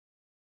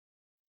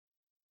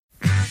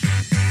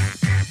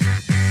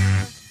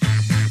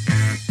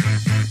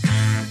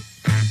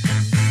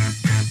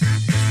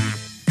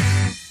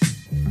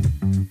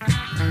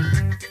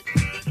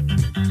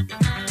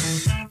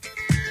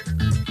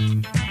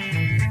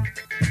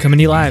Coming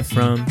to you live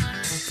from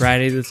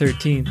Friday the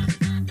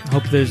 13th.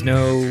 Hope there's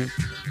no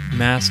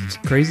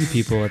masked crazy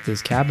people at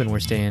this cabin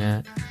we're staying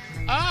at.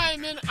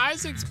 I'm in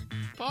Isaac's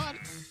body.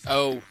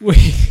 Oh.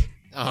 Wait.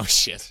 Oh,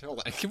 shit.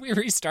 Hold on. Can we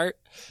restart?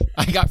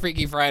 I got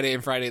Freaky Friday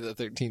and Friday the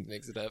 13th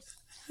mixed up.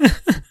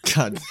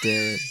 God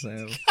damn it,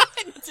 Sam. God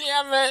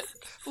damn it.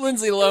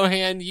 Lindsay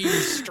Lohan, you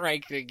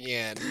strike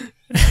again.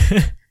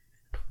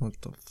 What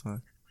the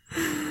fuck?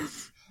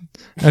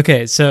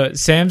 Okay, so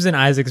Sam's in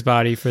Isaac's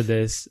body for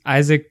this.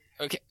 Isaac,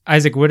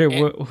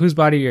 whose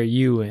body are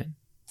you in?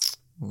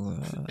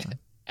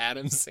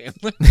 Adam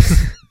Sandler.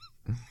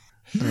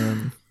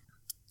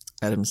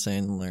 Adam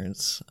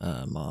Sandler's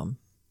mom.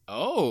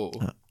 Oh.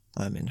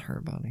 I'm in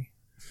her body.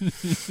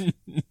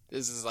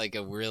 This is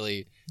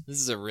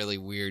a really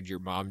weird your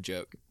mom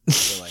joke.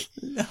 So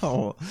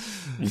No.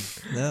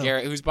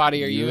 Garrett, whose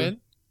body are you in?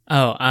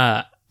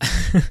 Oh,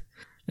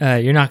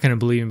 you're not gonna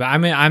believe me, but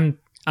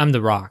I'm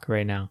the Rock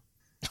right now.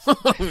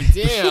 Oh,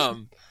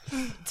 damn.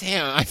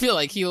 Damn, I feel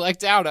like he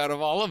lucked out of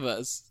all of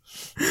us.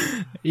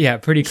 Yeah,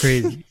 pretty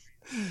crazy.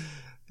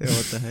 Yeah,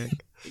 what the heck?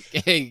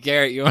 Hey,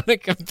 Garrett, you want to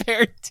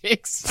compare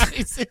dick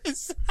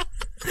sizes?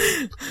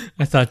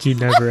 I thought you'd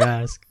never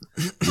ask.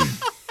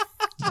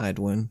 I'd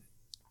win.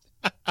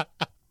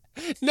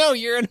 No,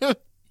 you're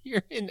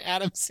in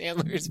Adam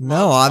Sandler's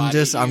No, I'm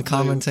body.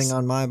 commenting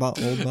on my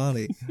old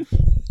body.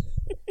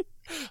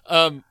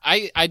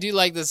 I do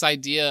like this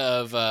idea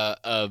of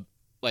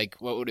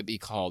what would it be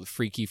called?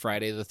 Freaky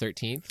Friday the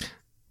 13th?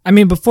 I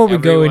mean, before we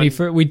go any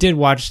further, we did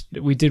watch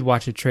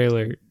a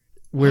trailer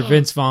where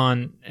Vince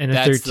Vaughn and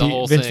That's the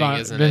whole thing,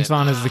 isn't Vince it?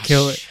 Vaughn is the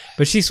killer,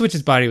 but she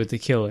switches body with the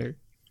killer.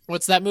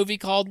 What's that movie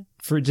called?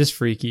 For just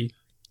freaky.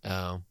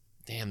 Oh,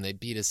 damn, they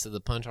beat us to the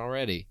punch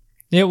already.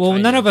 Yeah, well,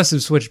 none of us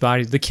have switched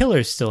bodies. The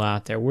killer's still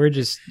out there. We're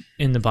just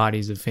in the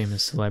bodies of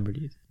famous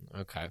celebrities.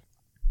 Okay.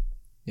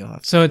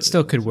 So it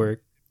still could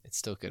work. It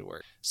still could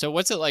work. So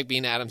what's it like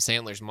being Adam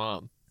Sandler's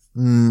mom?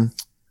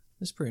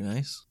 It's pretty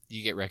nice. Do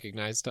you get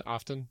recognized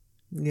often?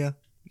 Yeah.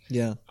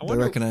 They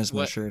recognize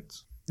my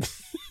shirts.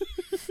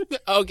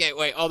 Okay,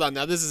 wait, hold on.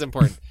 Now this is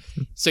important.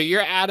 So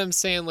you're Adam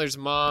Sandler's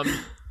mom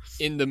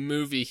in the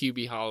movie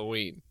Hubie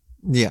Halloween.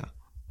 Yeah.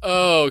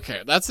 Oh,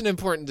 okay. That's an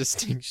important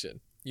distinction.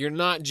 You're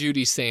not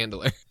Judy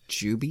Sandler.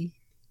 Juby?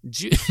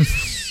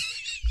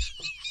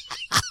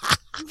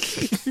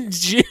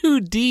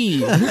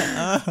 Judy.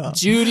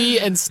 Judy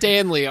and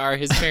Stanley are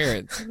his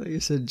parents. I thought you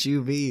said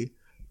Juvie.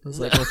 I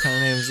was like, what kind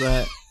of name is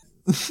that?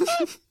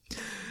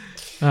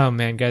 Oh,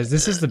 man, guys,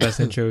 this is the best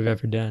intro we've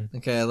ever done.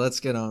 Okay, let's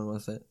get on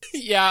with it.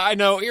 Yeah, I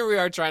know. Here we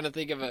are trying to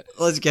think of it.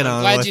 Let's get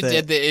on with it. with it. Glad you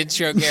did the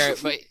intro,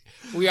 Garrett, but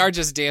we are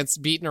just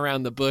beating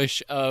around the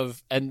bush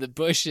and the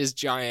bush is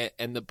giant,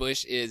 and the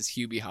bush is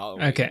Hubie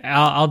Halloween. Okay,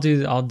 I'll do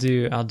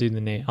the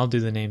name. I'll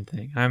do the name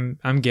thing.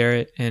 I'm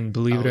Garrett, and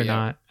believe it or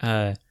not,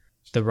 The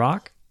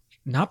Rock,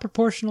 not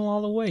proportional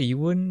all the way. You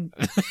wouldn't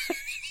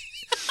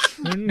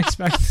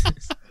expect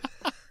this.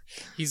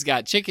 He's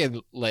got chicken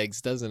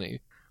legs, doesn't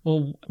he?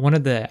 Well, one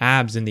of the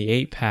abs in the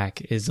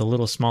 8-pack is a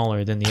little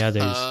smaller than the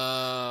others.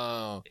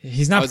 Oh.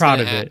 He's not proud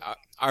of it.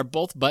 Are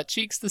both butt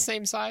cheeks the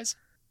same size?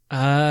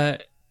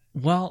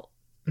 Well,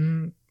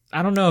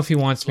 I don't know if he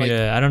wants me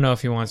to. I don't know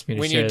if he wants me to.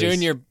 When share you're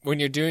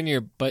doing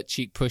your butt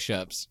cheek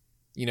push-ups,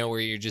 you know,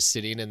 where you're just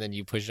sitting and then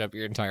you push up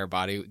your entire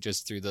body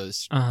just through the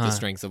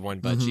strength of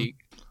one butt cheek.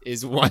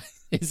 Is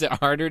it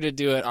harder to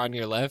do it on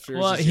your left or?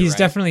 Well, is he's right?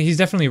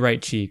 definitely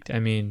right cheeked. I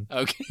mean,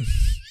 okay,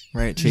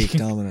 right cheek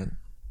dominant.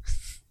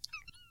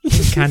 You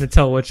can kind of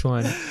tell which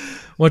one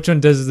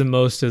does the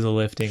most of the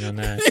lifting on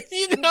that.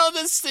 You know,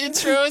 this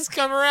intro has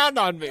come around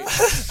on me.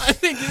 I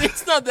think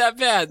it's not that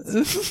bad.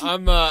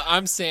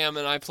 I'm Sam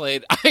and I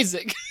played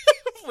Isaac,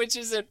 which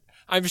isn't,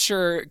 I'm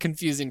sure,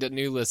 confusing to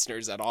new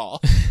listeners at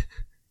all.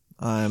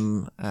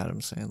 I'm Adam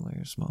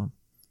Sandler's mom.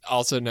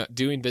 Also,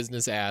 doing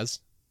business as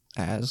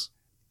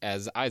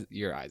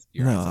you're Isaac.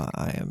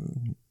 I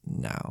am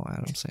now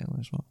Adam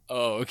Sandler's mom.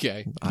 Oh,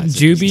 okay.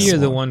 Juby or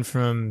the one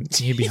from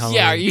Hubie Halloween?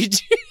 Yeah,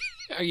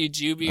 are you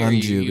Juby or are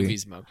you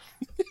Yubi's mom?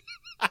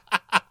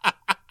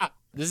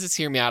 This is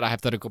Hear Me Out, a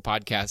hypothetical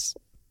podcast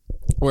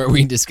where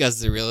we discuss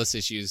the realist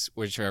issues,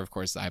 which are, of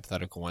course, the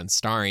hypothetical ones,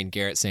 starring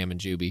Garrett, Sam, and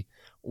Juby.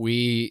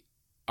 I'm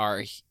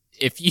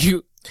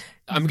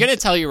going to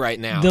tell you right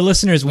now. The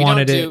listeners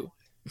wanted it.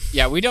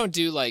 Yeah, we don't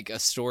do like a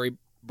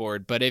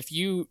storyboard, but if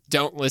you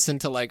don't listen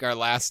to like our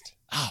last,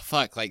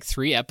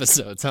 3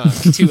 episodes,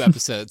 2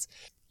 episodes,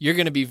 you're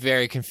going to be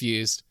very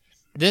confused.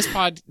 This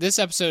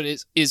episode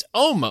is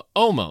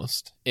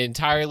almost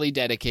entirely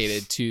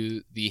dedicated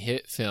to the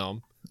hit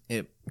film.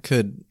 It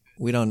could.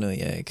 We don't know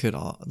yet. It could.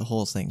 The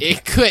whole thing.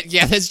 It could.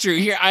 Yeah, that's true.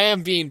 Here, I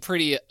am being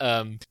pretty.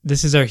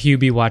 This is our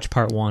Hubie Watch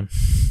Part 1.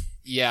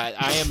 Yeah,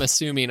 I am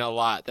assuming a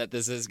lot that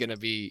this is going to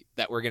be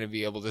that we're going to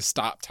be able to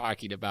stop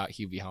talking about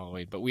Hubie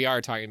Halloween, but we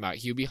are talking about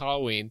Hubie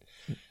Halloween,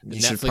 the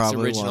Netflix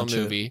original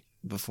movie.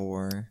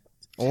 Before,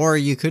 or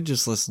you could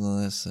just listen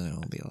to this and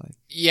it'll be like.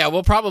 Yeah,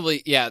 we'll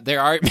probably. Yeah, there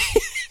are.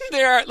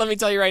 Let me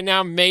tell you right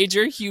now,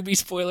 major Hubie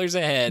spoilers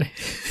ahead.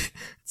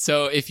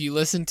 So if you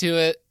listen to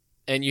it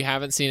and you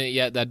haven't seen it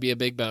yet, that'd be a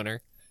big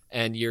boner,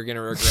 and you're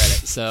gonna regret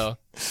it. So,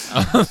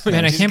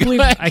 Man, I just can't go believe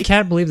ahead. I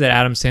can't believe that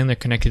Adam Sandler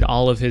connected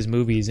all of his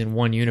movies in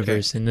one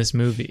universe in this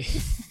movie.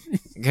 The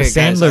Okay, guys,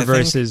 Sandler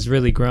verse is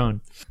really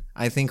grown.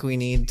 I think we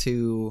need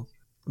to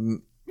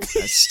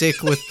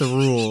stick with the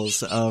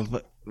rules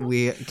of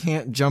we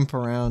can't jump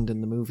around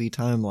in the movie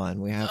timeline.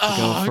 We have to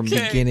go from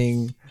okay.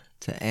 beginning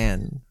to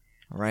end,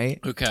 right?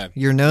 Okay.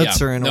 Your notes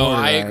Yeah. are in no,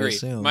 order, I agree.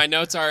 assume. My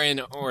notes are in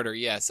order.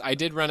 Yes, I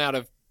did run out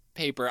of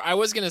paper. I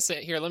was gonna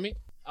say here.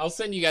 I'll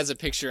send you guys a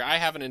picture. I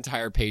have an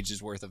entire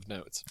page's worth of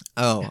notes.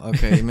 Oh,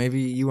 okay.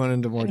 Maybe you went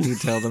into more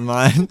detail than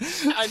mine.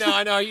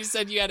 I know. You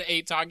said you had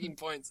 8 talking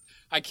points.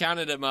 I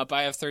counted them up.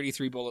 I have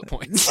 33 bullet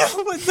points.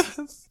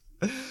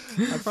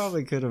 I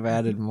probably could have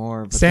added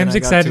more. But Sam's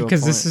then I got excited to a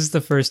because this point- is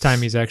the first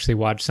time he's actually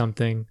watched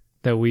something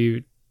that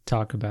we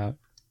talk about.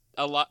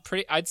 A lot.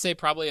 I'd say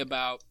probably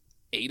about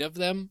 8 of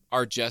them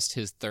are just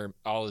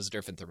all his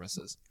different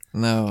thermoses.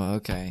 No,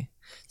 okay.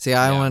 See,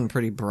 I Yeah. went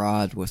pretty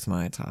broad with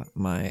my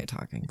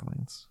talking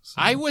points. So.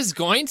 I was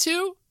going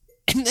to,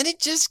 and then it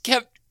just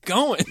kept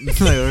going.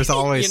 There was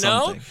always You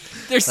know? something.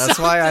 There's That's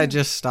why I something-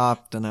 just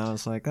stopped and I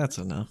was like, that's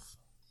enough.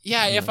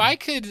 Yeah, if I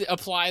could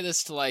apply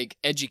this to like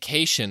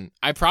education,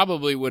 I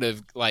probably would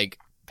have like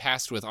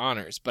passed with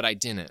honors, but I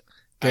didn't.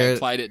 I Garrett-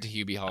 applied it to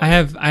Hubie Hall. I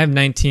have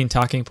 19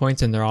 talking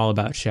points and they're all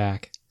about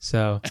Shaq.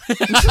 So,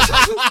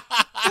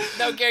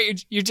 No, Gary,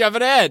 you're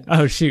jumping ahead.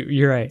 oh shoot,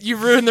 you're right. You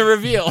ruined the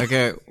reveal.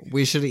 Okay,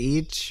 should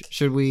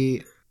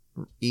we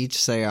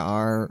each say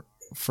our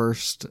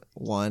first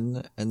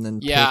one and then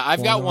Yeah, pick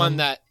I've got of one them?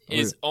 that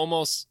is Or-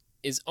 almost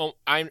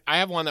I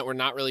have one that we're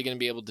not really going to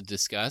be able to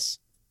discuss.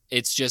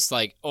 It's just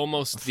like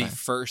almost the Okay.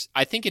 first.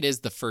 I think it is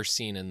the first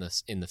scene in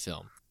the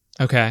film.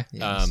 Okay.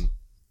 Yes.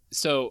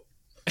 So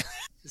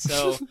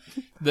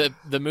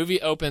the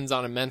movie opens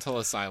on a mental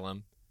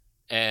asylum,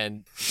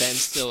 and Ben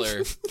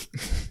Stiller,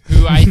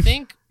 who I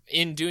think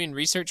in doing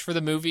research for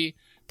the movie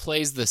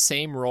plays the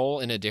same role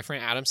in a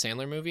different Adam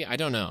Sandler movie. I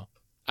don't know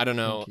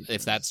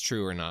if that's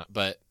true or not,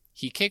 but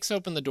he kicks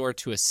open the door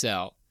to a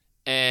cell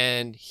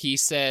and he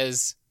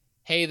says,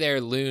 "Hey there,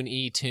 Loon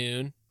E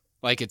Tune,"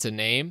 like it's a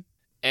name.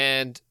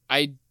 And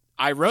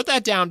I wrote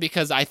that down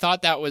because I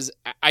thought that was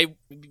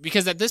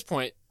because at this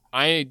point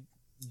I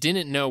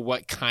didn't know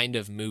what kind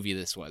of movie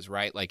this was,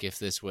 right? Like if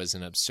this was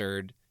an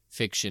absurd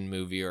fiction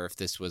movie or if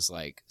this was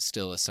like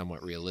still a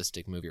somewhat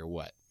realistic movie or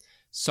what.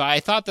 So I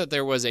thought that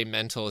there was a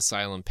mental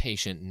asylum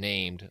patient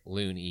named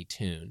Loon E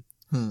Tune.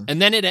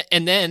 And then it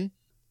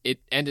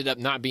ended up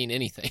not being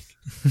anything.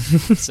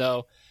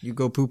 So You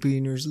go poopy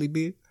in your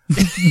sleepy?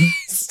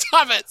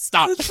 stop it.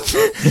 Stop.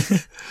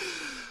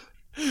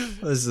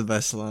 This is the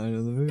best line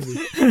of the movie.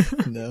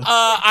 No.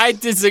 I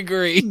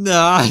disagree. No,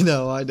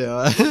 I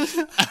know.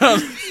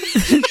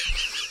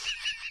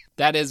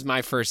 That is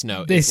my first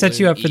note. They It's set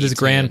you Loon up for E. this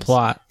grand Tunes.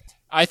 plot.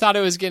 I thought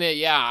it was gonna,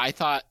 and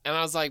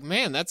I was like,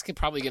 man, that's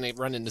probably gonna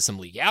run into some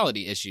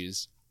legality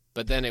issues.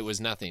 But then it was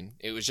nothing.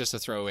 It was just a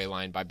throwaway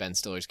line by Ben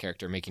Stiller's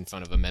character making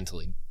fun of a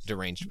mentally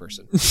deranged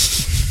person.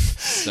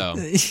 So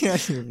Yeah,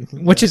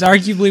 Which is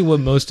arguably what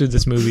most of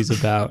this movie's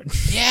about.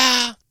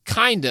 yeah,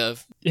 kind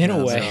of. In a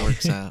that's way. how it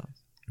works out.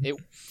 It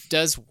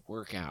does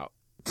work out.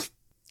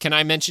 Can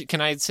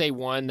I say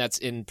one that's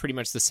in pretty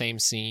much the same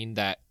scene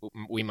that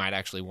we might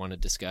actually want to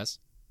discuss?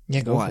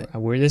 Yeah, go What?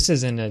 for it. This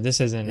isn't a Is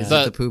it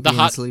the poopy and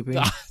hot, sleepy?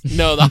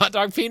 No, the hot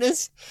dog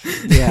penis?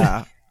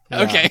 Yeah.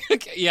 Okay.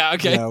 Okay. Yeah,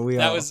 okay.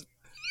 Yeah,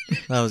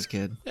 that was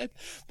good.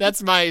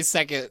 That's my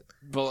second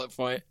bullet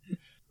point.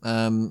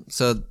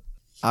 So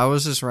I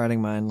was just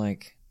writing mine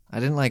like I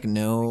didn't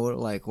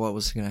know what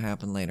was gonna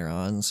happen later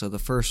on. So the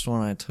first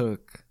one I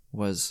took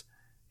was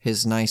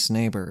his nice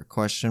neighbor ?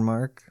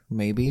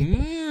 Maybe.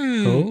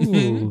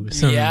 Oh,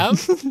 some- Yeah.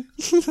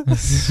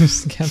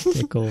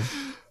 skeptical.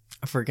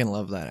 I freaking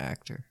love that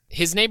actor.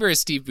 His neighbor is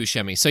Steve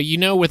Buscemi. So you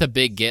know with a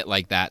big get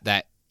like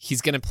that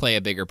he's going to play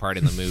a bigger part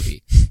in the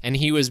movie. And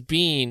he was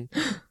being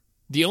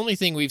the only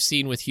thing we've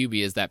seen with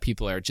Hubie is that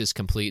people are just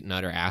complete and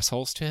utter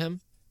assholes to him.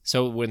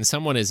 So when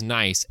someone is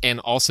nice and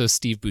also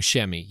Steve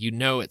Buscemi, you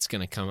know it's going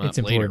to come up It's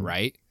later, important.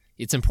 right?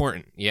 It's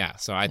important. Yeah.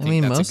 So I think I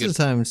mean, that's most a good of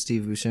the time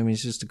Steve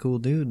Buscemi's just a cool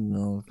dude in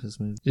all of his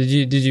movies.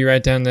 Did you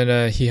write down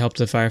that he helped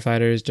the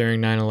firefighters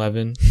during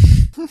 9/11?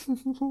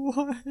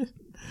 What?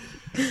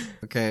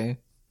 Okay.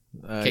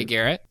 Okay,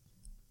 Garrett.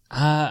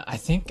 I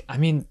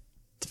mean,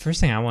 the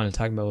first thing I wanted to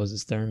talk about was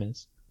his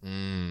thermos.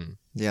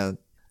 Yeah.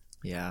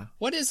 Yeah.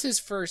 What is his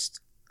first?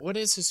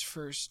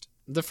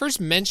 The first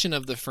mention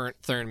of the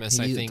thermos,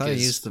 I think, thought he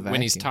is used the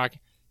when he's vacuum. talking.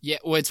 Yeah,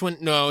 well, it's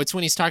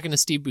when he's talking to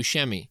Steve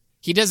Buscemi.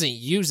 He doesn't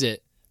use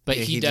it, but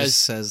Yeah, he just does.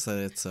 says that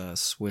it's a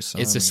Swiss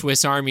Army. It's a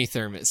Swiss Army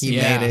thermos. He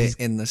yeah. made it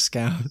in the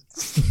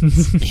Scouts.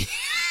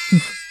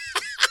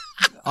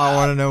 I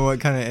want to know what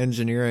kind of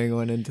engineering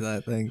went into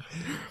that thing.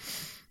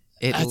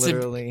 It That's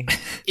literally.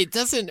 It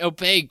doesn't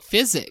obey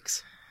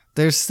physics.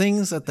 There's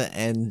things at the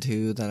end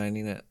too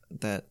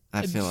that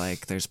I feel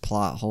like there's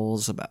plot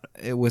holes about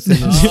it within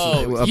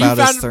Oh, you about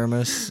his found-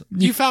 thermos.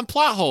 You found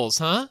plot holes,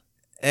 huh?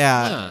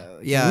 Yeah, Huh.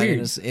 yeah,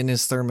 Weird. in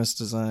his thermos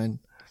design.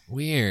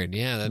 Weird.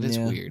 Yeah, that is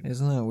weird.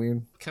 Isn't that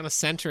weird? Kind of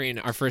centering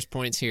our first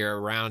points here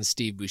around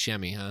Steve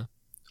Buscemi, huh?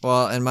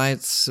 Well, and my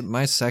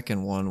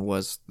second one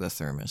was the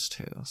thermos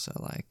too. So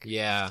like,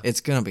 Yeah,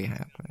 it's gonna be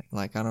happening.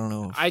 Like, I don't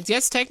know. I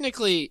guess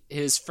technically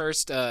his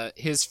first run-in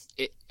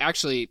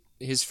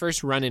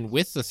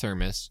with the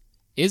thermos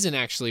isn't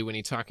actually when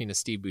he's talking to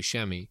Steve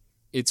Buscemi.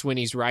 It's when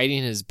he's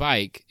riding his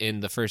bike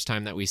in the first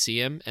time that we see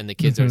him, and the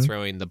kids are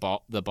throwing the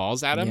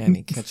balls at him. Yeah, and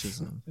he catches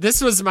them.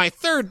 This was my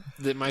third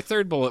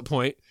bullet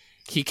point.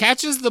 He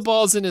catches the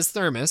balls in his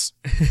thermos,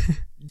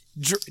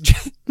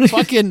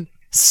 fucking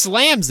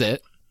slams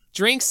it,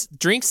 drinks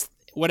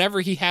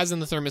whatever he has in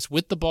the thermos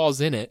with the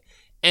balls in it,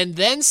 and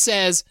then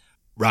says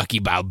Rocky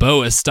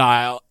Balboa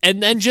style,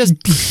 and then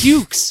just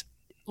pukes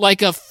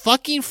like a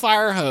fucking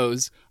fire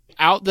hose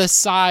out the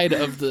side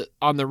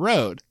on the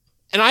road.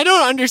 And I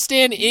don't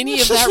understand any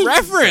of that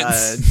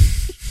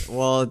reference.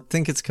 Well, I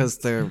think it's because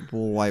they're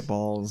white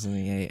balls and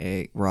he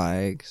ate raw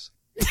eggs.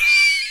 Do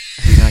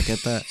you not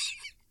get that?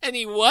 And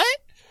he what?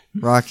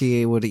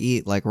 Rocky would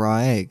eat like raw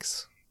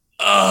eggs.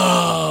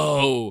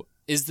 Oh,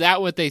 is that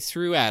what they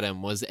threw at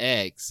him? Was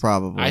eggs?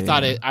 Probably. I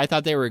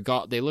thought they were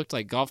they looked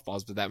like golf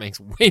balls, but that makes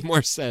way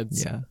more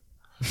sense. Yeah.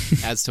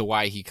 As to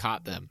why he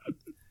caught them.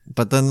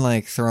 But then,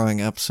 like,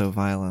 throwing up so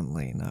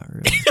violently, not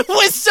really. It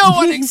was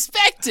so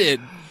unexpected.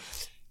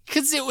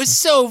 Because it was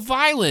so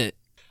violent.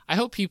 I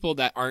hope people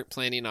that aren't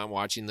planning on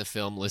watching the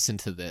film listen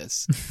to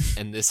this,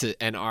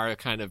 and our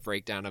kind of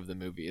breakdown of the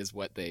movie is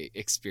what they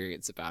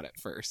experience about it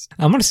first.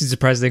 I'm honestly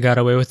surprised they got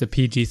away with a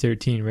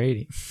PG-13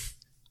 rating.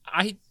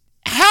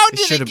 How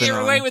did it get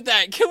away with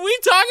that? Can we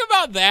talk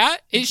about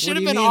that? It should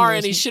have been R,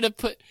 and he should have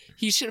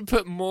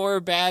put more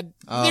bad.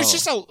 Oh.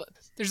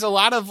 There's a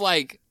lot of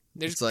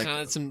there's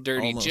kind of some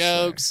dirty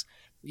jokes.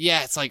 There.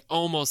 Yeah, it's like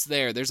almost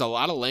there. There's a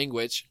lot of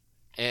language.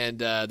 And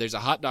there's a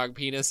hot dog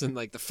penis in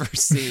like the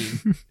first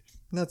scene.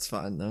 That's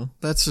fine though.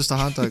 That's just a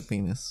hot dog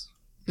penis.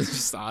 It's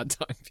just a hot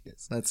dog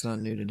penis. That's not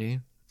nudity.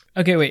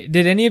 Okay, wait.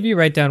 Did any of you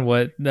write down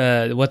what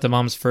the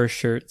mom's first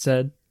shirt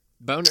said?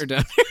 Boner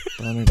donor.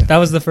 Boner donor. That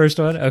was the first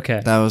one. Okay,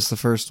 that was the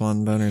first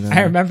one. Boner donor.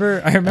 I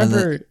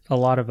remember a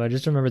lot of. I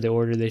just remember the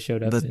order they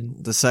showed up in.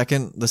 The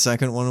second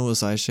one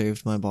was I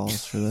shaved my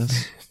balls for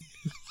this.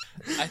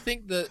 I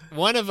think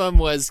one of them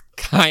was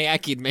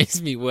kayaking makes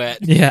me wet.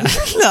 Yeah.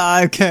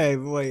 No, okay,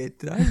 wait.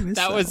 Did I miss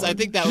that one? I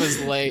think that was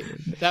late.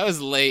 That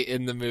was late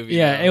in the movie.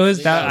 Yeah, though. It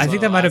was that. I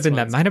think that might have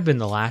been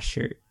the last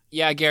shirt.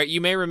 Yeah, Garrett, you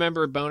may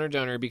remember Boner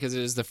Donor because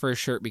it is the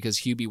first shirt because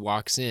Hubie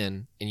walks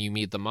in and you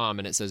meet the mom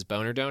and it says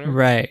Boner Donor.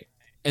 Right.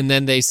 And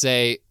then they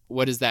say,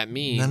 "What does that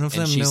mean?" None of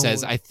them she know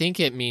says, "I think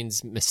it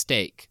means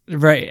mistake."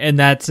 Right, and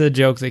that's a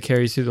joke that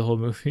carries through the whole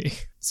movie.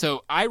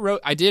 So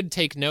I did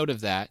take note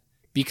of that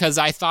because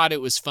I thought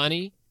it was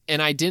funny.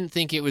 And I didn't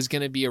think it was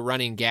going to be a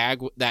running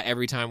gag that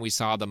every time we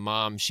saw the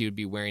mom, she would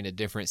be wearing a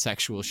different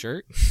sexual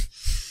shirt.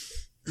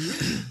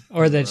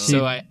 Or that she...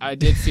 So I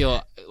did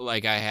feel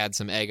like I had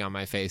some egg on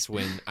my face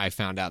when I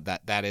found out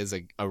that is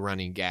a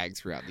running gag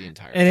throughout the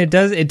entire And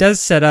film. it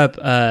does set up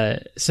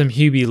some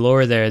Hubie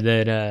lore there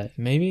that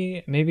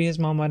maybe his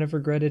mom might have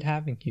regretted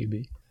having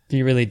Hubie. If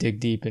you really dig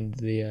deep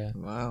into the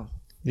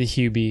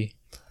Hubie.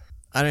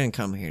 I didn't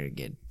come here to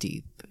get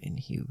deep in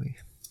Hubie.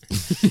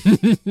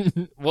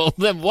 Well,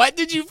 then what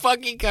did you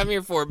fucking come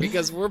here for?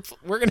 Because we're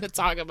gonna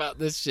talk about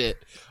this shit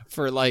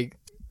for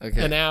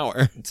an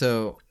hour.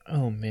 So,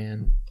 oh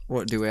man,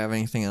 what do we have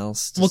anything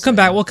else? We'll come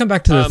back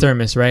to the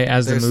thermos, right?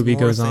 As the movie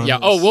goes on. Yeah.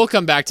 Oh, we'll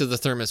come back to the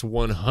thermos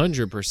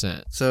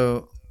 100%.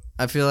 So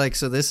I feel like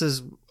this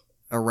is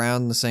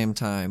around the same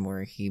time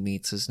where he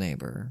meets his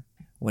neighbor.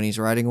 When he's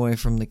riding away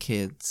from the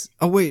kids.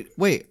 Oh, wait.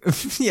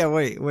 Yeah,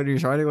 wait. When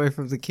he's riding away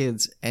from the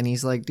kids and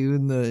he's like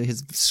doing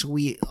his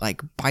sweet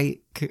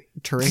bike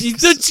tricks.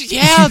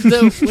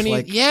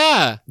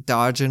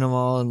 Dodging them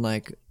all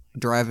and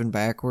driving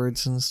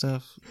backwards and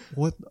stuff.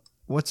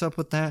 What's up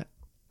with that?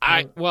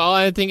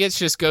 I think it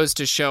just goes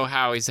to show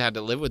how he's had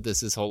to live with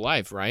this his whole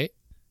life, right?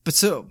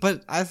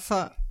 But I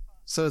thought,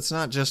 so it's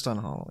not just on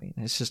Halloween.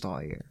 It's just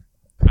all year.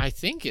 I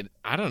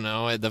don't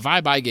know. The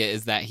vibe I get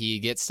is that he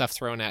gets stuff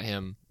thrown at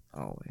him.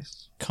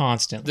 Always.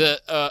 Constantly.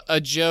 A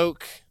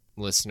joke,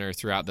 listener,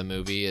 throughout the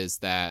movie is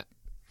that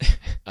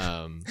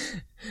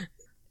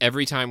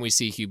every time we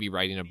see Hubie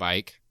riding a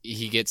bike,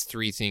 he gets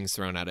 3 things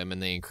thrown at him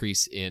and they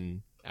increase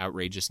in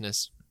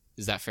outrageousness.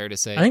 Is that fair to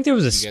say? I think there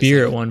was a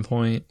spear at one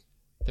point.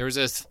 There was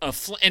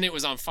and it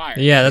was on fire.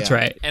 Yeah, that's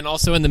right. And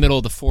also in the middle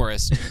of the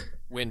forest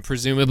when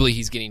presumably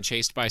he's getting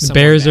chased by someone.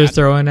 Bears are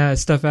throwing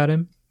stuff at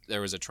him.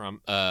 There was a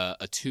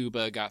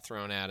tuba got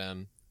thrown at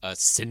him.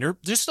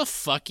 Just a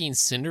fucking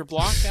cinder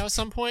block at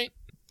some point.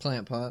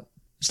 Plant pot.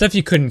 Stuff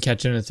you couldn't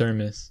catch in a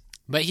thermos.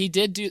 But he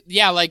did do,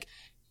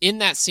 in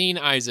that scene,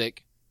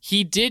 Isaac,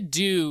 he did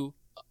do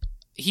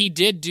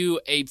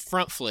a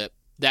front flip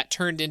that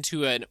turned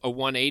into a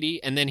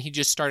 180, and then he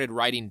just started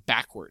riding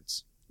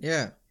backwards.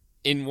 Yeah.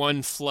 In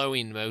one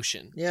flowing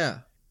motion.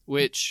 Yeah.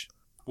 Which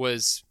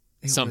was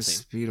something. It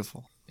was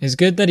beautiful. It's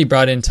good that he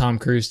brought in Tom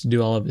Cruise to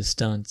do all of his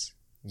stunts.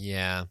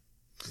 Yeah.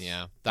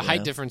 Yeah. The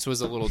height difference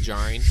was a little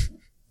jarring.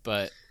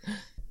 But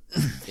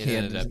it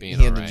ended up being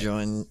he all had right. to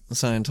join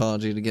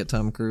Scientology to get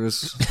Tom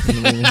Cruise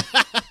in the movie.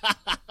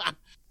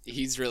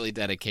 He's really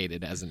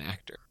dedicated as an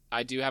actor.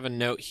 I do have a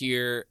note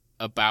here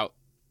about,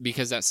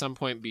 because at some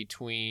point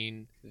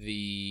between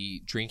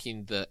the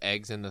drinking the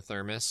eggs in the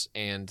thermos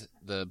and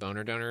the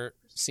boner donor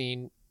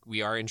scene,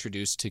 we are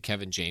introduced to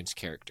Kevin James'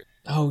 character.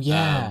 Oh,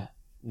 yeah.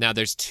 Now,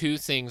 there's two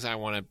things I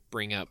want to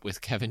bring up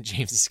with Kevin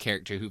James'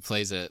 character, who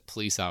plays a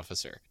police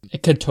officer.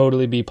 It could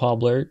totally be Paul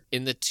Blart.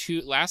 In the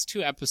last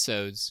two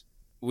episodes,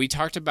 we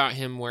talked about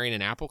him wearing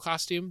an apple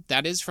costume.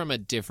 That is from a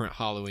different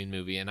Halloween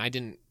movie, and I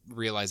didn't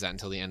realize that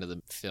until the end of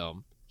the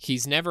film.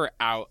 He's never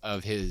out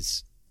of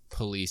his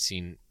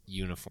policing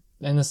uniform.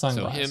 And the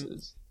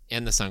sunglasses.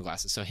 And the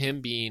sunglasses. So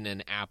him being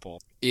an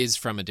apple is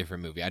from a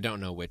different movie. I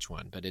don't know which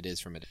one, but it is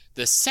from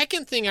The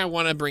second thing I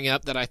want to bring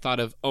up that I thought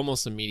of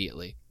almost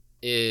immediately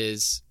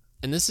is,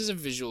 and this is a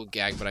visual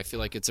gag, but I feel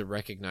like it's a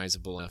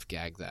recognizable enough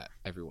gag that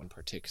everyone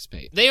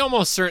participate. They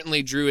almost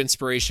certainly drew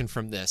inspiration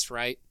from this,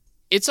 right?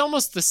 It's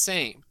almost the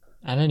same.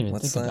 I didn't even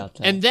think about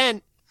that. And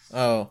then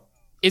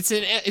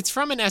it's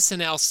from an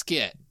SNL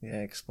skit.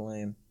 Yeah,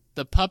 explain.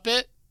 The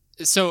puppet.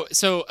 So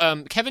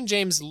Kevin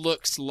James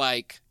looks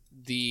like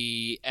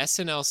the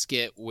SNL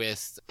skit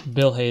with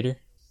Bill Hader.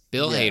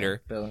 Bill Hader,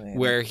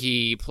 where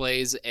he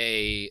plays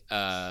an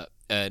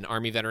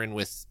army veteran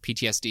with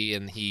PTSD,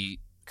 and he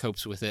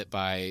copes with it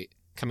by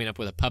coming up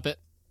with a puppet.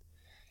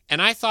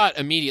 And I thought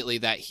immediately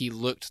that he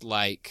looked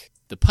like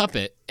the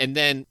puppet, and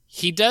then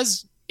he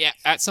does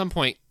at some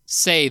point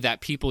say that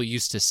people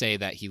used to say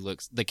that he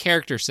looks. The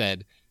character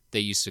said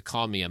they used to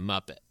call me a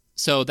Muppet,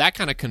 so that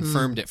kind of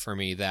confirmed it for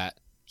me that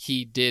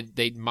he did.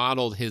 They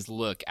modeled his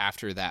look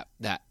after that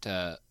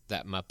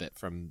Muppet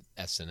from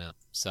SNL.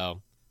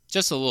 So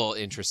just a little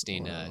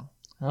interesting.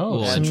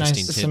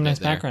 Some nice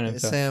background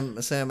info.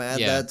 Sam, add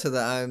that to the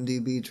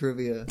IMDb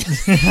trivia.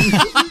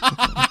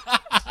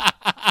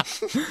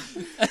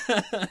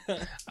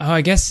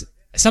 I guess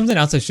something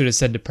else I should have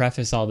said to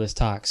preface all this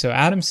talk. So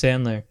Adam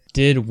Sandler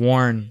did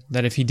warn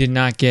that if he did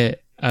not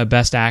get a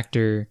Best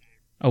Actor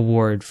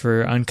award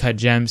for Uncut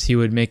Gems, he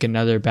would make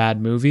another bad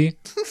movie.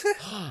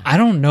 I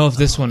don't know if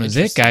this one was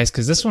it, guys,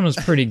 because this one was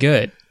pretty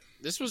good.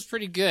 This was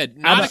pretty good.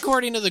 Not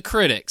according to the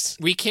critics.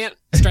 We can't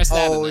stress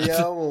that enough.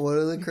 Yeah, well, what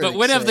do the critics But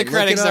when have say? the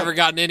critics ever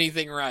gotten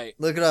anything right?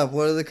 Look it up.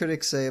 What do the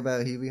critics say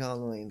about Hubie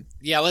Halloween?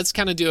 Yeah, let's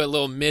kind of do a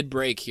little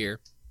mid-break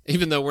here.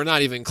 Even though we're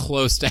not even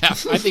close to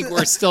half. I think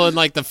we're still in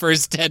like the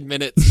first 10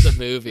 minutes of the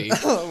movie.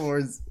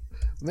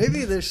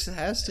 Maybe there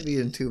has to be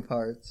in two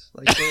parts.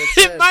 Like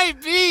it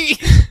might be.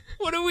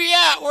 What are we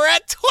at? We're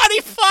at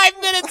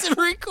 25 minutes of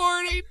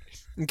recording.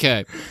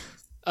 Okay.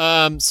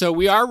 So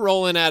we are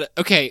rolling at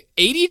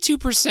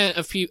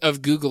 82%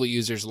 of Google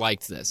users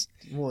liked this.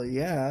 Well,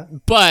 yeah.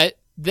 But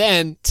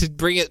then to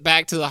bring it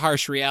back to the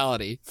harsh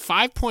reality,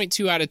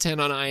 5.2 out of 10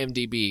 on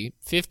IMDb,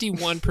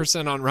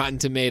 51% on Rotten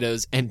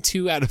Tomatoes, and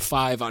 2 out of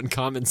 5 on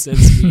Common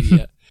Sense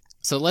Media.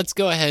 So let's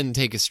go ahead and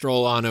take a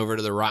stroll on over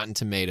to the Rotten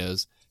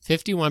Tomatoes.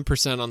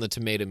 51% on the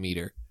tomato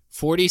meter,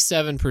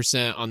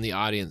 47% on the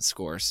audience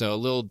score. So a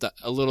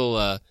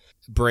little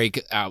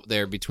break out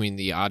there between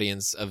the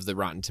audience of the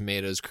Rotten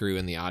Tomatoes crew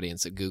and the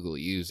audience of Google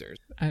users.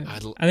 I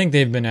think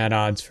they've been at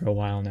odds for a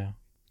while now.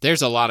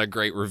 There's a lot of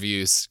great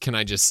reviews, can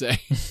I just say?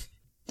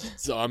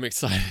 So I'm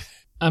excited.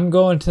 I'm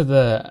going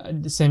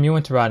to Sam, you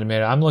went to Rotten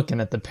Tomatoes. I'm looking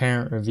at the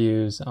parent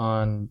reviews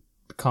on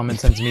Common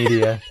Sense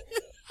Media.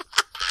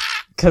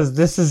 Because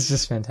this is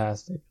just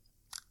fantastic.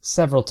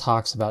 Several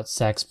talks about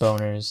sex,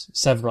 boners,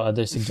 several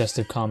other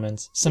suggestive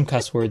comments, some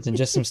cuss words, and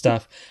just some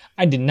stuff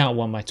I did not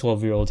want my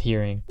 12-year-old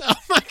hearing. Oh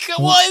my god,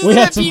 well, isn't we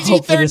had that some PG-13?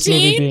 hope for this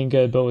movie being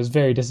good, but was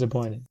very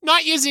disappointed.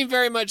 Not using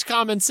very much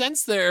common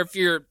sense there.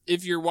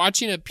 If you're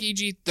watching a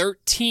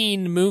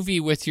PG-13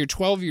 movie with your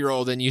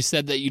 12-year-old and you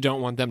said that you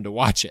don't want them to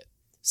watch it.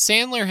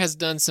 Sandler has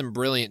done some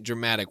brilliant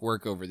dramatic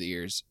work over the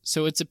years,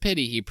 so it's a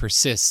pity he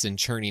persists in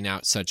churning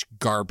out such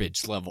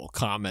garbage-level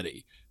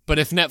comedy. But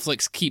if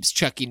Netflix keeps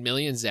chucking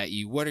millions at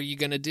you, what are you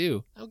going to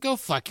do? Oh, go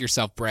fuck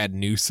yourself, Brad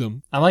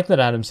Newsom. I like that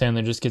Adam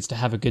Sandler just gets to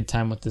have a good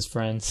time with his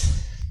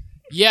friends.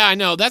 Yeah, I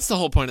know. That's the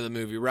whole point of the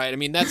movie, right? I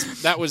mean,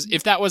 if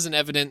that wasn't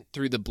evident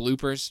through the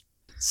bloopers,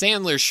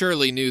 Sandler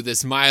surely knew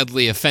this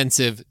mildly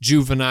offensive,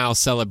 juvenile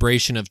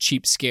celebration of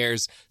cheap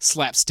scares,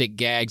 slapstick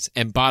gags,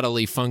 and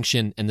bodily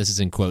function, and this is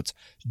in quotes,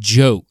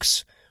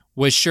 jokes,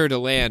 was sure to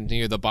land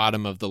near the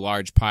bottom of the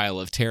large pile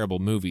of terrible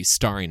movies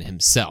starring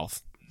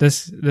himself.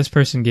 This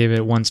person gave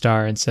it 1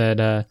 star and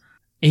said,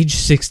 age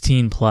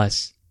 16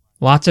 plus.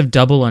 Lots of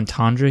double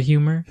entendre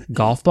humor,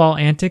 golf ball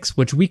antics,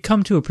 which we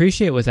come to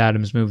appreciate with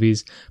Adam's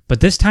movies, but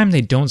this time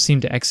they don't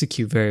seem to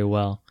execute very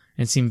well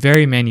and seem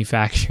very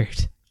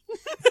manufactured.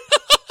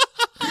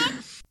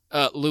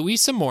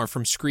 Louisa Moore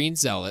from Screen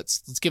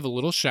Zealots, let's give a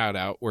little shout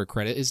out where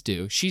credit is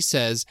due. She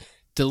says,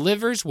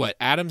 delivers what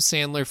Adam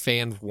Sandler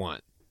fans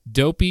want.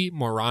 Dopey,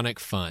 moronic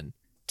fun.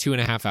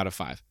 2.5 out of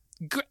 5.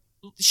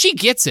 She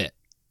gets it.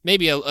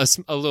 Maybe a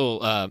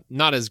little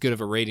not as good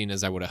of a rating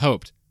as I would have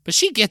hoped, but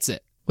she gets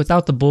it.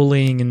 without the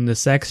bullying and the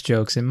sex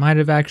jokes, it might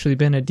have actually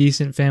been a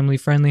decent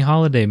family-friendly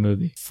holiday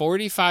movie.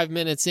 45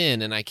 minutes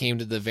in, and I came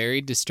to the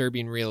very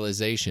disturbing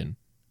realization.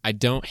 I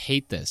don't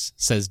hate this,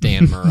 says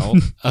Dan Merle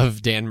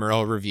of Dan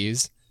Merle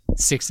Reviews.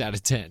 6 out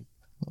of 10.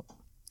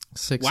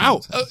 6 Wow.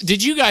 out of 10.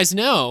 Did you guys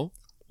know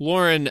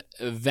Lauren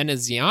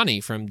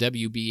Veneziani from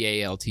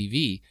WBAL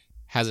TV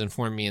has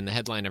informed me in the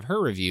headline of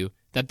her review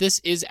that this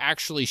is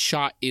actually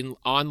shot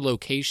on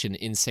location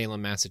in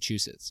Salem,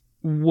 Massachusetts.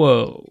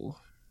 Whoa.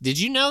 Did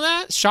you know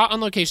that? Shot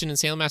on location in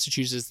Salem,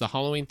 Massachusetts. The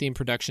Halloween-themed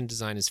production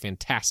design is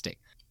fantastic.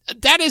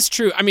 That is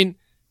true. I mean,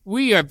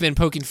 we have been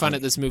poking fun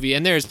at this movie,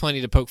 and there is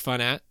plenty to poke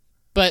fun at.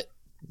 But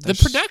the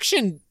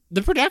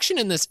production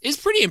in this is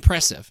pretty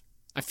impressive,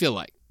 I feel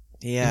like.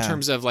 Yeah. In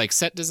terms of like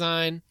set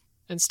design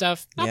and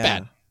stuff.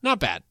 Not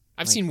bad.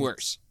 I've seen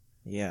worse.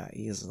 Yeah,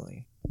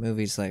 easily.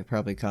 Movies like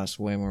probably cost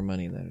way more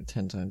money that are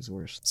 10 times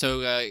worse.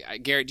 So,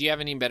 Garrett, do you have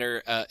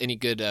any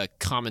good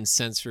common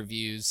sense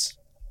reviews?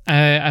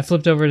 I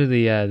flipped over to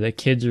the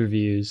kids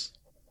reviews.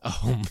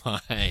 Oh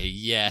my,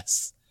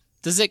 yes.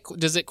 Does it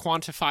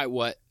quantify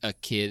what a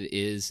kid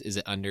is? Is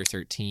it under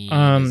 13?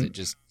 Is it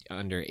just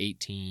under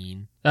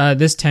 18?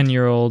 This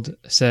 10-year-old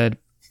said,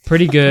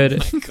 pretty good,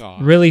 Oh my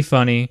God. really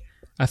funny,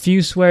 a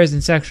few swears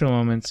and sexual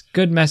moments,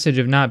 good message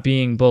of not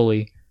being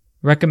bully,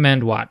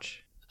 recommend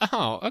watch.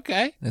 Oh,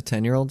 okay. A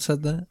 10-year-old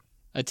said that?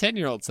 A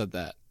 10-year-old said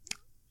that.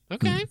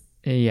 Okay.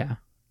 Yeah.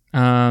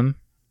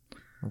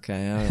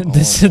 Okay.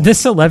 This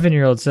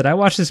 11-year-old said, I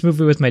watched this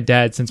movie with my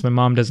dad since my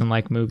mom doesn't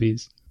like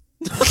movies.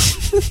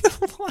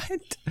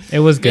 What? It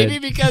was good.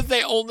 Maybe because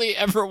they only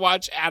ever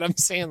watch Adam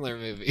Sandler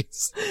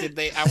movies.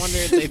 I wonder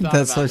if they thought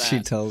That's about what that. she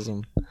tells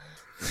them.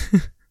 I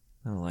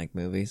don't like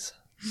movies.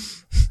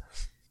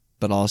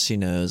 But all she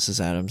knows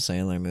is Adam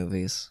Sandler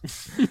movies.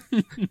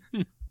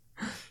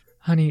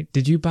 Honey,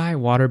 did you buy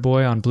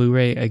Waterboy on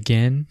Blu-ray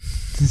again?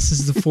 This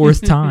is the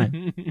 4th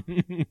time.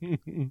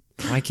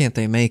 Why can't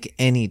they make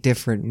any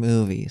different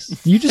movies?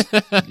 You just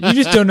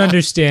don't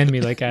understand me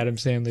like Adam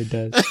Sandler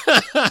does.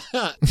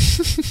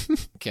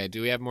 Okay,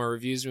 do we have more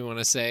reviews we want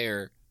to say,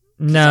 or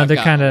No, I've they're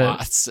got kind of.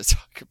 lots to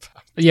talk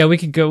about. Yeah, we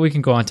can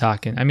go on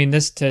talking. I mean,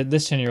 this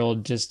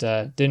 10-year-old just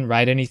didn't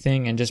write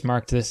anything and just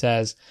marked this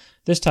as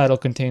this title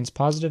contains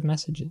positive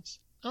messages.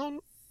 Oh,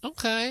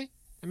 okay.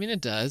 I mean,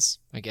 it does,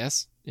 I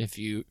guess, if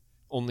you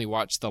only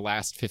watch the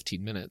last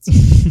 15 minutes.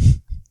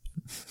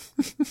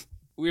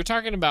 We were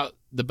talking about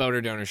the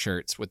boner donor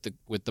shirts with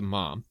the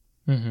mom.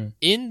 Mm-hmm.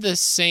 In the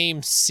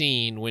same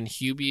scene when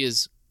Hubie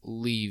is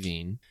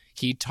leaving,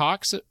 he's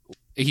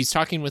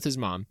talking with his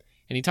mom,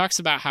 and he talks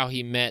about how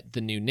he met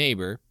the new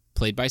neighbor,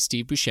 played by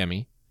Steve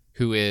Buscemi,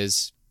 who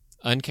is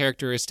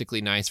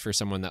uncharacteristically nice for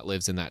someone that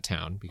lives in that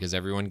town, because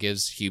everyone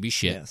gives Hubie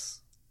shit.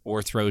 Yes.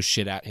 Or throws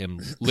shit at him,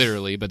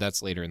 literally, but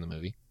that's later in the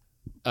movie.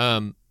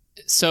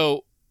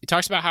 So he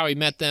talks about how he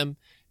met them,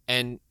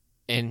 and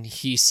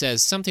he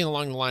says something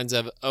along the lines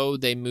of, "Oh,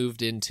 they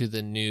moved into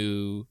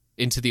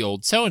the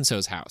old so and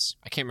so's house."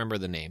 I can't remember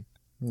the name.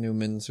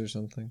 Newman's or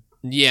something.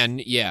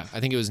 Yeah. I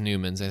think it was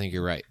Newman's. I think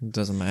you're right. It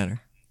doesn't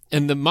matter.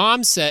 And the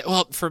mom said,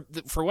 "Well, for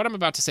what I'm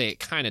about to say, it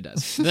kind of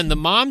does." Then the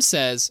mom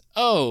says,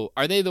 "Oh,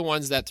 are they the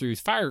ones that threw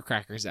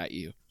firecrackers at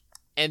you?"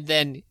 And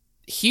then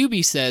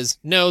Hubie says,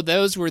 "No,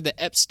 those were the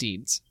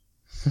Epsteins."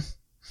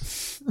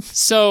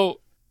 So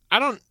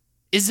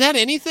is that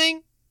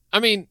anything? I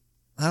mean,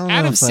 I don't know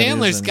Adam if that is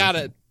Sandler's anything. got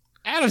to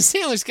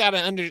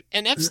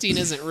and Epstein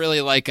isn't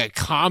really like a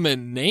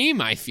common name,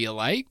 I feel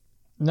like.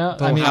 No,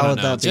 But I mean, how I would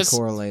don't know. that be Just-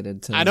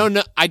 correlated to? I don't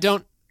know.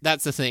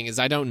 That's the thing, is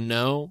I don't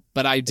know,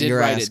 but I did You're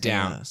write it asking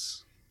down.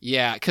 us.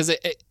 Yeah, because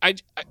I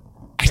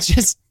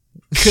just,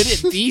 could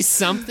it be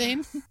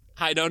something?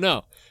 I don't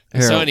know.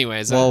 Here, So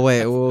anyways.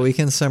 wait. Well, we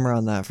can simmer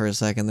on that for a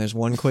second. There's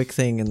one quick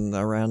thing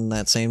around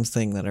that same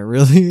thing that I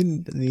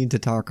really need to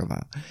talk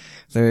about.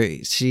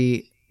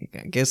 She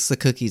gets the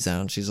cookies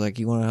out. She's like,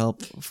 "You want to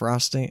help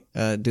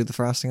do the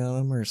frosting on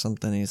them or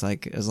something?" He's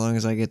like, "As long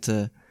as I get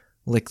to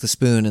lick the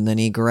spoon." And then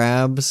he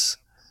grabs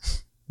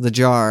the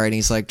jar and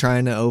he's like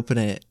trying to open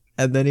it.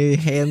 And then he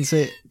hands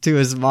it to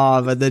his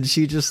mom, and then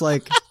she just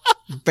like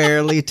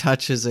barely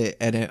touches it,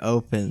 and it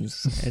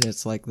opens, and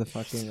it's like the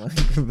fucking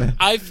like.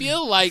 I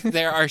feel like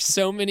there are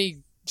so many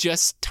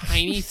just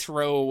tiny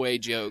throwaway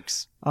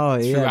jokes Oh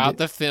yeah, throughout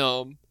the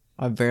film.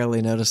 I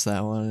barely noticed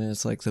that one, and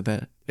it's like the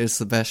best. It's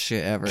the best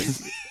shit ever.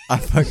 I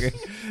fucking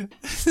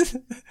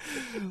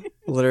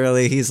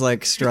literally, he's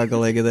like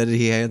struggling, and then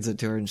he hands it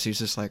to her, and she's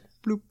just like,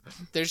 bloop.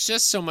 There's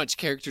just so much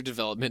character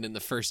development in the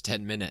first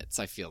 10 minutes,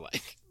 I feel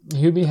like.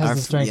 Hubie has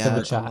the strength of a At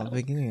the child.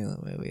 beginning of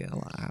the movie, a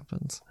lot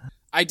happens.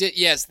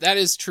 Yes, that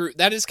is true.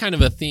 That is kind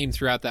of a theme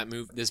throughout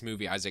this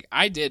movie, Isaac.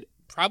 I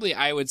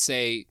would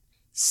say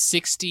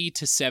 60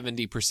 to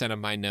 70% of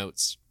my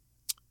notes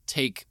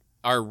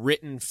are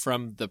written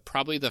from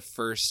probably the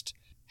first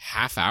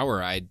half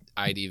hour, I'd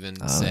even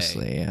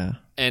Honestly, say. yeah.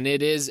 And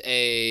it is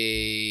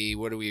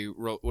what are we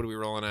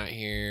rolling out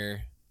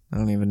here? I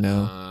don't even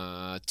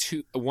know.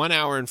 1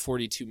 hour and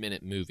 42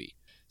 minute movie.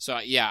 So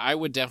yeah, I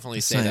would definitely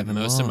It's say not that even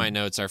most of long. my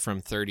notes are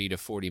from 30 to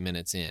 40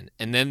 minutes in.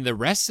 And then the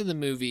rest of the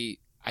movie,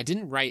 I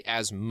didn't write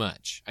as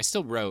much. I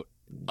still wrote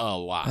a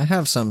lot. I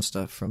have some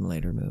stuff from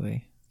later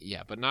movie.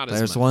 Yeah, but not as much.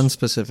 There's one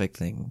specific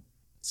thing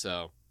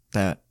So,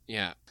 that.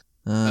 yeah.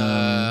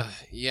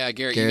 Yeah,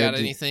 Garrett, you got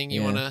anything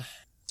you want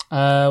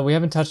to... We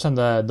haven't touched on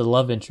the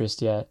love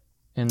interest yet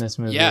in this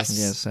movie.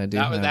 Yes, I do.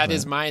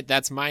 That's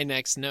my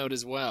next note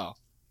as well.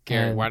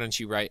 Garrett, why don't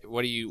you write?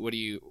 What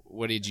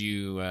did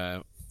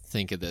you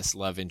think of this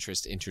love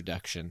interest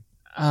introduction?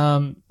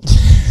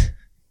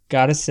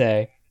 Gotta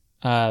say,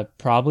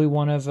 probably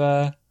one of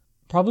the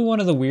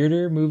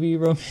weirder movie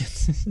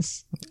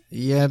romances.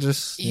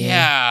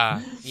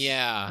 Yeah,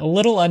 Yeah. A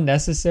little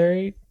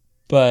unnecessary,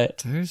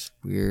 but There's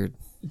weird.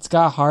 it's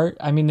got heart.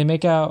 I mean, they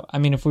make out. I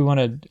mean, if we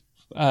want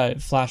to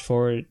flash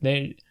forward,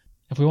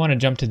 if we want to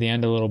jump to the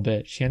end a little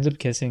bit, she ends up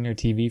kissing her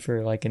TV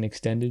for like an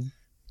extended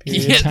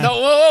period of time. No,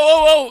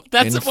 whoa!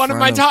 That's In one of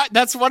my front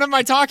That's one of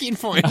my talking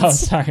points. Oh,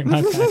 sorry,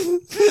 my bad.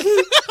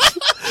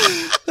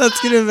 That's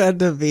gonna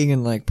end up being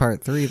in like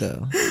part 3,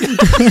 though.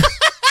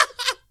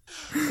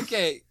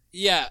 Okay,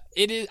 yeah,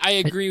 it is. I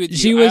agree with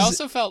She you. I was-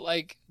 also felt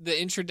like the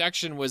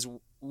introduction was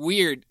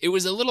weird. It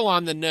was a little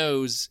on the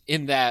nose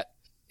in that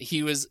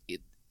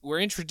we're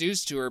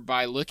introduced to her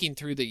by looking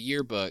through the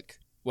yearbook.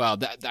 Well,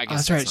 I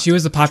guess That's right. She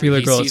was the popular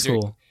He girl at sees her-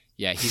 school.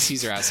 Yeah, he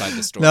sees her outside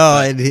the store.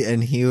 No, but-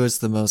 and he was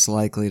the most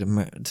likely to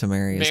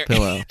marry his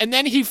pillow. And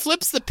then he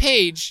flips the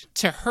page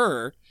to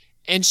her,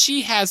 and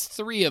she has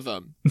 3 of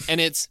them,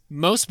 and it's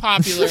most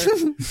popular,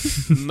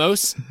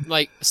 most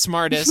like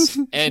smartest,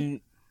 and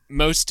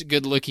most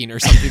good looking, or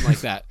something like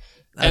that.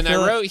 And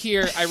I wrote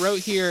here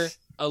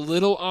a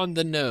little on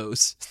the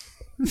nose.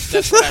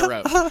 That's what I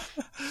wrote.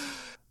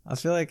 I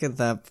feel like at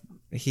that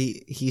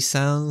he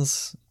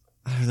sounds,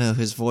 I don't know,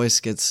 his voice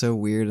gets so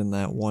weird in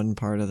that one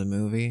part of the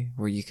movie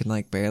where you can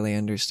like barely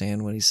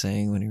understand what he's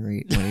saying when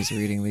he's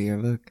reading the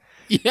yearbook.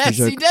 Yes,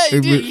 He's he does.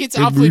 He gets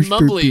awfully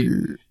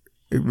mumbly.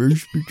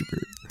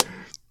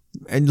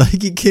 And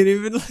like you can't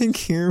even like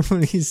hear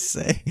what he's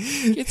saying.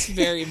 It's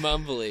very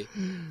mumbly.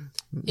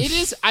 It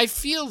is. I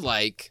feel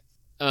like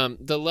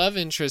the love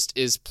interest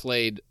is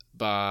played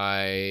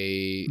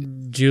by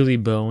Julie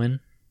Bowen.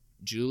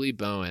 Julie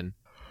Bowen.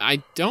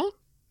 I don't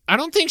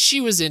think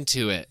she was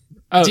into it.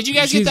 Oh, Did you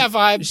guys get that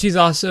vibe? She's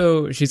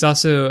also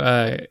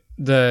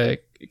the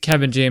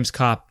Kevin James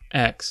cop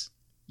ex.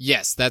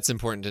 Yes, that's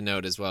important to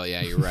note as well.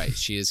 Yeah, you're right.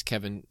 She's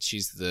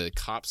the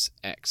cop's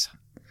ex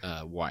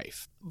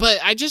wife. But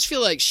I just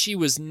feel like she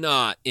was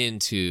not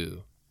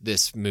into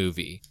this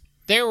movie.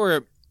 There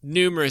were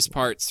numerous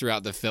parts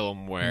throughout the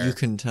film where You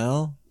can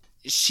tell.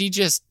 she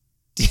didn't.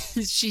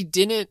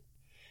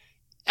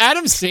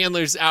 Adam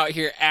Sandler's out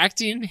here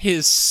acting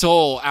his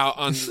soul out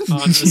on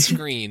the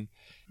screen,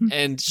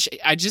 and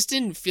I just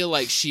didn't feel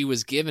like she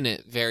was giving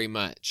it very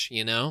much.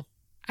 You know?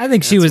 I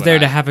think she That's was what there I-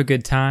 to have a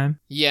good time.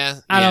 Yeah.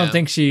 I don't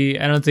think she was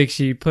going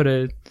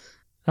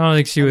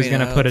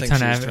to put a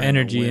ton of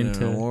energy an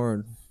into.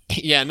 award.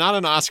 Yeah, not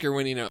an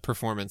Oscar-winning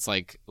performance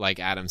like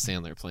Adam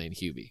Sandler playing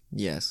Hubie.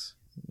 Yes.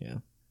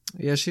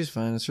 Yeah, she's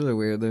fine. It's really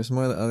weird. There's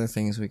more other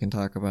things we can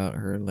talk about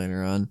her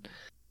later on.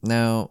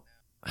 Now,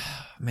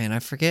 man, I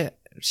forget.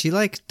 She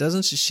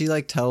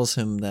tells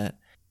him that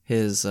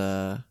his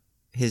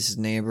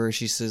neighbor,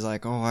 she says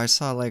like, "Oh, I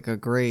saw like a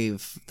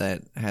grave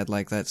that had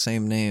like that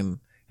same name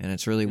and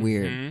it's really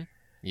weird." Mhm.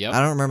 Yep. I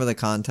don't remember the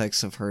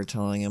context of her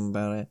telling him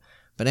about it.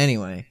 But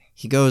anyway,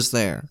 he goes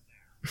there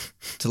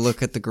to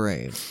look at the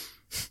grave.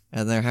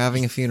 And they're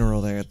having a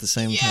funeral there at the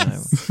same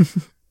time.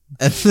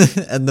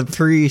 And the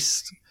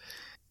priest,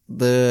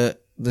 this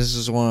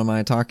is one of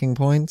my talking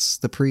points.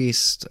 The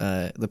priest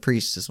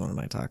is one of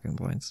my talking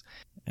points.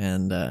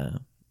 And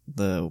the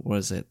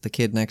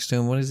kid next to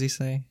him, what does he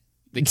say?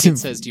 The kid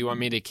says, "Do you want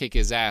me to kick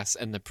his ass?"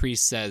 And the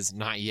priest says,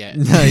 "Not yet."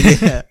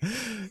 No,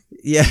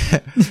 yeah.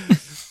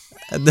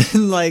 And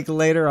then like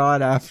later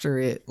on after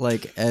it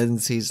like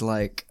ends, he's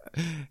like,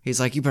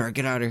 "You better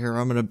get out of here.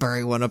 I'm gonna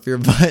bury one up your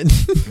butt."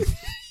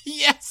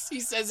 Yes, he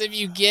says, "If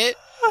you get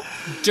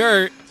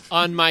dirt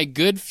on my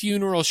good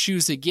funeral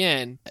shoes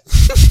again,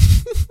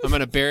 I'm going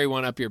to bury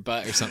one up your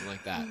butt," or something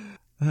like that.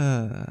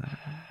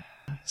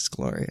 It's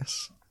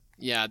glorious.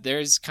 Yeah,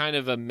 there's kind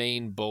of a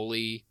main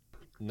bully,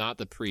 not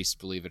the priest,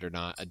 believe it or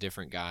not, a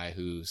different guy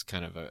who's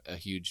kind of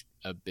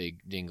a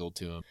big dingle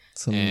to him.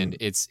 And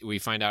we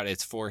find out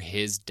it's for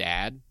his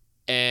dad.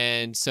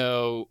 And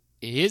so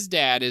his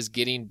dad is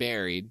getting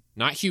buried,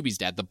 not Hubie's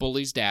dad, the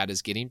bully's dad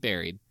is getting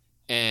buried.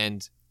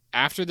 And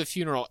after the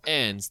funeral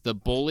ends, the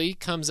bully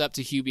comes up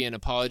to Hubie and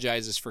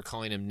apologizes for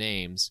calling him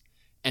names,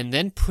 and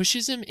then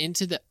pushes him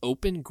into the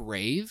open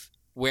grave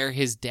where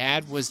his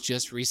dad was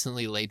just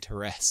recently laid to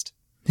rest.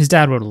 His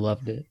dad would have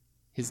loved it.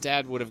 His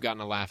dad would have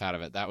gotten a laugh out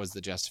of it. That was the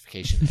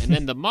justification. And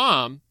then the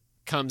mom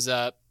comes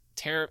up,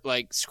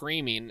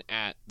 screaming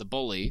at the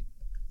bully,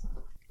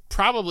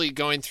 probably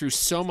going through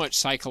so much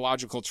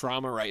psychological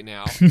trauma right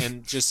now,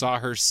 and just saw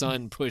her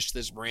son push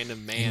this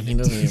random man. He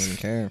doesn't even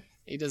care.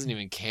 He doesn't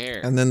even care.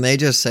 And then they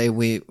just say,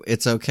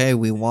 it's okay,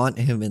 we want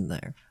him in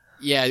there.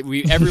 Yeah,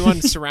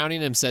 everyone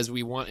surrounding him says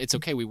it's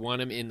okay, we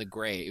want him in the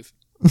grave.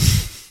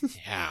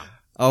 Yeah.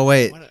 Oh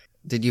wait, What a-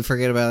 did you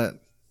forget about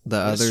the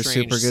What a other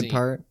strange super good scene.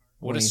 part?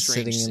 What when a he's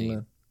strange sitting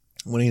scene.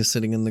 when he's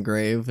sitting in the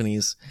grave and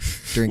he's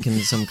drinking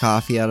some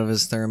coffee out of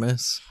his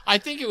thermos I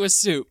think it was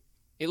soup.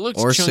 It looked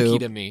Or chunky soup.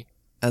 to me.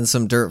 and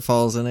some dirt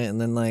falls in it, and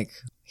then like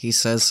he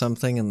says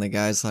something and the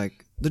guy's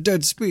like, "The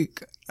dead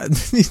speak," and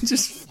then he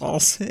just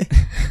falls in.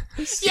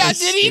 It's Yeah,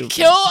 so did he stupid.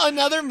 kill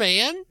another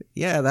man?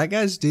 Yeah, that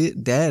guy's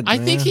dead. I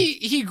think man.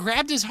 he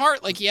grabbed his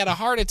heart like he had a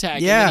heart attack,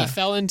 and Yeah. then he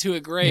fell into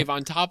a grave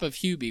on top of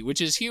Hubie,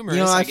 which is humorous.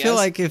 You know, I guess. feel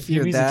like if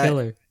He's a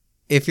killer.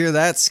 you're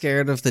that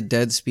scared of the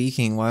dead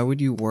speaking, why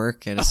would you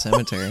work at a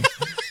cemetery?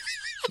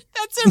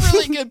 that's a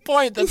really good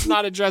point. That's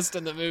not addressed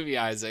in the movie,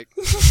 Isaac.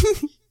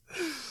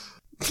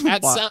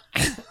 At Why? some,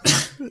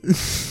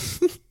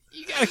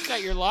 you gotta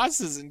cut your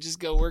losses and just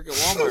go work at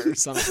Walmart or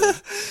something.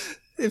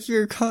 If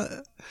you're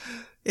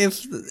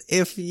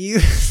if you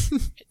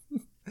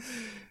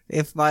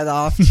if by the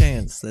off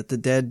chance that the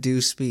dead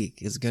do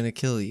speak is gonna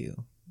kill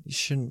you, you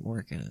shouldn't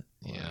work in it.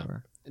 Yeah.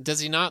 Whatever. Does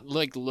he not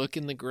like look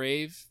in the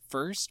grave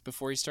first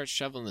before he starts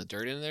shoveling the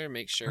dirt in there?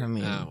 Make sure. I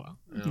mean- oh,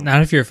 well. No.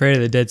 Not if you're afraid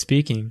of the dead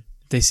speaking.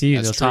 If they see you,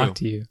 That's they'll true. talk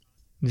to you.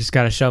 You just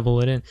gotta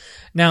shovel it in.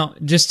 Now,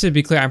 just to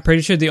be clear, I'm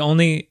pretty sure the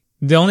only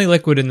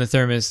liquid in the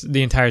thermos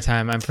the entire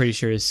time, I'm pretty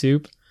sure, is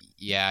soup.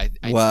 Yeah, I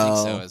think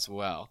Well- so as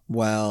well.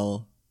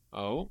 Well,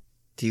 Oh,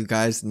 do you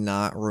guys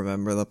not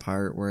remember the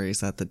part where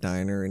he's at the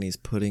diner and he's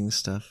putting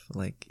stuff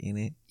like in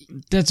it?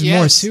 That's Yes.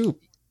 more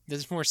soup.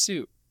 there's more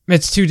soup.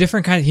 It's two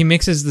different kinds. He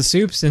mixes the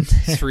soups in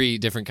there. 3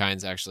 different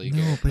kinds, actually. No,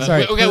 Garrett. but- But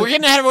Sorry, okay, we're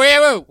getting ahead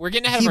of we're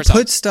getting ahead of He ourselves.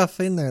 puts stuff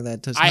in there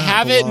that does. I not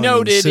have it belong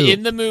noted soup.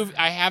 in the movie.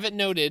 I have it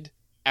noted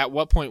at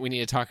what point we need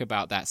to talk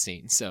about that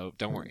scene. So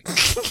don't worry.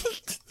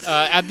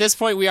 At this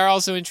point, we are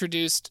also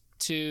introduced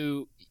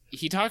to.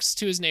 He talks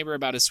to his neighbor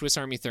about his Swiss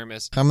Army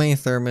thermos. How many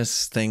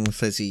thermos things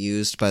has he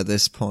used by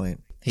this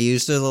point? He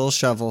used a little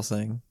shovel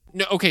thing.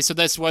 No, okay, so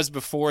this was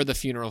before the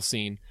funeral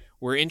scene.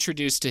 We're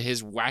introduced to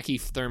his wacky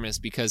thermos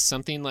because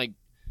something like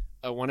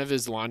one of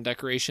his lawn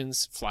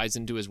decorations flies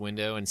into his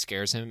window and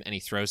scares him, and he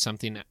throws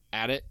something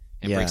at it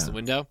and breaks Yeah. the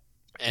window.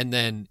 And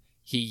then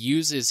he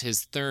uses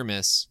his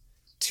thermos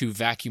to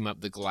vacuum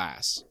up the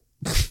glass.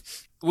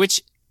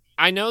 Which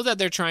I know that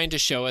they're trying to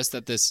show us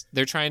that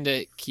they're trying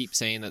to keep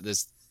saying that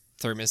this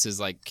thermos is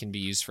like can be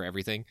used for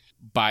everything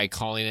by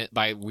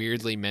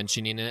weirdly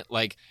mentioning it.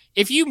 Like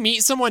if you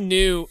meet someone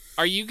new,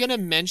 are you gonna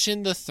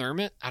mention the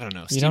thermos? I don't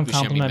know. You don't Buscemi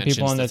compliment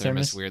people mentions on the their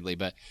thermos? weirdly,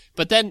 but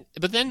then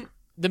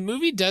the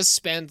movie does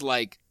spend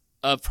like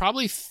a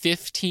probably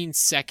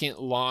 15-second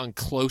long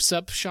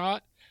close-up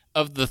shot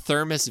of the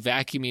thermos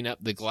vacuuming up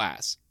the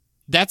glass.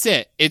 That's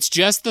it. It's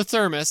just the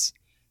thermos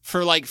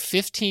for like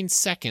 15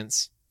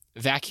 seconds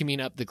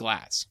vacuuming up the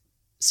glass.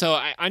 So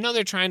I know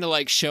they're trying to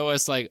like show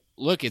us like,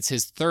 look, it's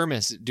his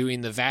thermos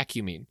doing the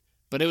vacuuming,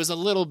 but it was a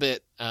little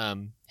bit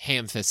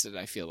ham-fisted,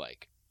 I feel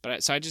like.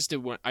 But so I just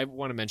I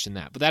want to mention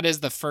that. But that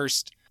is the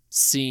first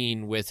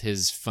scene with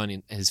his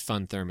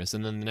fun thermos,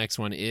 and then the next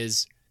one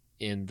is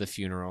in the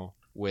funeral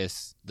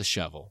with the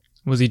shovel.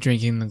 Was he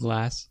drinking the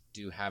glass?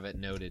 Do have it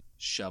noted,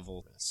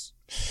 shovel this.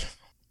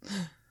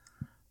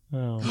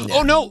 Oh.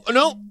 Oh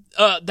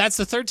no! That's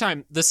the third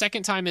time. The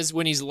second time is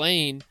when he's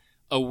laying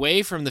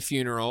away from the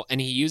funeral and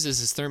he uses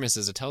his thermos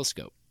as a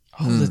telescope.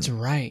 Oh, that's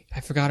right.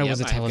 I forgot it was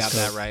a telescope. I've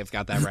got that right. I've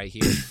got that right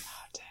here.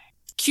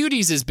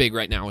 Cuties is big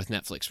right now with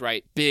Netflix,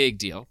 right? Big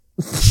deal.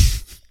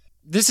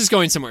 This is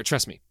going somewhere,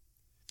 trust me.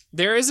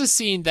 There is a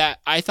scene that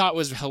I thought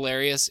was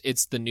hilarious.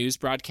 It's the news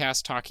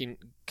broadcast talking,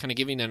 kind of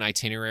giving an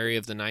itinerary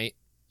of the night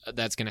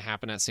that's going to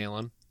happen at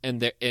Salem.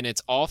 And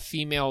it's all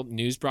female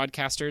news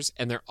broadcasters,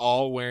 and they're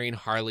all wearing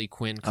Harley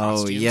Quinn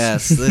costumes. Oh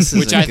yes, this is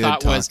Which a I good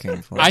thought was-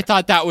 talking point. I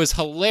thought that was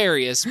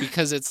hilarious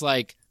because it's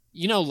like,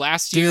 you know,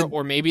 last year Dude.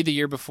 or maybe the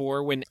year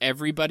before when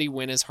everybody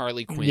went as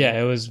Harley Quinn.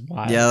 Yeah, it was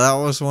wild. Yeah, that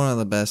was one of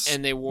the best.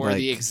 And they wore like,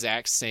 the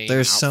exact same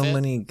There's so outfit.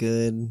 many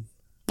good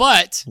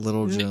But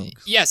little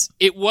jokes. yes,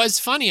 it was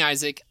funny,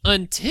 Isaac,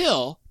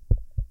 until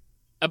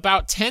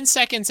about 10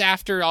 seconds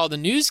after all the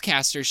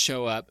newscasters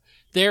show up,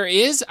 there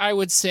is, I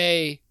would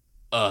say,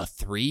 a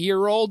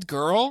 3-year-old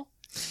girl.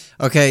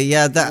 Okay,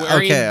 yeah,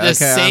 Wearing the I'm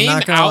same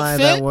not gonna lie,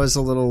 that outfit, was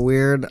a little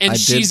weird. And I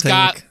she's did think,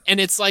 got, and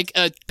it's like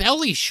a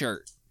belly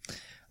shirt.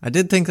 I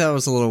did think that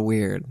was a little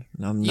weird.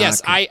 I'm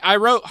Yes, not I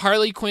wrote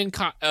Harley Quinn.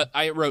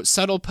 I wrote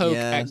subtle poke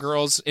Yes. at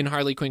girls in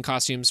Harley Quinn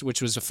costumes,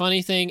 which was a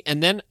funny thing.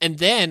 And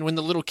then when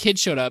the little kid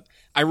showed up,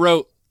 I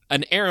wrote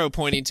an arrow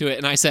pointing to it,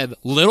 and I said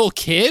 "little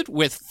kid"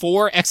 with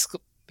 4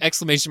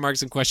 exclamation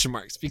marks and question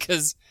marks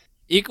because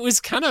it was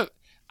kind of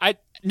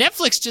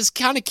Netflix just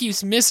kind of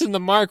keeps missing the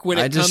mark when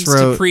I it just comes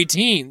wrote- to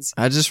preteens.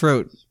 I just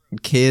wrote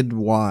kid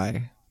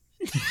Y.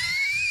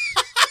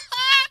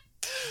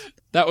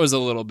 That was a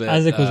little bit.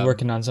 Isaac was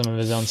working on some of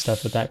his own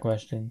stuff with that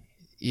question.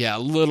 Yeah, a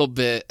little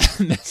bit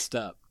messed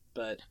up,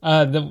 but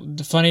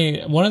The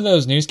funny one of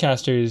those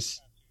newscasters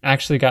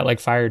actually got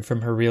like fired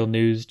from her real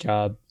news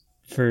job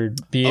for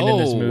being in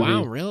this movie.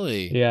 wow,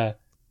 really? Yeah,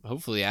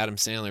 Hopefully, Adam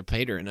Sandler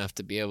paid her enough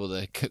to be able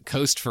to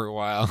coast for a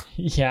while.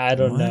 yeah. I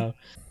don't What? know.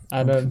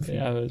 I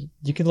don't.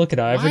 You can look it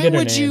up. I Why forget her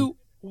would name. you?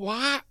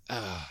 Why?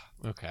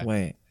 Okay.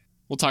 Wait.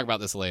 We'll talk about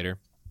this later.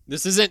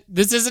 This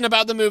isn't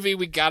about the movie.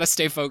 We gotta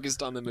stay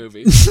focused on the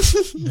movie.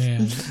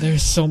 Man,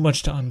 there's so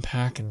much to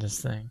unpack in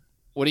this thing.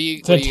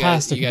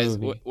 Fantastic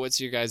movie. What's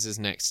your guys'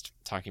 next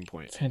talking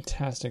point?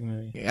 Fantastic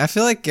movie. I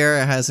feel like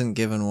Garrett hasn't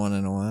given one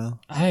in a while.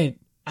 I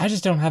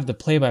just don't have the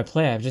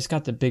play-by-play. I've just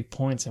got the big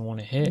points I want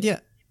to hit. Yeah.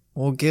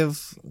 Well,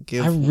 give.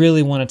 I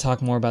really want to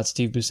talk more about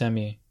Steve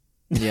Buscemi.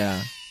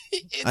 Yeah.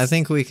 I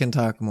think we can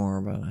talk more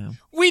about him.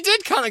 We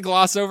did kind of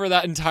gloss over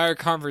that entire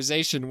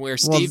conversation where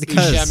Steve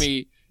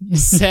Buscemi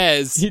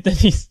says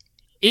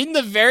in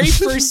the very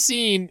first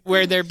scene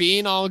where they're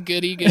being all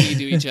goody-goody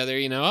to each other,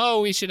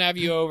 oh, we should have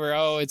you over.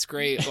 Oh, it's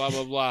great, blah,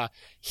 blah, blah.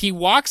 He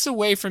walks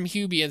away from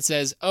Hubie and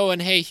says, oh,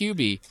 and hey,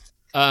 Hubie,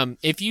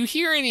 if you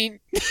hear any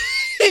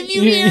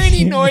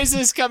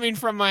noises coming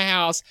from my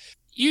house,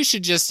 you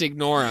should just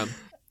ignore them.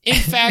 In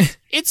fact,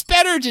 it's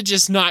better to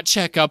just not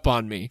check up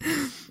on me.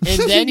 And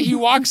then he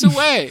walks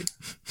away.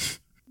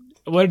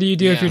 What do you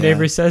do if your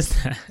neighbor says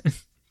that?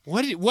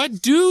 What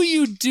do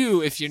you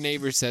do if your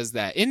neighbor says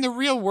that? In the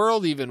real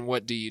world, even,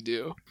 what do you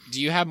do?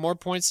 Do you have more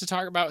points to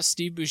talk about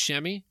Steve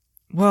Buscemi?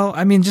 Well,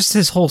 I mean, just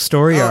his whole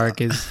story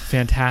arc is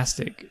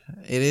fantastic.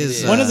 It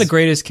is one of the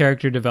greatest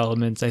character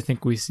developments I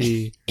think we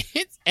see.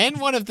 And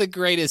one of the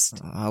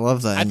greatest. I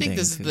love that. I think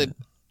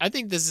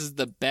this is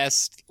the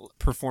best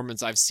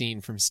performance I've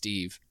seen from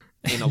Steve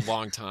in a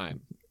long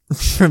time.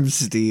 From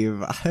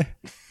Steve. I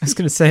was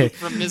going to say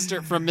from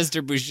Mr.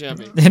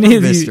 Buscemi.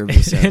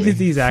 Any of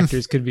these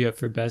actors could be up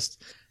for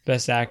best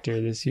actor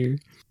this year.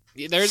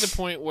 There's a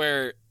point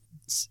where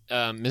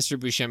Mr.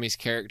 Buscemi's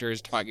character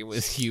is talking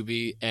with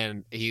Hubie,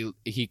 and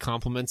he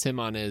compliments him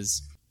on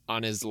his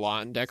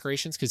lawn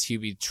decorations because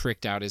Hubie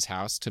tricked out his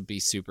house to be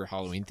super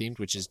Halloween themed,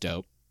 which is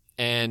dope.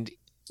 And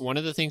one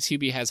of the things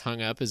Hubie has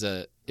hung up is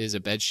a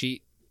bed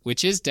sheet,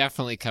 which is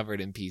definitely covered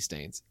in pee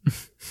stains.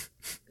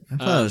 I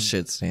thought it was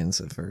shit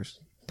stains at first.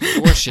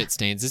 Or shit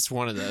stains. It's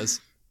one of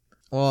those.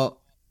 Well,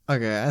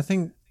 okay, I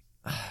think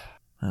I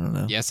don't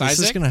know. Yes, this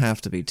Isaac? is gonna have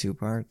to be 2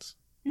 parts.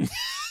 Can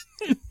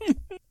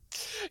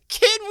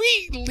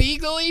we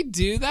legally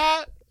do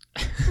that?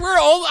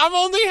 I'm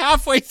only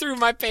halfway through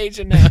my page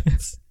of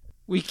notes.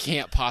 We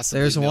can't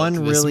possibly. There's one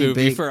milk this really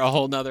movie big for a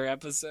whole nother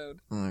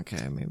episode.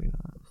 Okay, maybe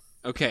not.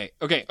 Okay.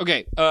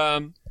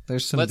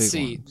 There's some. Let's big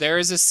see. ones. There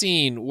is a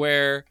scene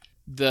where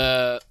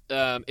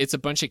it's a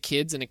bunch of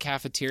kids in a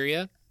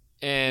cafeteria,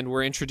 and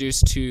we're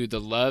introduced to the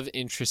love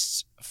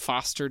interest's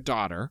foster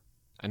daughter.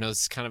 I know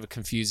this is kind of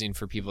confusing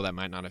for people that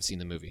might not have seen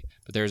the movie,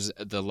 but there's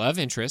the love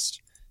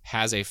interest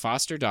has a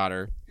foster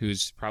daughter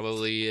who's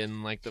probably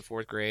in like the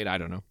 4th grade. I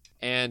don't know.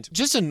 And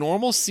just a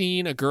normal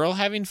scene, a girl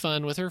having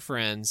fun with her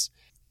friends.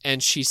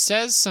 And she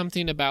says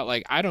something about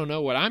like, I don't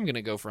know what I'm going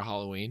to go for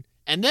Halloween.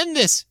 And then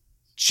this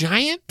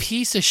giant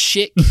piece of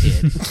shit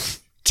kid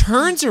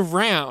turns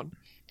around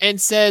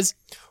and says,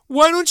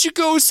 why don't you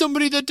go with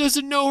somebody that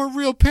doesn't know her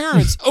real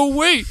parents? Oh,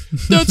 wait,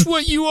 that's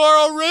what you are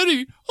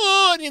already.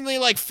 Oh, and he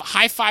like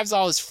high fives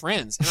all his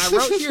friends. And I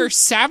wrote here,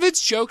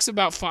 savage jokes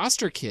about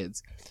foster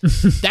kids.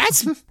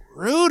 That's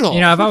brutal.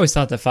 I've always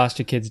thought that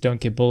foster kids don't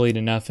get bullied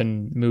enough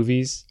in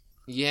movies.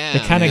 Yeah. They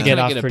kind of get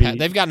off pretty...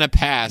 They've gotten a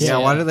pass. Yeah,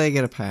 why do they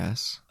get a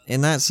pass?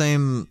 In that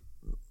same,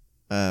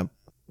 I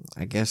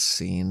guess,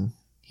 scene,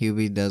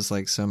 Hubie does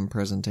like some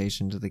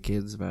presentation to the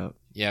kids about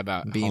being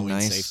Halloween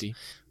nice. safety.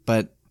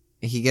 But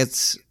he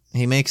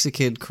makes a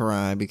kid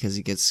cry because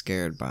he gets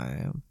scared by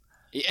him.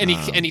 And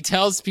he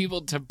tells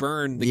people to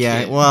burn the kid.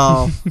 Yeah,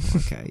 well,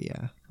 okay,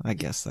 yeah. I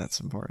guess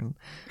that's important.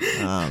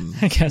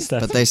 I guess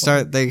that's. But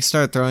they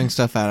start throwing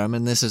stuff at him,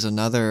 and this is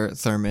another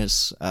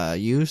thermos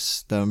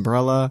use, the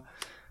umbrella.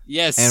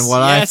 Yes. And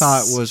what I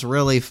thought was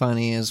really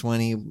funny is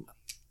when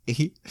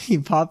he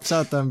pops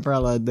out the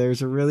umbrella.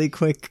 There's a really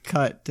quick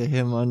cut to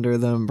him under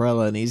the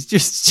umbrella, and he's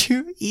just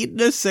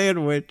eating a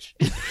sandwich.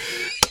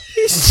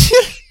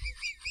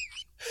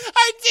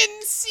 I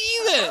didn't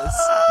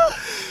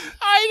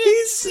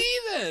see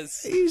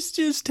this. He's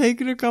just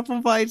taking a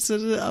couple bites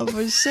of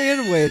a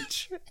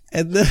sandwich,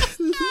 and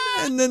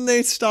then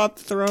they stopped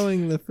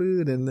throwing the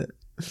food in the.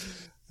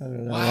 I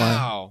don't know.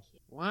 Wow.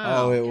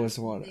 Oh, it was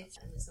one.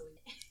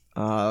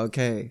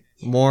 Okay.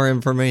 More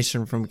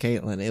information from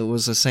Caitlin. It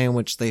was a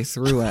sandwich they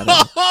threw at him.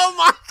 Oh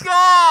my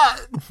god!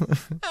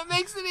 That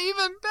makes it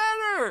even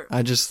better.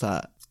 I just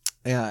thought.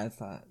 Yeah,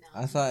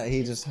 I thought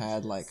he just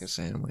had like a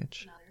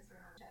sandwich.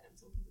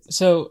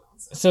 So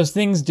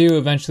things do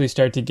eventually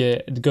start to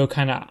go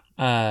kind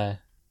of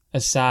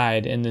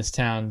aside in this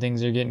town.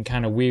 Things are getting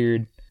kind of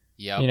weird.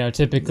 Yep.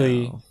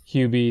 Typically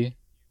Hubie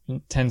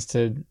tends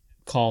to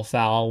call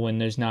foul when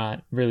there's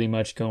not really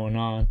much going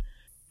on.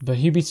 But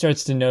Hubie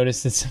starts to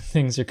notice that some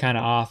things are kind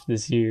of off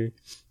this year.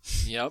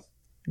 Yep.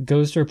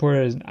 Goes to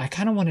report. I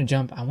kind of want to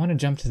jump. I want to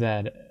jump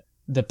to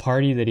the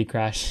party that he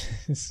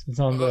crashes.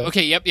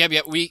 Okay.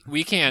 Yep.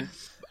 We can.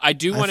 I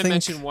do want to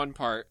mention one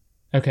part.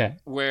 Okay.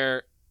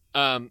 Where,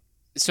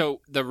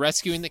 so the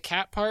rescuing the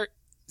cat part.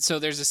 So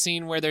there's a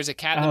scene where there's a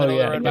cat in the middle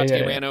of the road about to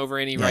get ran over,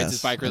 and he rides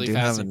his bike really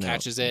fast and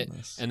catches it.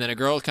 And then a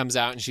girl comes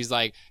out and she's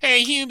like,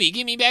 "Hey, Hubie,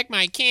 give me back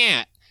my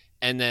cat."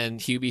 And then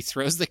Hubie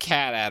throws the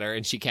cat at her,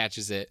 and she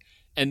catches it.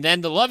 And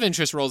then the love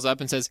interest rolls up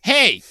and says,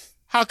 "Hey,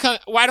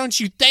 why don't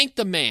you thank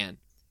the man?"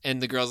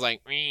 And the girl's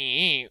like,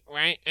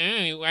 why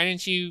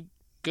didn't you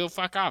go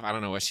fuck off? I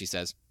don't know what she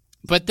says.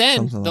 But then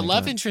Something the like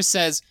love that. interest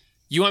says,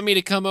 "You want me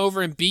to come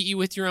over and beat you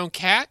with your own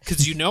cat?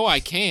 Because you know I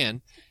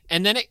can."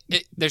 And then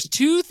there's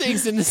two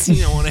things in the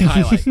scene I want to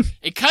highlight.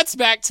 It cuts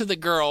back to the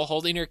girl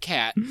holding her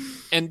cat,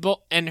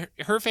 and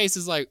her face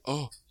is like,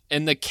 "Oh,"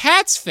 and the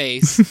cat's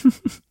face.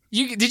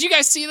 Did you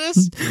guys see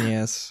this?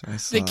 Yes, I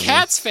saw The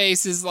cat's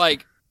face is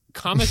like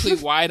comically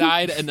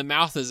wide-eyed, and the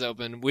mouth is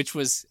open, which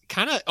was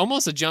kind of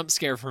almost a jump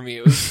scare for me.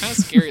 It was kind of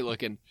scary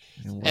looking.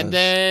 And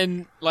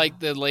then like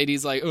the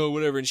lady's like, "Oh,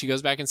 whatever," and she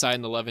goes back inside,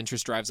 and the love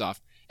interest drives off.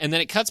 And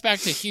then it cuts back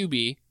to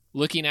Hubie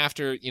looking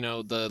after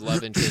the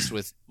love interest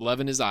with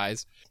love in his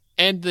eyes.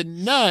 And the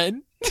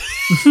nun,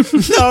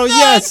 Oh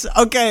yes.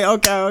 Okay. Go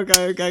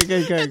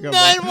nun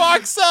back.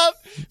 walks up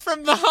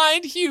from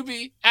behind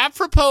Hubie,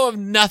 apropos of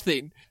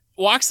nothing,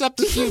 walks up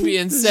to Hubie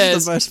and This says,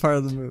 is the best part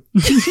of the movie.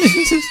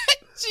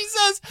 she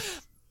says,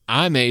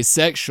 "I'm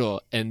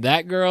asexual, and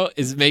that girl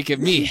is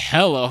making me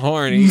hella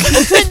horny."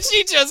 And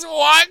she just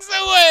walks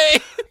away.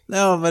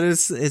 No, but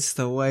it's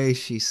the way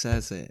she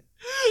says it.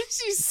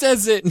 She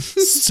says it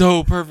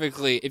so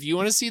perfectly. If you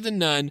want to see the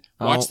nun,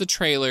 watch Oh. the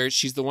trailer.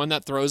 She's the one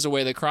that throws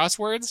away the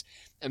crosswords.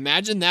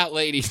 Imagine that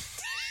lady.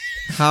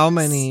 How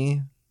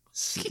many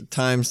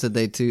times did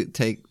they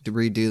take to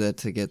redo that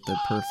to get the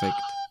perfect?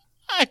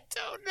 I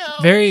don't know.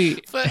 Very,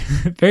 But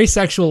very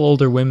sexual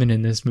older women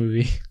in this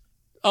movie.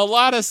 a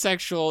lot of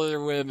sexual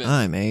other women.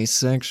 I'm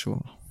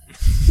asexual.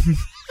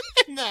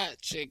 And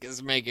that chick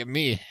is making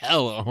me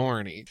hella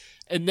horny.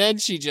 And then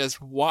she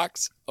just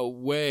walks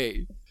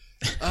away.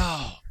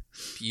 Oh,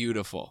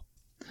 beautiful.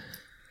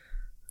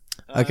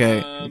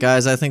 Okay,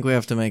 guys, I think we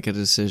have to make a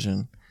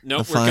decision.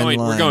 Nope, the we're fine going.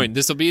 We're line. going.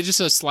 This will be just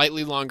a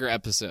slightly longer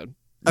episode.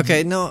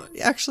 Okay, no,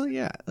 actually,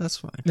 yeah, that's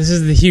fine. This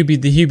is the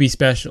Hubie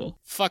special.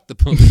 Fuck the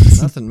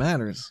police. Nothing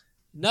matters.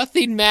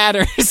 Nothing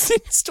matters.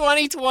 It's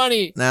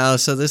 2020. Now,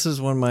 so this is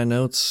when my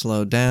notes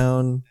slow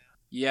down.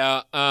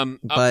 Yeah.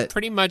 But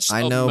pretty much.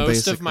 I know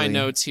most of my basically-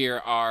 notes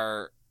here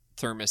are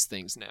thermos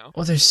things now.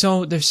 Well, there's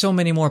so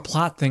many more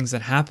plot things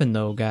that happen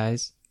though,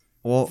 guys.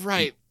 Well,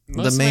 Right. the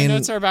Most of main- my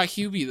notes are about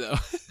Hubie, though.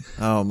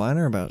 Oh, mine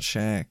are about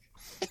Shaq.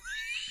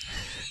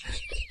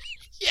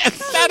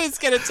 Yes, that is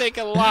going to take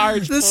a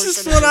large. This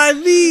is portion of what I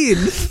mean.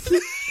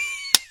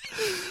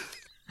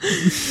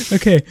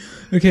 Okay.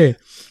 Okay.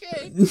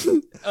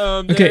 Okay.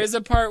 There is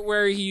a part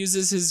where he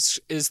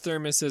uses his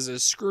thermos as a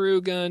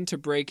screw gun to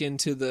break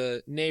into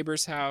the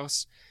neighbor's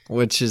house.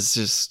 Which is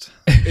just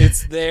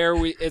It's there.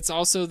 It's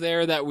also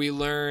there that we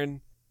learn.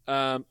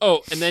 And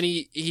then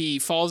he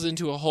falls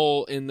into a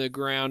hole in the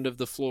ground of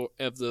the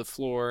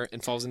floor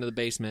and falls into the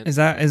basement. Is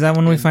that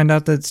when we And- find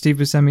out that Steve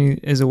Buscemi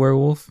is a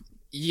werewolf?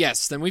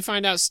 Yes. Then we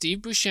find out Steve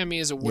Buscemi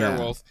is a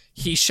werewolf.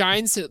 He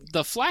shines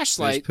the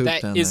flashlight poop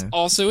that down is there.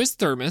 also his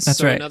thermos. That's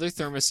so right. Another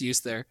thermos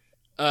use there.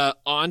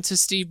 Onto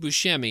Steve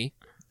Buscemi,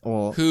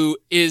 well, who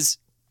is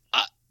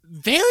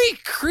very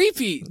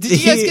creepy.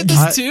 Did you guys get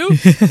this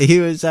too? he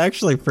was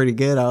actually pretty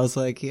good. I was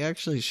like, he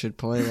actually should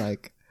play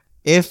like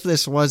if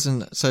this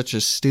wasn't such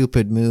a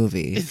stupid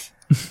movie,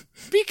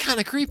 Be kind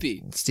of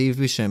creepy. Steve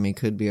Buscemi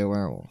could be a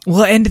werewolf.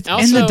 Well, and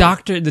Also-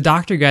 the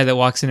doctor guy that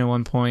walks in at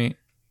one point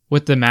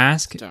with the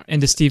mask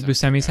into Steve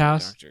Buscemi's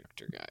house.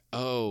 Doctor guy.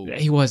 Oh,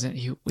 He wasn't.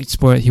 We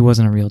spoiled. He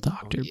wasn't a real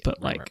doctor, yeah, but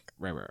right, like,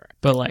 right.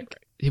 but like.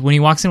 When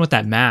he walks in with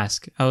that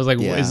mask, I was like,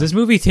 Yeah. "Is this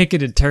movie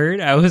taking a turn?"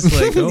 I was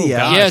like, "Oh Yeah.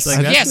 gosh, Yes,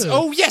 like, that's yes. a-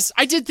 Oh, yes.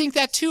 I did think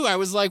that too. I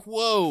was like,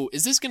 "Whoa,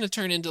 is this going to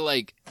turn into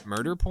like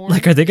murder porn?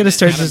 Like, are they gonna An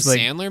start Adam just, like-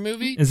 Sandler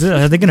movie?"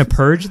 Are they gonna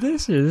purge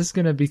this, or is this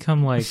gonna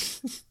become like?"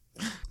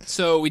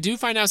 So we do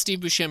find out Steve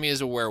Buscemi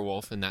is a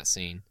werewolf in that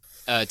scene.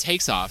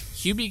 Takes off.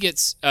 Hubie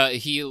gets.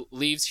 He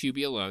leaves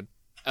Hubie alone.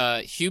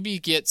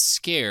 Hubie gets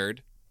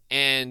scared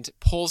and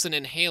pulls an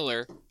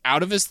inhaler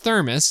out of his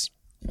thermos.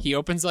 He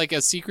opens like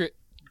a secret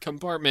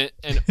compartment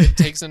and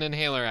takes an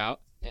inhaler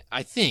out.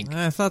 I think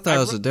I thought that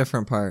was a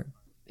different part.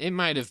 it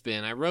might have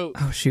been. I wrote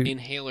Oh shoot!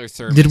 inhaler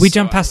thermos. Did we so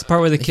jump past the part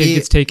where the kid He-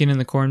 gets taken in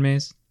the corn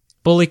maze?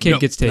 Bully kid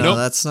Nope. gets taken. No, Nope.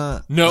 that's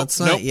not. Nope, that's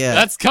not nope, yet.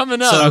 That's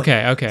coming up. So-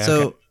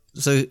 Okay.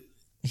 So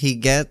he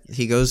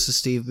goes to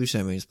Steve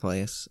Buscemi's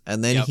place,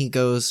 and then Yep. he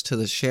goes to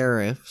the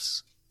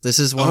sheriff's. This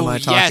is one Oh, of my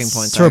talking yes.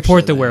 points To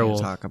report actually, the that I need to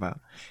werewolf. Talk about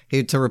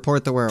to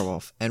report the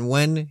werewolf, and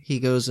when he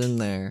goes in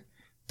there,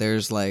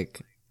 there's like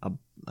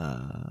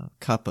a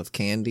cup of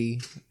candy,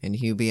 and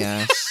Hubie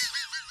asks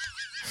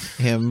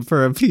him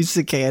for a piece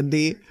of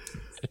candy,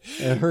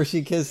 and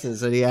Hershey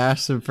Kisses, and he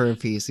asks him for a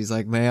piece. He's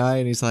like, "May I?"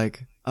 And he's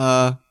like,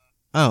 I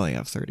only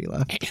have 30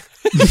 left."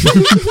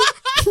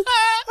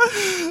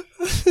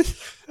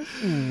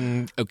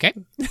 Okay.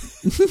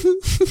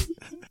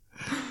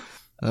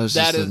 That was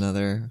That just is-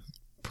 another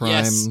prime.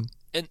 Yes.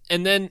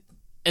 And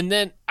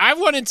then I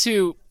wanted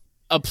to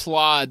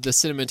applaud the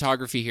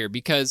cinematography here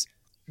because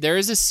there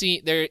is a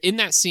scene there in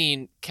that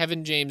scene.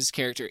 Kevin James'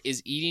 character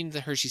is eating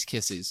the Hershey's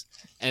Kisses,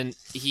 and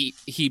he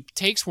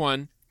takes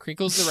one,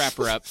 crinkles the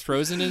wrapper up,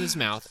 throws it in his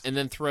mouth, and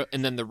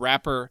then the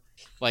wrapper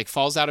like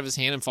falls out of his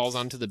hand and falls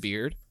onto the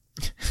beard.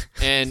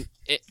 And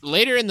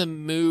later in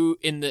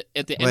the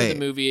at the end of the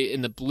movie,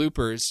 in the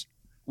bloopers,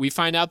 we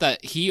find out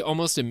that he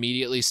almost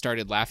immediately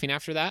started laughing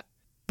after that.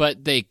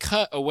 But they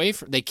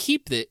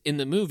keep it in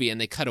the movie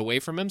and they cut away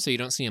from him so you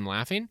don't see him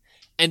laughing.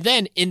 And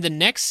then in the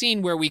next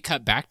scene where we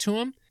cut back to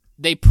him,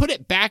 they put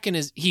it back in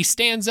he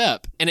stands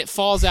up and it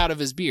falls out of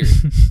his beard.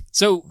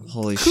 So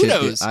holy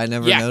kudos. Shit, I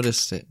never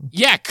noticed it.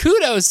 Yeah,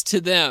 kudos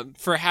to them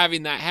for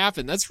having that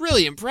happen. That's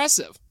really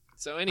impressive.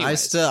 So anyway,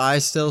 I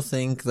still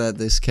think that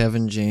this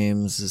Kevin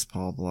James is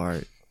Paul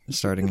Blart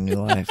starting a new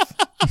life.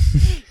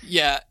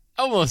 Yeah,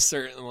 almost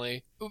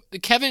certainly.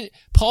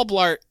 Paul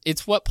Blart,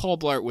 it's what Paul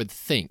Blart would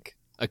think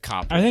a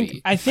cop would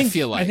be. I think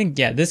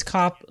yeah, this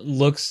cop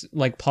looks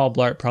like Paul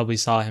Blart probably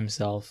saw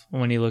himself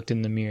when he looked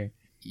in the mirror.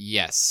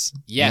 Yes,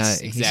 yeah,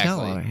 exactly. He's got a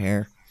lot of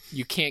hair.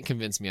 You can't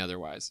convince me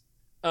otherwise.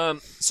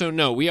 So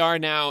no, we are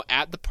now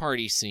at the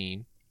party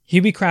scene.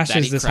 Hubie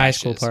crashes this high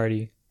school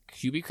party.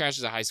 Hubie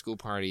crashes a high school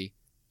party.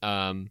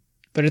 But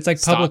it's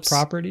like public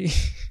property.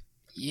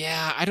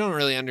 Yeah, I don't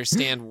really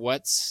understand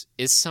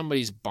is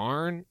somebody's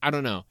barn? I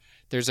don't know.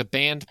 There's a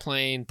band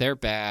playing. They're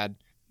bad.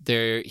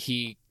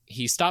 He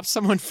stops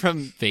someone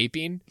from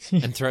vaping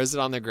and throws it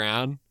on the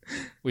ground,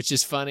 which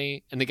is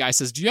funny. And the guy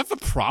says, "Do you have a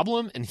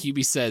problem?" And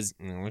Hubie says,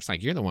 "Looks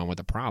like you're the one with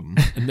the problem."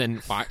 And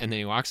then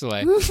he walks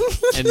away.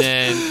 And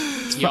then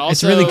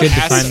it's really good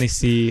to finally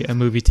see a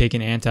movie take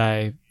an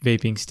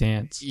anti-vaping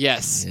stance.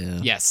 Yes,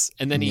 yes.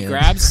 And then he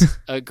grabs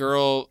a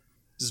girl's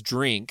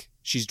drink.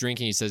 She's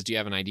drinking. He says, "Do you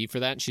have an ID for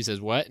that?" And she says,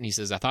 "What?" And he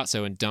says, "I thought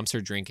so," and dumps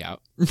her drink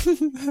out.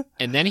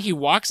 And then he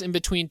walks in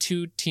between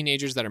two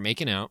teenagers that are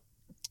making out,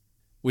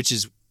 which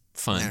is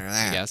fun,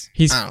 I guess.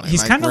 He's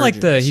kind of like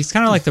the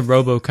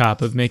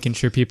RoboCop of making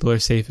sure people are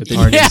safe at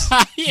parties.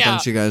 Yeah.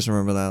 Don't you guys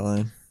remember that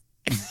line?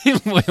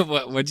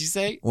 What'd you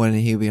say? When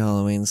Hubie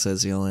Halloween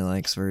says he only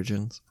likes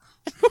virgins.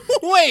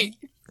 Wait.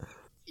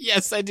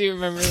 Yes, I do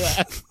remember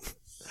that.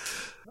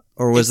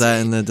 Or was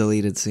that in the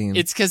deleted scene?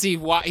 It's because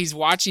he's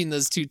watching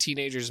those two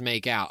teenagers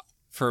make out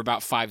for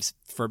about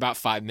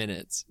 5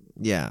 minutes.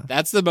 Yeah,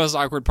 that's the most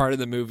awkward part of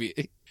the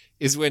movie.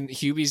 Is when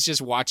Hubie's just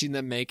watching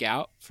them make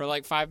out for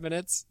like 5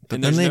 minutes,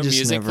 and there's no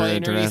music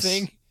playing or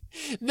anything.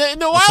 The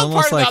wild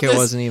part about this,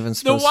 wasn't even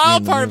the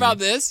wild part about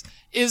this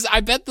is,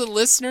 I bet the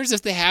listeners,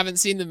 if they haven't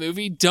seen the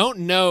movie, don't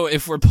know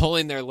if we're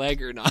pulling their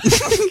leg or not.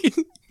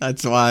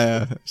 That's why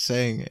I'm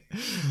saying it.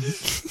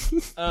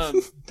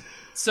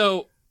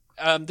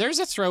 There's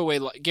a throwaway.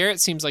 Garrett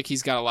seems like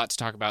he's got a lot to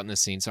talk about in this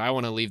scene, so I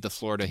want to leave the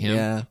floor to him.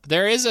 Yeah.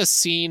 There is a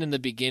scene in the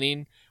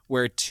beginning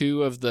where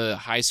two of the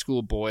high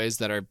school boys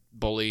that are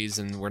bullies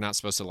and we're not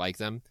supposed to like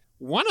them,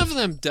 one of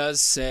them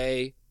does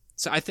say,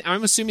 so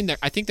I'm assuming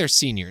I think they're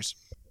seniors.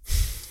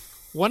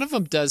 One of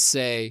them does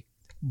say,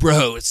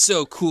 "Bro, it's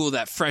so cool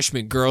that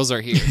freshman girls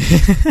are here,"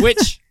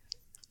 which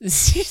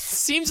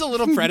seems a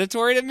little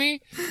predatory to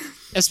me,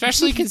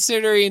 especially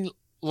considering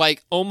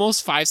like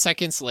almost 5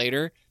 seconds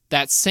later,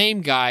 that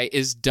same guy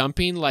is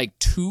dumping like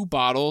 2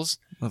 bottles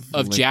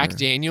of Jack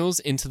Daniels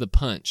into the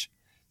punch.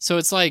 So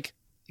it's like,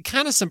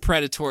 kind of some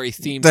predatory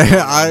themes here.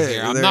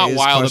 I'm not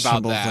wild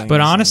about that. But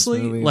honestly,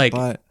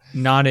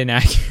 not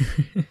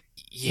inaccurate.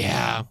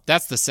 Yeah,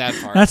 that's the sad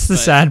part. That's the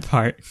sad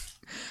part.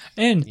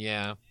 And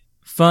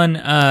fun,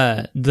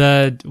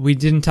 we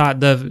didn't talk,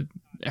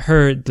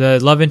 the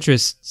love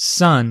interest's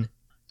son,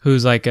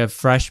 who's like a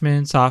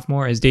freshman,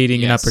 sophomore, is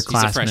dating an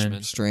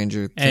upperclassman.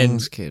 Stranger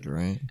Things kid,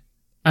 right?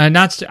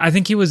 I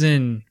think he was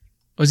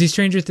he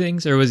Stranger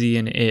Things or was he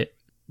in It?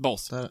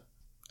 Both. I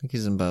think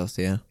he's in both,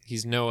 yeah.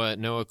 He's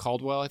Noah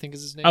Caldwell, I think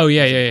is his name. Oh,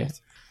 yeah.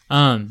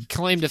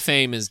 Claim to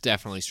fame is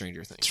definitely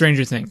Stranger Things.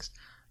 Stranger Things.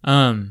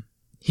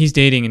 He's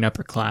dating an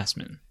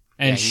upperclassman.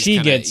 And she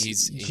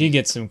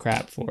gets some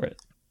crap for it.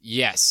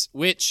 Yes,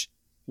 which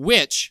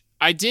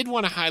I did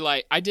want to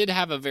highlight. I did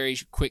have a very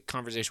quick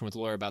conversation with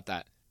Laura about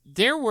that.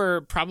 There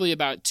were probably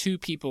about 2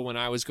 people when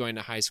I was going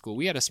to high school.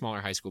 We had a smaller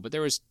high school, but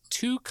there was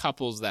 2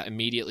 couples that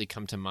immediately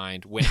come to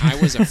mind. When I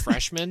was a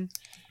freshman,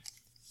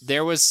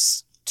 there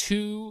was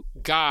 2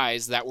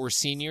 guys that were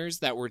seniors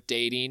that were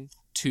dating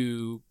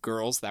 2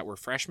 girls that were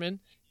freshmen.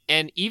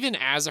 And even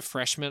as a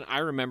freshman, I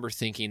remember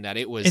thinking that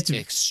it was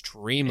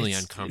extremely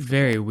uncomfortable.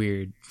 Very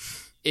weird.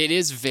 It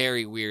is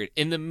very weird.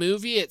 In the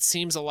movie, it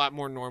seems a lot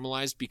more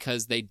normalized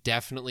because they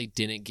definitely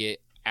didn't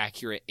get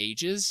accurate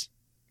ages.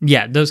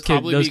 Yeah, those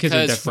kids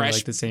are definitely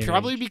like the same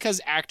Probably age.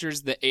 Because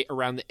actors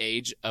around the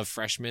age of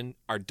freshmen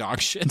are dog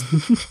shit.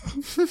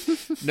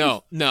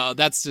 No,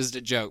 that's just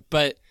a joke.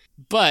 But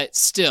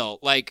still,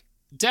 like,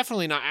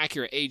 definitely not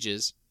accurate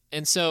ages.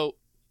 And so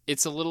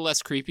it's a little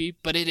less creepy,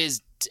 but it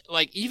is,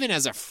 like, even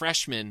as a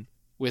freshman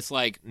with,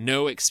 like,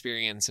 no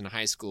experience in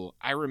high school,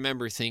 I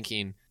remember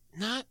thinking,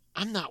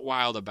 I'm not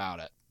wild about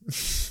it.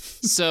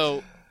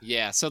 So,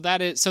 yeah, so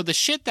the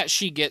shit that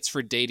she gets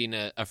for dating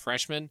a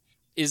freshman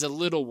is a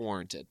little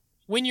warranted.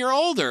 When you're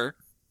older,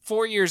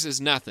 4 years is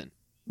nothing.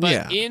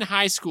 But in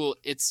high school,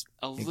 it's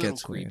a little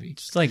creepy.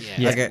 Just like, it's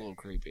a little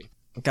creepy.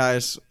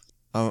 Guys,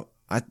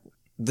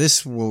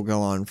 this will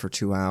go on for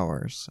 2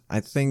 hours. I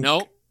think.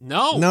 No,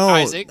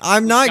 Isaac.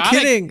 I'm not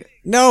kidding.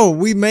 No,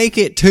 we make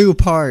it 2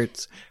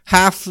 parts.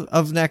 Half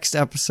of next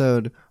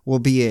episode will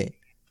be it.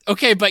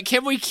 Okay, but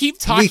can we keep We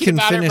talking can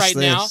about it finish right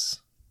now? this.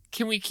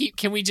 Can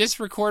we just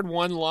record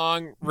one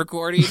long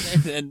recording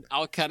and then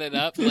I'll cut it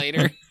up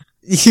later?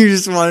 You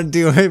just want to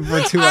do it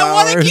for 2 I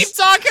want to hours? keep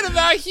talking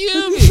about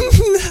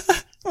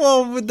Hubie.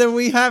 Well, but then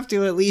we have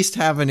to at least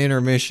have an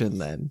intermission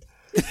then.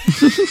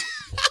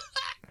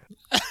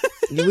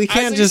 We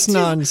can't Isaac's just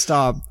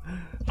non-stop.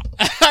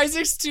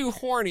 Isaac's too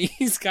horny.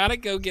 He's got to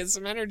go get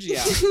some energy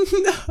out.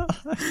 No,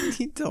 I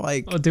need to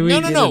like. Oh, do we?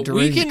 No. a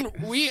We drink.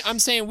 can. I'm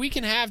saying we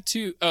can have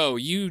two. Oh,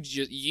 you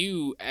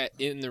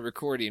in the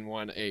recording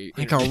want Like a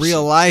intermission.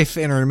 real life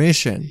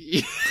intermission.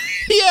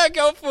 Yeah,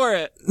 go for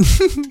it.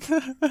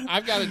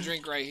 I've got a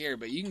drink right here,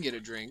 but you can get a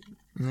drink.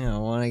 Yeah, I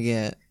want to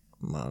get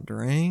my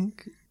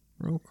drink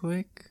real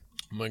quick.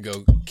 I'm gonna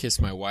go kiss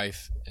my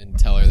wife and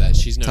tell her that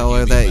she's no. Tell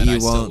her Hubie, that but I you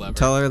still love won't. her.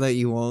 Tell her that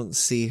you won't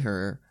see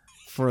her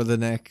for the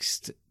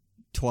next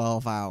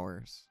 12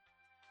 hours.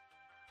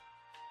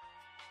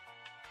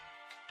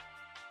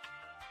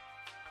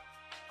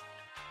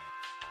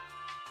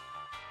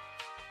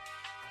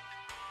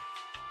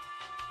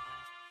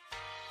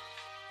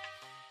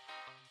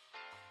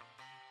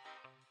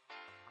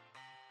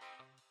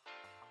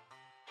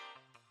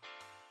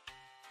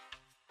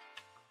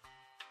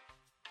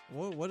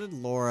 What did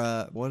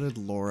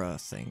Laura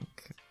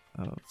think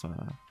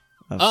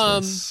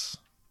of this?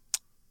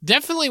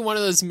 Definitely one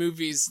of those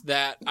movies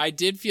that I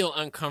did feel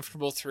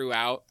uncomfortable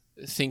throughout,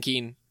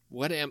 thinking,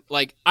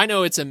 I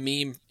know it's a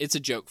meme, it's a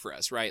joke for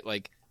us, right?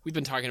 Like, we've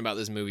been talking about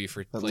this movie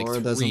for But like Laura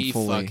doesn't 3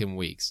 fully. fucking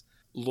weeks.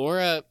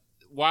 Laura,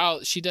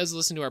 while she does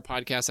listen to our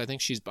podcast, I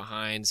think she's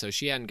behind, so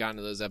she hadn't gotten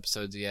to those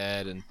episodes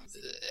yet. And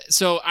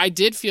so I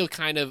did feel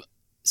kind of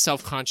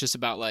self-conscious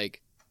about,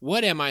 like,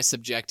 what am I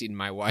subjecting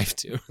my wife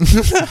to?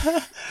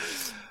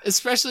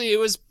 Especially,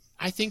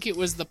 I think it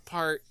was the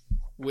part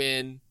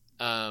when,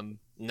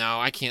 no,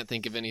 I can't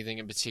think of anything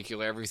in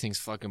particular. Everything's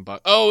fucking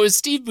Oh, it was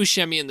Steve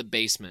Buscemi in the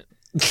basement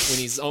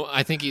when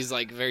I think he's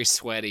like very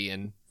sweaty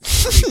and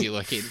creepy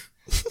looking.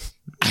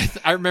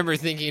 I remember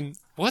thinking,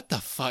 what the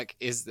fuck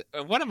is this?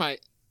 What am I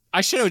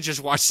should have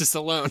just watched this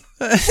alone.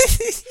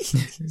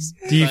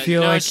 Do you But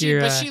feel no, like she,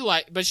 you're?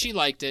 but she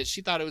liked it.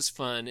 She thought it was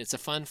fun. It's a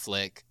fun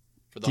flick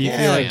for the Do you whole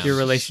feel like fam. your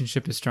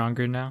relationship is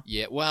stronger now?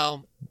 Yeah,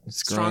 well, It's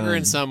stronger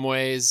in grown. some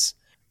ways,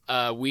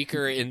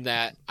 weaker in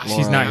that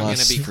She's not Laura I'm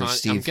lusts gonna be for I'm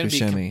Steve gonna be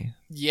Buscemi.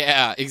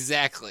 yeah,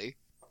 exactly.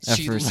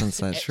 Ever since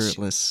that she-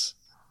 shirtless.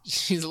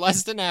 She's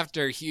lusting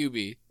after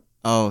Hubie.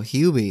 Oh,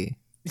 Hubie.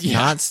 Yeah.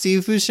 Not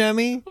Steve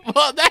Buscemi?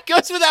 Well, that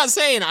goes without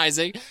saying,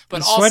 Isaac.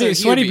 But also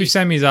Sweaty Hubie.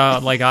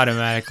 Buscemi's like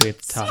automatically at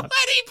the top.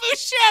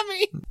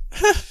 Sweaty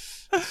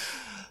Buscemi.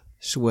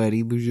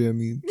 Sweaty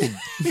Buscemi.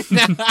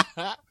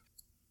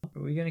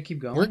 Are we gonna keep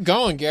going? We're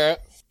going,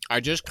 Garrett.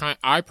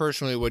 I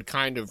personally would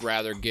kind of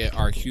rather get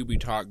our Hubie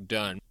talk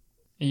done.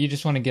 You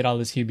just want to get all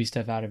this Hubie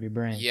stuff out of your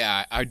brain.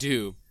 Yeah, I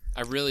do.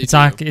 I really It's do.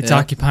 it's Yeah.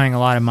 occupying a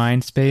lot of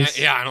mind space.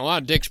 Yeah, and a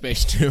lot of dick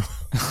space too.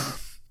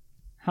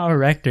 How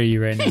erect are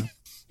you right now?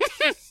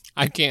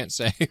 I can't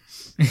say.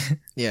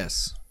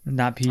 Yes.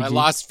 Not PG. I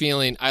lost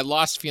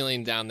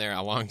feeling down there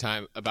a long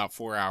time, about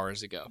 4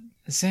 hours ago.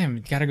 Sam,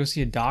 you gotta go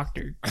see a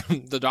doctor.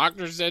 The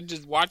doctor said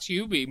just watch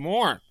Hubie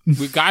more.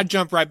 We gotta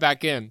jump right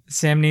back in.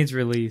 Sam needs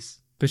release.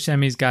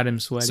 Buscemi's got him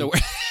sweaty. So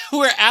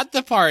we're at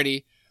the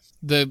party.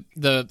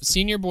 The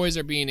senior boys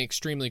are being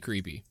extremely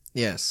creepy.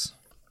 Yes.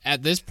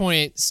 At this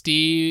point,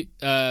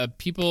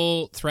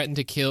 people threaten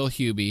to kill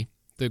Hubie.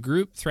 The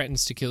group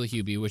threatens to kill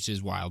Hubie, which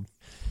is wild.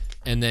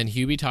 And then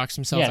Hubie talks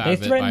himself out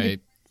of it by...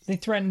 They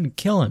threatened to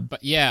kill him.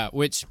 But yeah,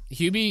 which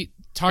Hubie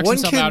talks One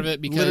himself kid out of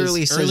it because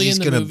literally says early he's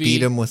in the gonna movie...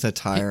 beat him with a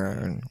tire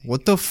iron.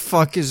 What the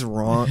fuck is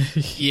wrong?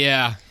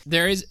 Yeah,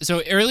 there is.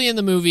 So early in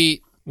the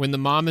movie, when the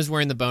mom is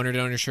wearing the boner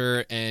donor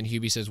shirt and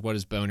Hubie says, "What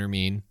does boner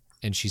mean?"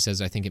 and she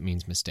says, "I think it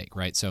means mistake,"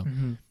 right? So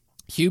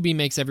Hubie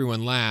makes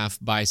everyone laugh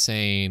by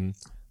saying,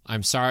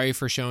 "I'm sorry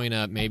for showing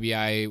up. Maybe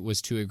I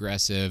was too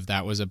aggressive.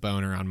 That was a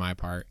boner on my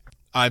part.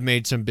 I've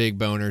made some big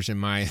boners in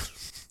my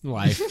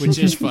life," which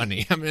is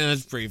funny. I mean,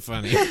 that's pretty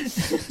funny.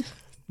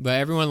 But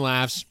everyone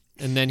laughs,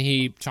 and then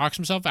he talks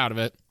himself out of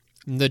it.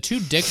 And the two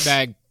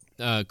dickbag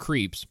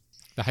creeps,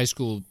 the high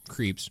school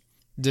creeps,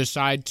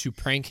 decide to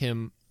prank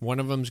him. One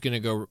of them's going to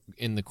go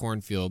in the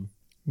cornfield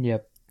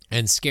Yep.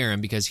 and scare him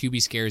because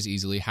Hubie scares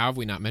easily. How have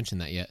we not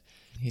mentioned that yet?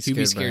 He's Hubie scared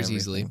by scares everything.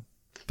 easily.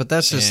 But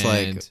that's just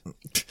And-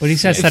 But he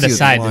says if set you'd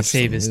aside to watch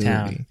save the his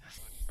town.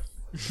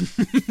 movie,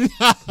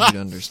 you'd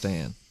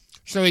understand.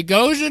 So he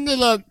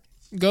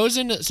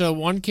so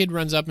one kid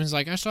runs up and is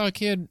like, "I saw a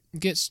kid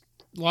get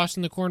lost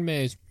in the corn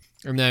maze."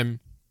 And then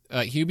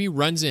Hubie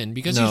runs in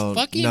because he's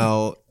fucking...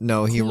 No,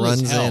 he cool as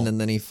runs hell. in and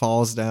then he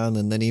falls down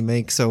and then he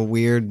makes a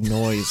weird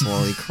noise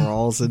while he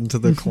crawls into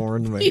the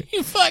corn maze.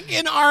 He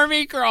fucking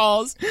army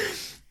crawls.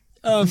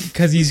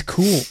 Because he's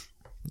cool.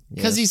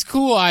 Because he's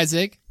cool,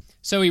 Isaac.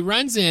 So he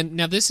runs in.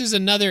 Now this is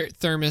another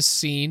thermos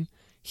scene.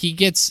 He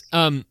gets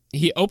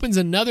he opens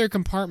another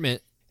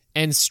compartment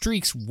and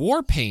streaks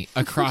war paint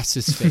across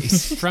his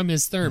face from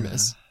his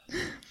thermos.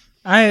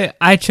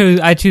 I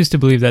choose to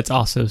believe that's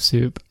also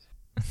soup.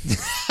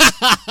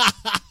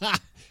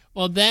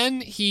 Well,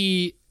 then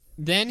he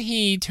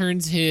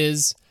turns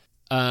his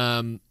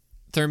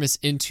thermos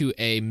into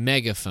a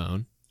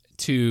megaphone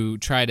to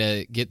try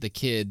to get the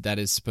kid that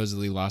is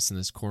supposedly lost in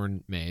this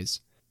corn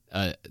maze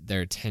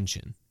their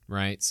attention,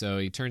 right? So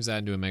he turns that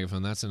into a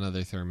megaphone. That's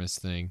another thermos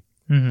thing.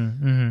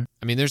 Mm-hmm, mm-hmm.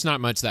 I mean, there's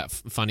not much that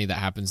funny that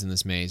happens in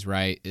this maze,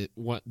 right? The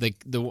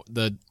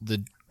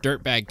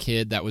dirtbag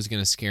kid that was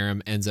going to scare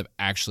him ends up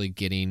actually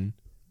getting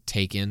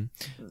taken.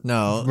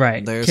 No,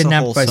 Right, There's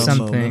kidnapped a by wholesome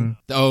something. moment.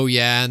 Oh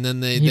yeah, and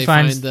then He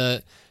finds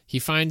he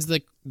finds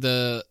the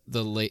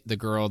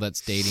girl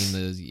that's dating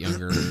the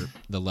younger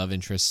the love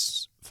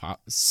interest's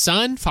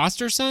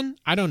foster son.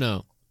 I don't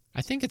know.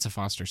 I think it's a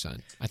foster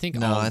son. I think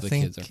No, all I of the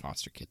think- kids are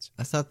foster kids.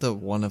 I thought that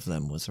one of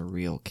them was a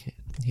real kid.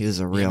 He was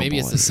a real maybe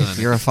boy. it's the son. If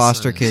you're a It's the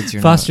foster son. kid,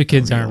 you're foster not a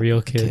kids aren't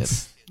real kid.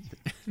 kids.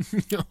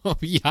 Oh,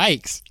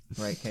 yikes!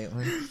 Right,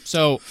 Caitlin?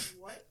 So,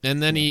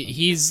 and then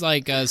he's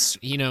like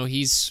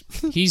he's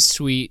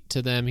sweet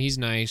to them. He's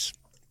nice.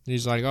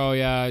 He's like, oh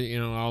yeah,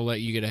 I'll let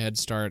you get a head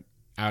start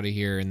out of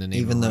here. And then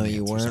Even though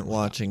you weren't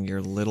watching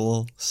your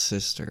little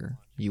sister,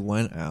 you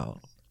went out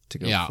to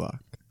go Yeah. fuck.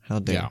 How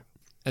dare Yeah.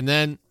 And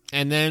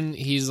then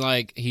he's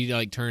like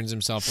he turns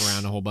himself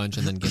around a whole bunch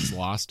and then gets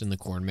lost in the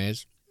corn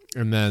maze.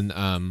 And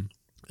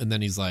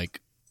then he's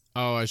like,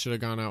 "Oh, I should have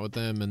gone out with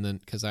them," and then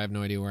because I have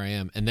no idea where I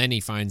am. And then he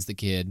finds the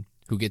kid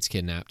who gets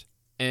kidnapped.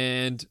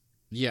 And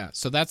yeah,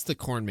 so that's the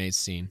corn maze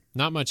scene.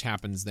 Not much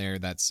happens there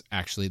that's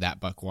actually that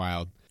buck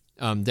wild.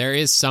 There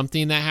is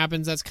something that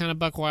happens that's kind of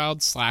buck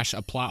wild /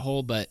 a plot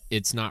hole, but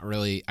it's not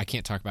really. I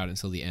can't talk about it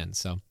until the end.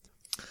 So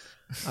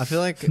I feel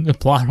like The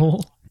plot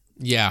hole.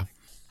 yeah.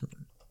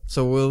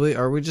 so.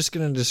 Are we just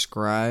gonna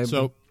describe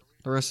So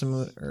the rest of the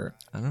movie? Or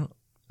I don't.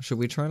 Should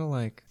we try to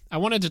like? I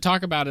wanted to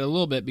talk about it a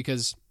little bit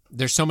because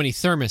there's so many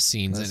thermos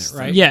scenes in it,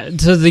 right? Yeah,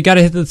 so they got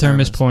to hit the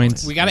thermos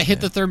points. We got to hit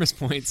the thermos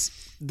points.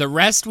 The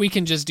rest we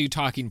can just do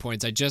talking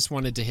points. I just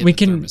wanted to hit We the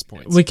can thermos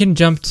points. we can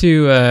jump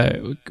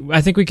to.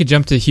 I think we could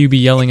jump to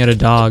Hubie yelling at a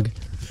dog.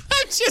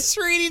 I'm just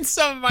reading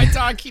some of my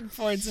talking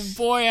points, and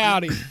boy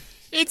howdy,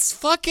 it's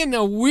fucking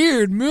a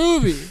weird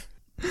movie.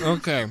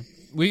 Okay,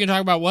 we can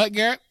talk about what,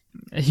 Garrett?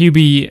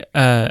 Hubie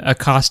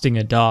accosting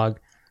a dog.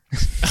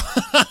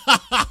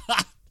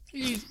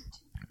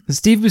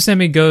 Steve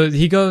Buscemi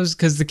goes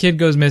because the kid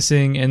goes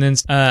missing, and then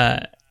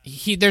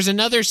There's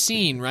another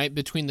scene right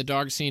between the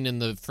dog scene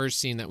and the first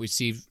scene that we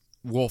see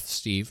Wolf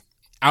Steve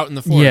out in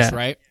the forest, Yeah.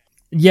 right?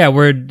 yeah,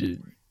 we're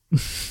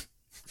Steve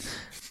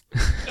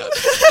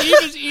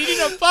is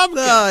eating a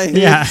pumpkin.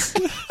 yeah.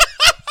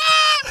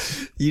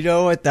 You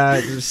know what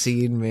that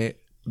scene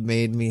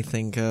made me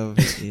think of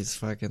is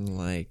fucking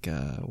like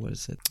what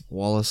is it,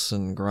 Wallace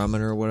and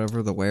Gromit or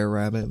whatever, the Were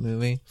Rabbit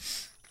movie.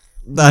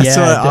 That's Yeah,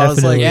 what I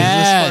was like. definitely.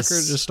 Yes.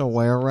 Is this fucker just a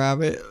were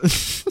rabbit?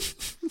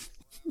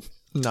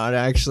 Not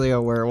actually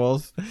a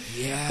werewolf.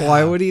 Yeah.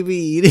 Why would he be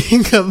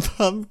eating a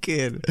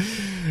pumpkin?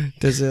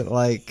 Does it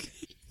like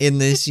in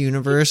this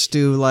universe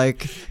do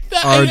like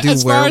or do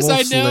as far as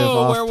werewolves I know, live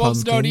off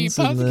werewolves don't eat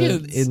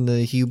pumpkins. in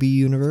the Hubie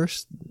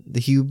universe?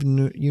 The Hube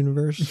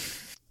universe?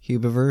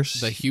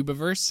 Hubiverse? The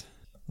Hubiverse?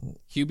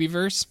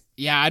 Hubiverse?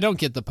 Yeah, I don't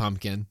get the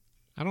pumpkin.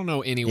 I don't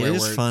know anywhere It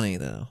is where funny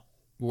though.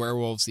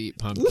 werewolves eat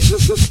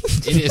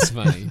pumpkins. It is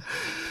funny.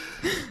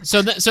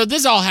 So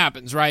this all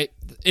happens, right?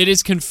 It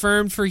is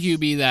confirmed for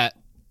Hubie that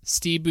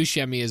Steve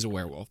Buscemi is a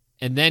werewolf.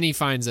 And then he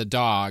finds a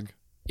dog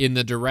in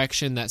the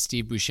direction that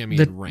Steve Buscemi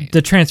had ran.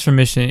 The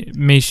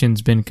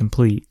transformation's been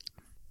complete.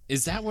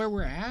 Is that where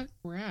we're at?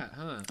 We're at,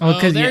 huh? Oh,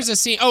 'cause, there's a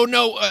scene. Oh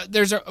no,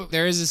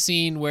 there is a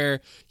scene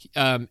where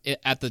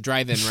at the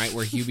drive-in, right,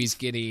 where Hubie's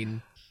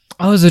getting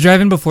Oh, is the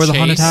drive-in before the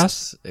haunted Chased.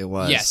 house? It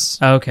was. yes.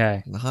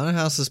 Okay. The haunted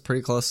house is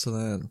pretty close to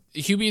that.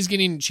 Hubie is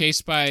getting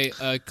chased by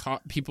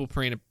people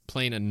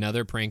playing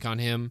another prank on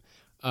him,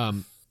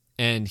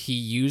 and he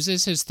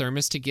uses his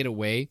thermos to get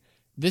away.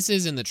 This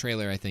is in the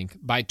trailer, I think,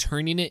 by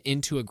turning it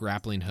into a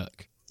grappling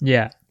hook,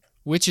 Yeah.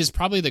 which is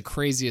probably the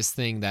craziest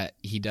thing that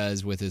he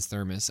does with his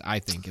thermos, I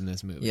think, in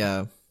this movie.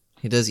 Yeah.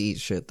 He does eat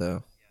shit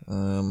though.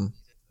 The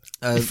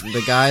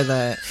guy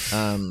that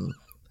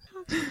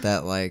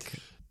that like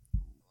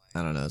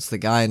I don't know, it's the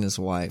guy and his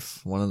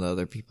wife, one of the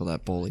other people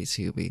that bullies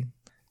Hubie.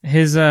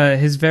 His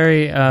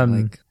very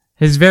Like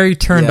his very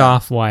turned Yeah.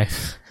 off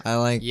wife. I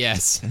like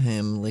Yes.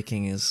 him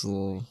licking his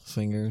little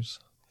fingers.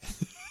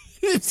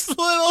 It's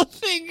little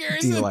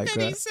fingers, Do you and like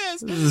then he that? says,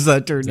 Does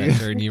that turn "Does you? that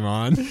turn you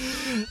on?"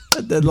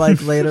 And then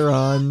like later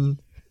on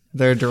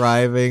they're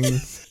driving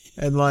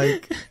and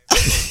like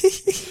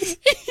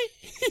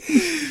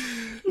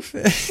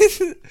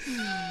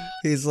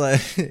he's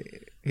like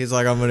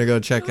I'm gonna go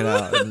check it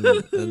out and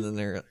then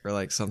they're or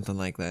like something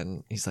like that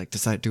and he's like,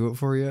 does that do it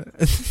for you?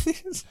 I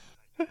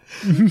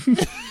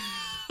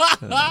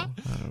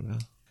don't know.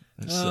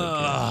 It's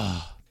so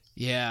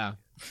Yeah.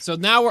 So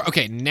now we're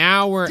okay.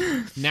 Now we're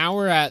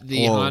at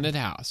the Whoa. haunted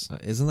house.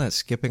 good. Isn't that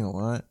skipping a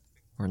lot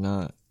or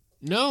not?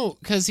 No,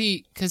 because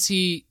he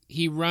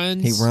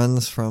runs. He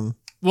runs from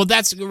Well,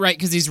 that's right,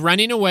 because he's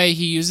running away.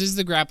 He uses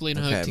the grappling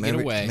hook to get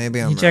away. Maybe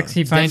I'm He checks.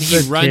 He Then finds he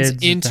the runs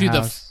kids into at the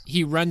the house.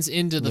 he runs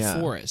into the Yeah.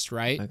 forest,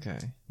 right? wrong. Okay.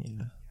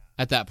 Yeah.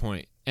 At that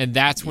point. And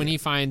that's when he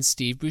finds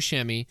Steve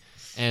Buscemi,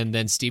 and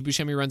then Steve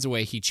Buscemi runs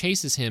away. He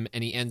chases him,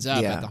 and he ends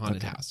up at the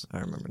haunted house. I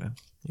remember now.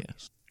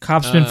 Yes.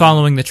 Cop's been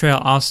following the trail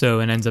also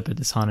and ends up at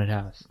this haunted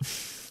house.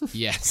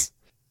 Yes.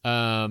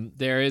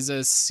 There is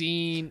a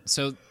scene.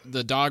 So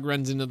the dog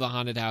runs into the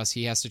haunted house.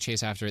 He has to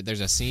chase after it. There's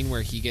a scene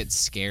where he gets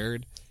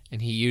scared,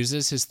 and he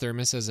uses his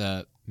thermos as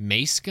a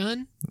mace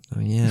gun.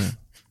 Oh yeah.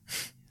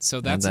 So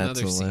that's Add that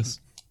another to the scene. list.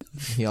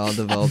 Y'all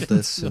developed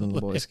this in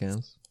the Boy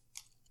Scouts.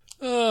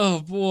 Oh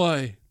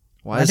boy.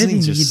 Why Why doesn't did he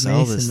he just need sell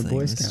mace this in the thing?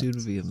 Boy This Scouts? dude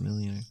would be a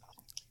millionaire.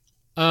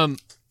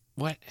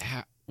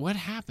 What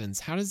happens?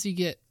 How does he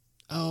get?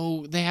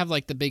 Oh, they have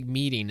like the big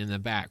meeting in the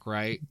back,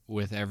 right?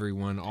 With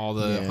everyone, all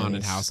the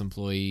haunted Yes. house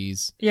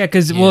employees. Yeah,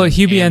 because And-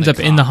 Hubie and ends the up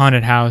in the cop.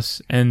 haunted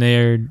house and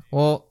they're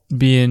Well,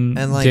 being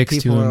and like dicks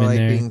to people him are in like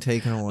there. being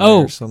taken away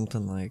Oh. or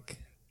something like.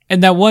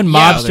 And that one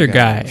Yeah. mobster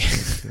guy.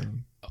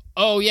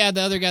 Oh yeah,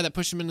 the other guy that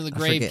pushed him into the I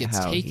grave forget gets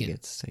how taken. he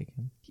gets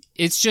taken.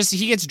 It's just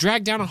he gets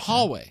dragged down a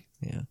hallway.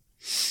 Yeah.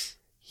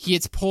 He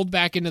gets pulled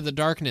back into the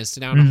darkness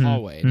down a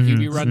hallway, and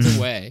Hubie runs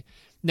away.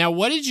 Now,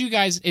 what did you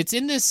guys? It's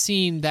in this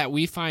scene that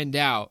we find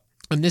out,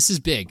 and this is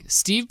big.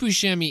 Steve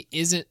Buscemi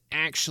isn't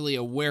actually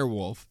a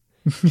werewolf.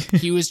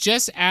 He was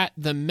just at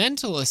the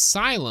mental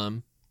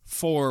asylum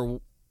for.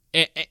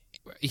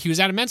 He was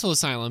at a mental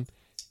asylum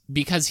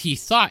because he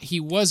thought he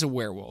was a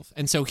werewolf,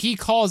 and so he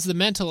calls the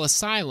mental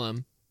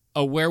asylum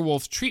a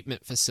werewolf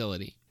treatment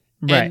facility.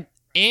 Right.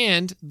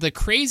 And the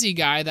crazy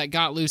guy that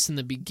got loose in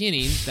the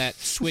beginning that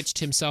switched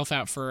himself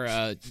out for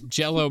a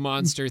Jello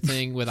monster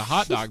thing with a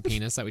hot dog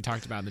penis that we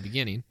talked about in the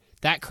beginning,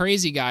 that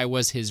crazy guy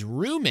was his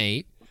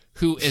roommate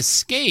who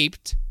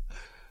escaped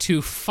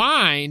to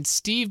find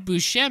Steve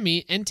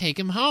Buscemi and take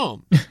him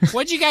home.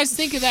 What'd you guys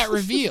think of that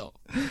reveal?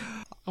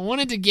 I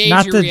wanted to gauge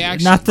not your the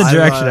reaction. not the I,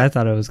 direction I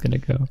thought it was gonna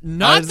go.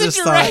 Not I the just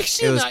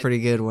direction. thought it was I- pretty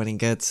good when he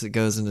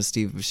goes into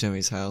Steve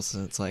Buscemi's house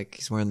and it's like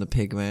he's wearing the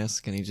pig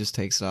mask and he just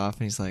takes it off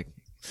and he's like,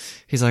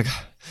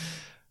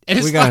 and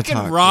it's we gotta fucking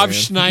talk, Rob man.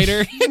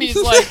 Schneider, and he's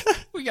like,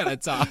 "We gotta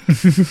talk."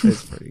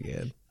 it's pretty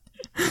good.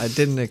 I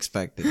didn't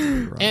expect it to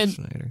be Rob And-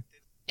 Schneider.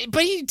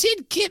 But he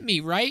did get me,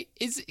 right?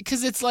 It's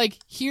because it's like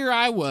here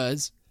I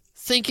was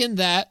thinking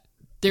that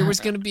there was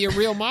going to be a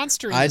real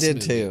monster. In I this did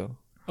movie. too.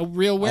 A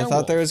real I werewolf.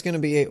 thought there was going to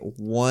be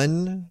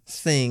one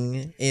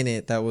thing in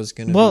it that was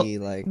going to Well, be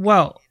like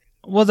well,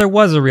 there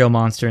was a real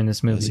monster in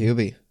this it was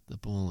movie. Hubie. the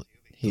bull.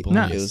 He,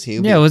 No. it was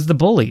Hubie. Yeah, it was the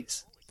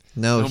bullies.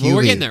 No, No, but Hubie.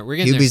 we're getting there. We're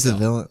getting there Hubie's the still.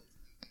 villain.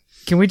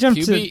 Can we jump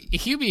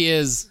Hubie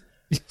is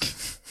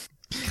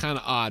kind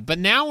of odd, but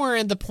now we're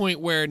at the point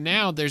where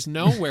now there's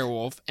no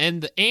werewolf,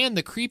 and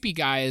the creepy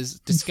guy is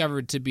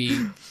discovered to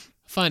be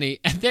funny.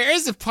 And there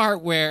is a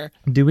part where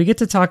Do we get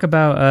to talk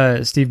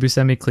about Steve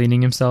Buscemi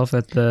cleaning himself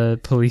at the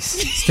police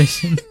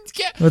station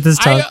with his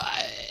tongue?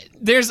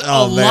 there's a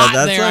Oh, man, lot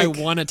that's there like-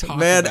 I want to talk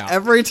Man, about.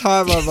 every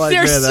time I'm like,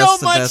 There's man, so that's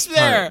the much best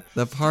there. part.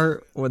 The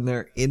part when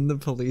they're in the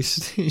police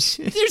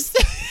station. There's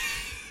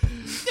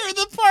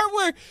the part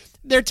where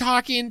they're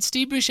talking.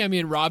 Steve Buscemi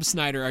and Rob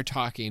Schneider are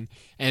talking,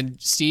 and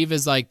Steve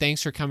is like,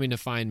 "Thanks for coming to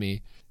find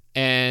me,"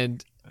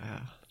 and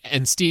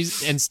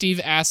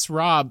Steve asks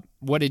Rob,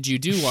 "What did you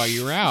do while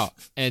you were out?"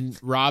 And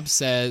Rob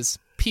says,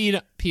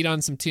 "Peed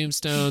on some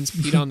tombstones,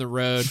 peed on the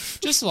road,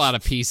 just a lot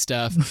of pee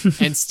stuff."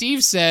 And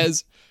Steve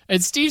says,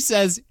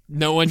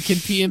 "No one can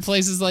pee in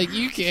places like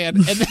you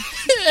can."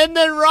 And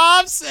then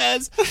Rob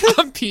says,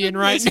 "I'm peeing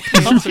right now."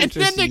 pants are And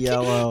then just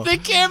yellow. the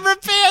camera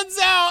pans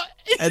out.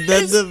 And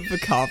then the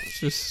cops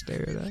just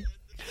stare at us.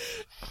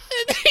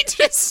 And they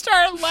just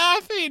start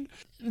laughing.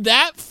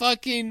 That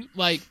fucking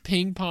like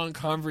ping pong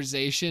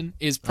conversation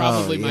is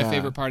probably my yeah.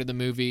 favorite part of the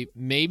movie.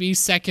 Maybe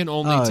second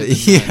only Oh, to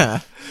the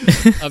nun.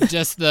 yeah. of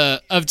just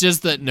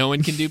the no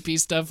one can do pee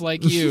stuff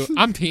like you.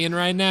 I'm peeing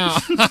right now.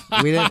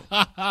 We didn't.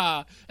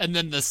 And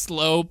then the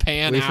slow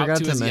pan We out forgot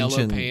to to his yellow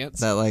mention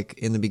pants. that, like,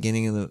 in the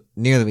beginning of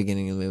near the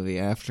beginning of the movie,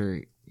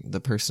 after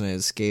the person had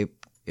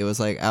escaped, it was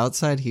like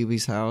outside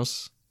Hubie's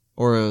house,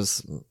 or it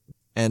was,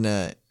 and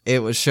it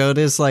was showed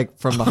as like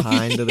from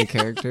behind of the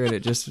character, and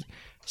it just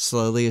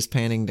slowly is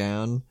panning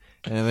down,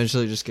 and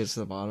eventually just gets to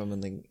the bottom,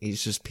 and then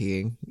he's just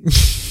peeing.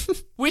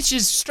 Which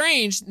is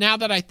strange now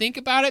that I think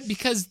about it,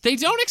 because they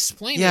don't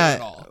explain it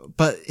at all.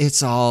 But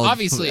it's all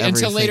Obviously,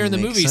 until later in the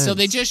everything movie. makes So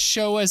they sense. just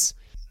show us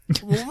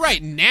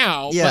right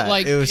now. Yeah, but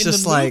like it was in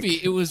just the like, movie,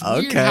 it was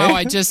weird okay. how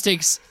I just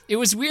it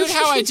was weird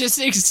how I just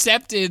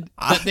accepted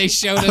that they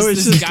showed I us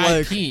was this just guy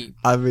like, peeing.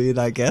 I mean,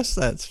 I guess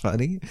that's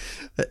funny.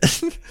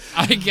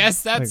 I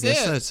guess that's I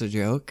guess it. that's a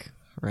joke,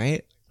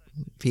 right?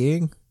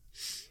 Peeing.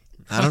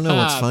 I don't know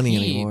what's funny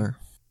Peeing. anymore.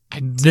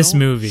 This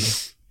movie.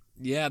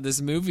 Yeah, this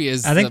movie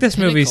is. I think the this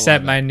movie pinnacle set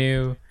of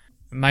it.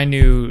 my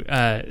new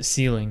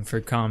ceiling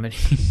for comedy.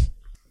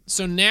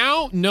 So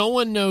now no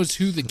one knows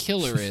who the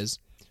killer is.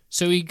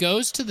 So he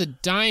goes to the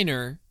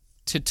diner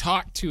to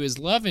talk to his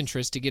love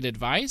interest to get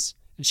advice,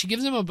 and she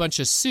gives him a bunch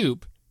of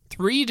soup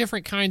 3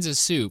 different kinds of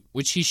soup,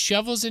 which he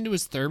shovels into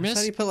his I thermos.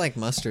 thought he put like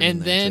mustard in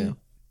And there then, too.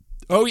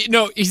 oh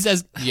no, he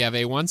says, "Do you have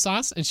A1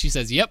 sauce?" And she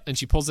says, "Yep." And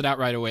she pulls it out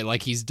right away,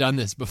 like he's done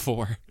this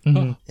before.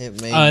 Mhm.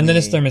 It made And then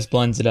his me thermos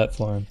blends it up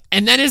for him.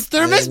 And then his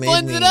thermos made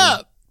blends it me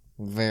up.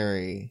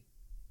 very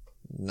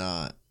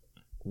not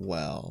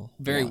well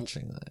Very-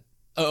 watching that.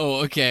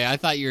 Oh, okay. I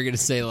thought you were gonna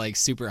say like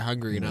super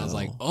hungry, and I was No.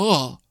 like,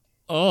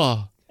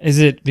 oh. Is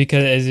it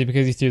because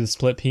you threw the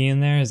split pea in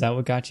there? Is that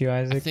what got you, I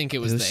Isaac? think it It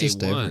was, was the just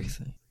A1.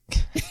 everything.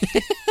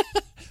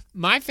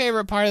 My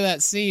favorite part of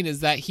that scene is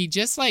that he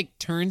just like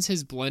turns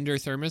his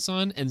blender thermos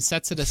on and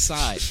sets it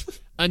aside.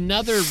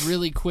 Another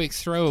really quick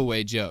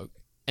throwaway joke.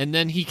 And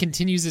then he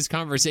continues his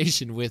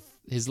conversation with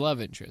his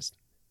love interest.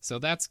 So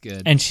that's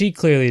good. And she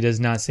clearly does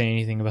not say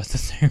anything about the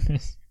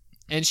thermos.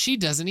 And she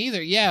doesn't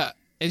either. Yeah.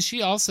 And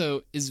she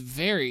also is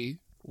very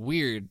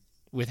weird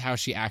with how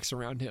she acts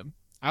around him.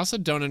 I also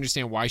don't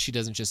understand why she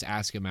doesn't just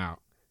ask him out.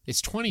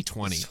 It's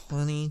 2020. It's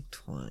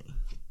 2020.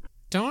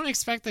 Don't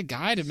expect the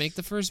guy to make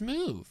the first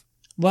move.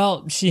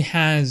 Well,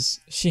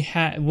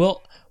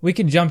 well, we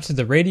could jump to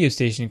the radio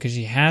station because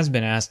she has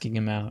been asking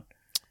him out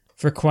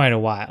for quite a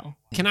while.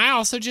 Can I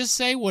also just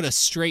say what a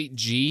straight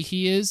G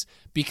he is?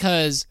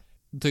 Because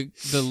the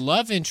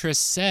love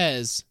interest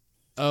says,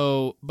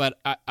 "Oh, but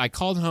I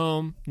called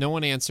home, no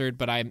one answered,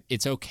 but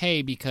it's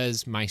okay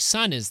because my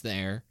son is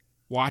there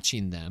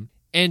watching them."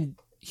 And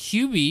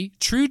Hubie,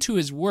 true to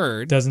his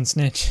word, Doesn't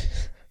snitch.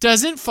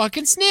 doesn't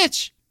fucking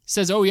snitch.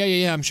 Says, "Oh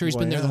yeah, I'm sure he's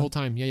Well, been there the yeah. whole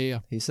time. Yeah."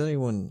 He said he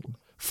wouldn't.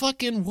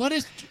 Fucking what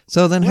is?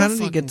 So then, What how a did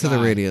he fucking get to the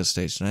guy. radio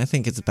station? I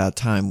think it's about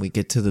time we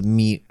get to the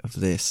meat of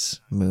this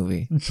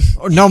movie.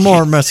 No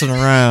more messing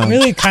around.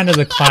 Really, kind of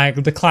the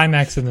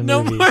climax of the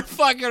No movie. more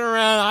fucking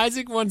around.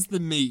 Isaac wants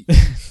the meat.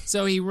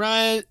 So he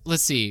runs.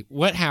 Let's see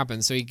what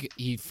happens. So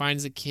he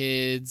finds the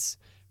kids,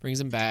 brings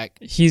them back.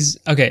 He's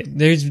okay.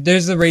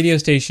 There's a radio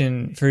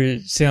station for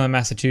Salem,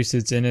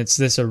 Massachusetts, and it's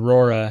this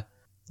Aurora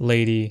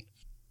lady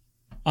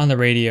on the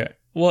radio.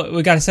 Well,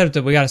 we got to set up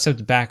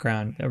the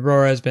background.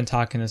 Aurora has been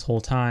talking this whole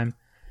time.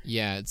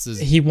 Yeah, it's this,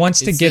 He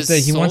wants to get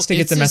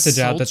the message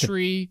out that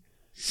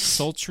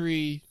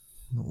sultry,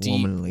 deep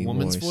Womanly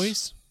woman's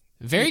voice.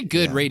 Very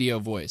good radio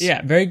voice.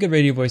 yeah, very good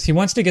radio voice. He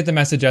wants to get the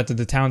message out that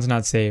the town's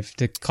not safe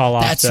to call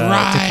off That's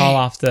right. to call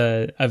off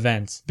the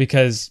events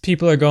because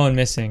people are going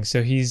missing.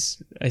 So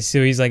he's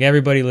like,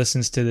 everybody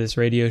listens to this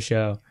radio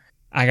show.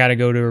 I got to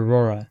go to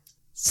Aurora.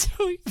 So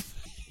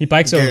He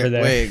bikes over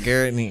there. Wait,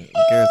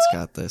 Garrett's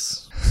got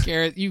this.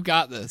 Garrett, you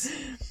got this.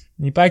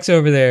 He bikes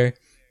over there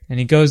and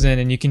he goes in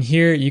and you can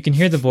hear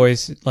the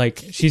voice,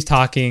 like she's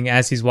talking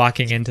as he's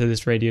walking into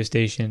this radio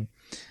station.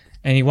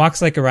 And he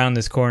walks like around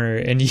this corner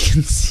and you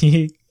can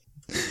see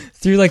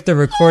through like the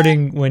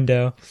recording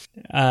window,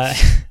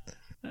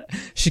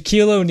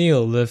 Shaquille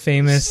O'Neal, the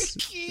famous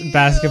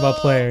basketball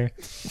player,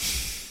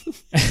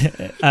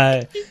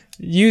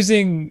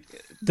 using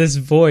this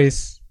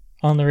voice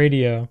on the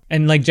radio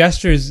and like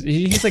gestures.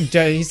 He's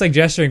like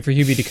gesturing for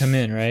Hubie to come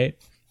in, right?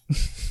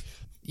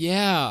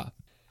 Yeah.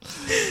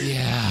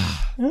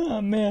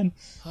 Oh man.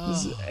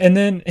 And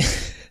then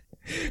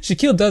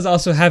Shaquille does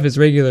also have his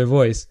regular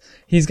voice.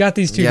 He's got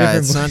these two Yeah,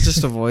 different it's not voices.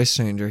 just a voice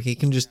changer. He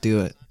can just do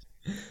it.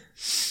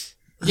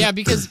 Yeah,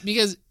 because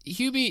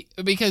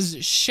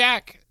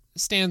Shaq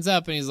stands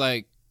up and he's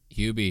like,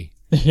 Hubie.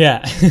 Yeah.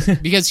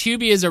 Because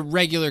Hubie is a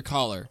regular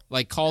caller,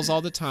 like calls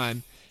all the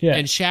time. Yeah.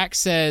 And Shaq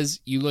says,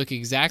 "You look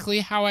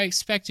exactly how I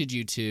expected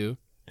you to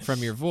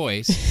from your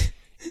voice."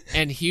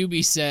 And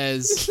Hubie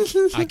says,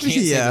 "I can't say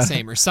Yeah. the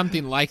same," or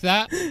something like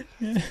that.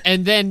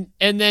 And then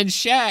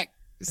Shaq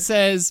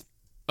says,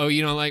 "Oh,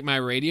 you don't like my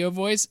radio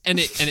voice?" And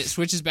it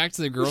switches back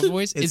to the girl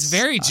voice. It's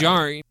very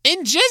jarring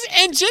and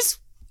just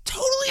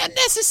totally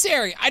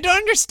unnecessary. I don't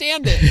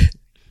understand it.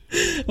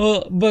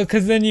 Well,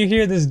 because then you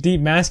hear this deep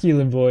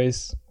masculine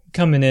voice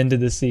coming into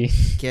the scene.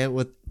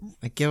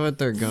 I get what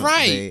they're going.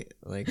 Right.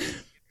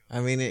 I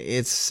mean,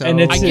 it's so.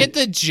 And it's- I get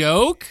the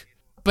joke,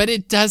 but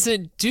it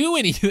doesn't do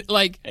anything.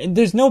 Like, And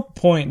there's no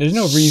point. There's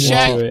no reason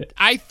Shaq, to it.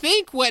 I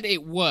think what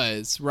it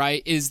was,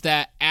 right, is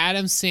that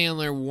Adam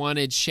Sandler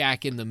wanted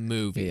Shaq in the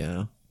movie.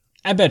 Yeah.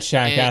 I bet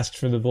Shaq And- asked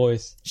for the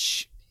voice.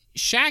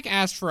 Shaq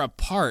asked for a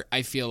part,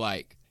 I feel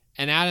like.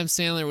 And Adam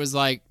Sandler was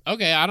like,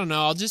 okay, I don't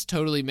know. I'll just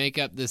totally make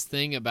up this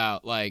thing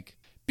about, like...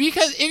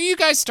 Because if you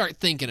guys start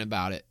thinking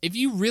about it, if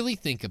you really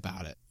think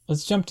about it,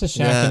 Let's jump to Shaq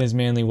Yeah. and his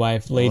manly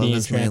wife, Lady Love and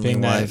his manly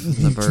Tramping. That wife and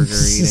the burger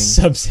eating.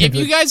 substitute. if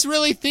you guys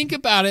really think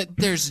about it,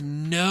 there's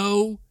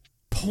no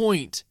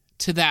point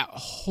to that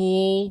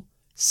whole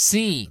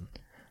scene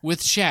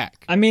with Shaq.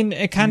 I mean,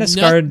 it kind of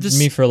No, scarred the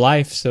me for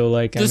life. So,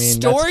 like, The I mean,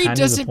 story that's kind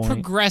doesn't of the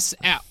point. progress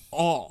at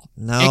all.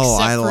 No,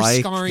 except I for like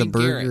scarring the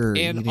burger Garrett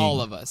and eating. all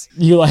of us.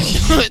 You like?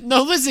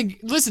 No,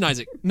 listen,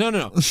 Isaac. No.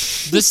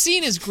 The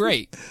scene is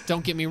great.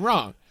 Don't get me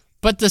wrong,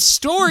 but the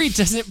story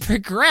doesn't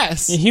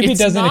progress. Hubie It's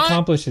doesn't not-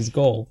 accomplish his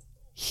goal.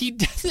 He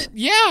doesn't.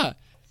 Yeah.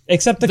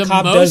 Except the The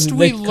cop most does.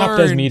 we The cop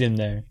does learn- meet him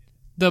there.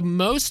 The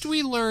most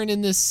we learn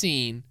in this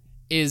scene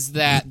is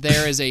that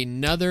there is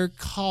another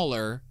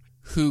caller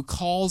who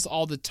calls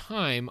all the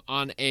time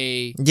on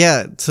a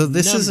Yeah, so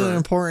this is an number.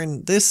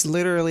 important. This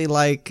literally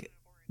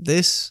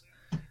this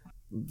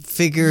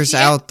figures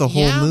Yeah, out the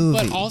whole yeah, but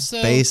movie.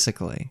 also-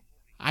 basically,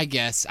 I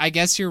guess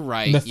you're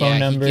right. The phone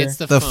number. He gets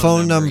the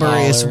phone number Caller.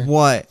 is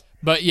what.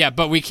 But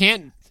we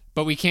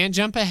can't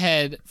jump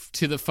ahead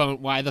to the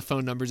phone. Why the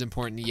phone number is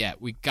important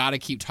yet? We got to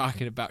keep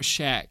talking about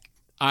Shaq.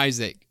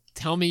 Isaac,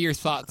 tell me your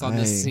thoughts on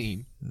this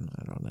scene.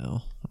 I don't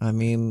know. I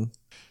mean,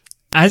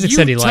 Isaac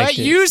said he liked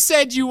it. You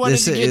said you wanted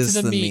this to get is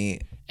to the meat,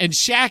 meat. and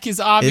Shaq is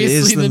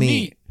obviously the the meat.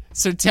 meat.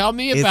 So tell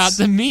me about It's-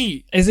 the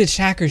meat. Is it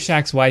Shaq or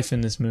Shaq's wife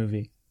in this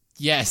movie?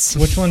 Yes.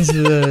 Which one's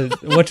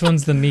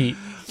the meat?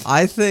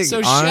 I think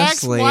So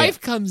honestly, Shaq's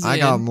wife comes I in.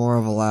 got more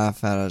of a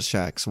laugh out of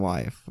Shaq's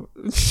wife.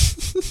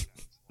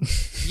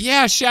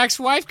 Yeah, Shaq's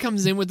wife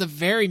comes in with a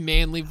very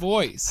manly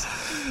voice.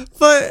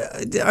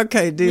 But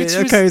okay, dude. Which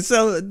was- Okay,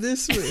 so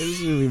this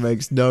movie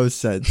makes no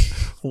sense.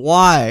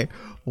 Why?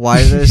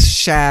 Why does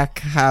Shaq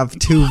have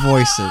two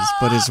voices,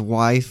 but his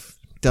wife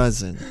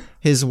doesn't?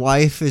 His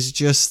wife is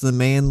just the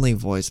manly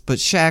voice, but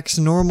Shaq's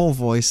normal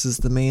voice is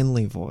the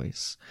manly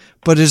voice.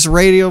 But his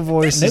radio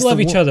voice They is love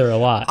the each other a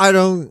lot. I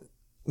don't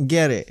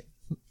get it.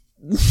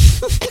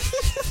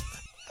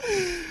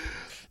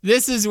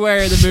 This is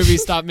where the movie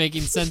stopped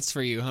making sense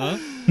for you, huh?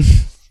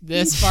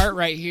 This part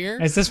right here.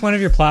 Is this one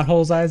of your plot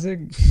holes, Isaac?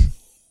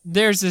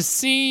 There's a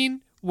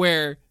scene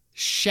where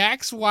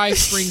Shaq's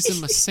wife brings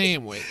him a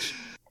sandwich,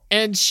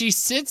 and she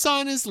sits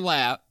on his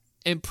lap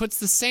and puts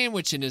the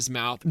sandwich in his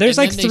mouth. There's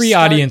and like then they three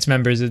start audience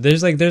members.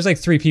 There's like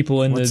three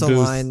people in What's the the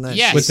booth line that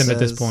Yes. she with them at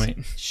this says?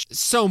 point.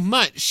 so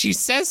much. She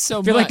says so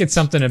much. I feel like it's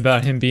something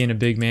about him being a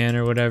big man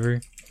or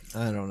whatever.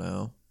 I don't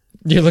know.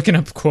 You're looking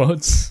up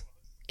quotes.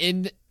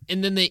 and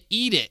then they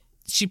eat it.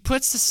 She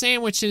puts the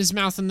sandwich in his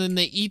mouth, and then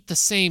they eat the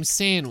same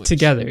sandwich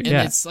Together, And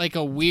yeah. it's like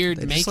a weird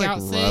They just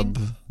makeout thing. rub.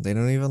 They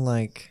don't even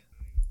like.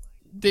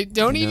 They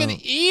don't even No.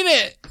 eat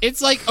it.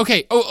 It's like,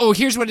 okay, oh,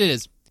 here's what it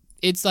is.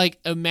 It's like,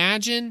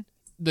 imagine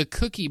the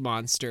Cookie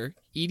Monster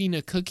eating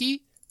a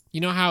cookie.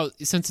 You know how,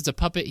 since it's a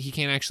puppet, he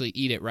can't actually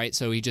eat it, right?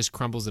 So he just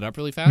crumbles it up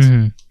really fast.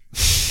 Mm-hmm.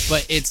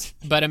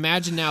 But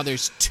imagine now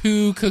there's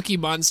two Cookie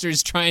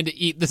Monsters trying to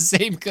eat the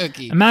same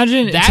cookie.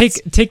 Imagine take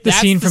the that's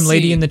scene the from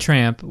Lady scene. and the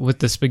Tramp with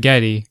the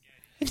spaghetti.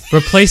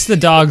 Replace the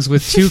dogs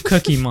with two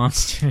Cookie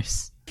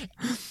Monsters.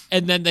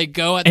 And then they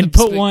go at And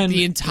put one-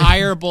 the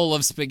entire bowl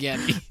of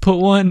spaghetti. Put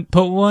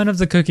one of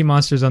the Cookie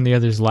Monsters on the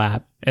other's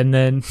lap, and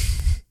then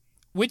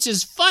Which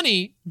is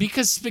funny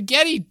because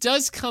spaghetti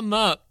does come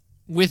up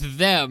with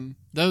them,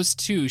 those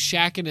two,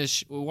 Shaq and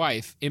his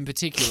wife in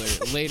particular,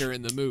 later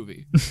in the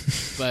movie.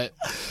 But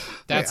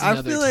that's I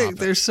another feel like topic.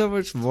 there's so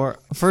much more.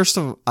 First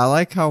of all, I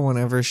like how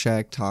whenever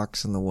Shaq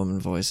talks in the woman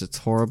voice, it's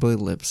horribly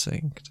lip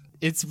synced.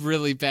 It's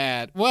really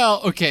bad.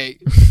 Well, okay,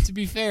 to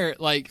be fair,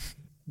 like,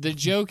 the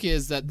joke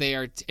is that they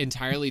are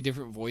entirely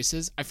different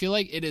voices. I feel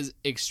like it is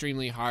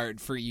extremely hard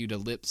for you to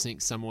lip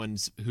sync someone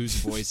whose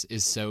voice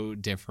is so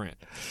different.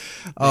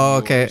 than Oh,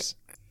 okay. yours.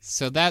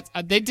 So that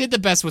they did the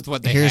best with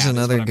what they Here's had, is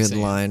another what I'm good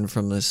saying. line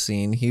from this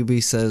scene.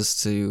 Hubie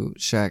says to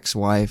Shaq's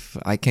wife,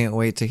 "I can't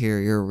wait to hear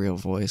your real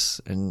voice,"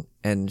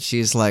 and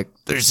she's like,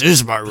 "This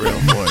is my real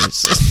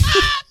voice."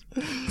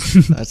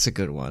 That's a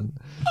good one.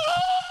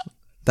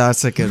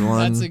 That's a good one.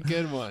 That's a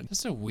good one.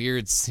 That's a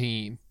weird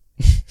scene.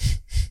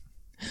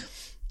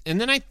 And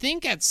then I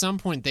think at some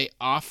point they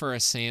offer a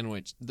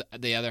sandwich,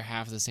 the other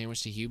half of the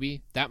sandwich to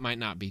Hubie. That might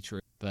not be true,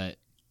 but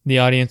the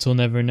audience will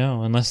never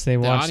know unless they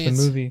the watch audience,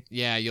 the movie.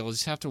 Yeah, you'll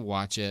just have to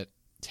watch it.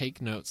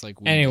 Take notes like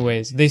we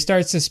Anyways, they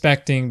start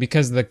suspecting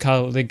because the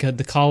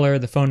caller,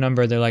 the phone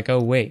number. They're like, "Oh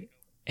wait,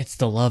 it's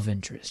the love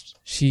interest.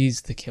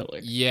 She's the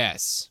killer." did.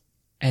 Yes.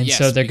 And Yes,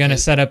 so they're gonna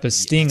because- set up a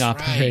sting that's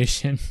right.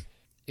 operation.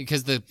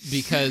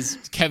 Because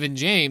Kevin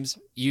James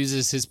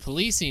uses his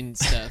policing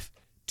stuff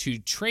to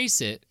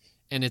trace it,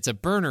 and it's a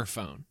burner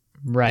phone.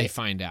 They Right.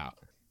 find out.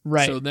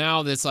 Right. So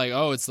now it's like,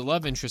 oh, it's the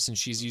love interest, and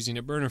she's using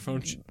a burner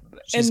phone. She's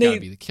And got they- to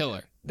be the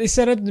killer. They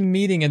set up the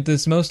meeting at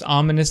this most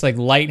ominous, like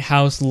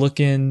lighthouse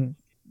looking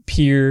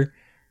pier,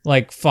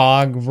 like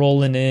fog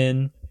rolling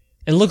in.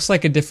 It looks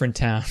like a different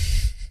town.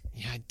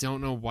 Yeah, I don't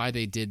know why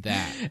they did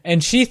that.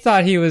 And she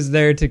thought he was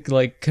there to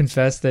like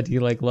confess that he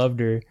like loved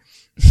her.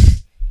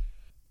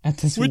 At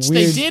this Which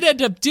weird... they did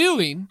end up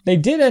doing, They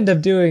did end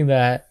up doing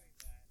that.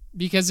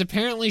 because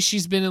apparently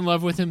she's been in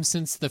love with him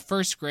since the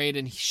first grade,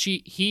 and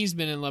he's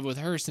been in love with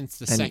her since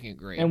the second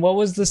grade. And what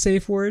was the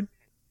safe word?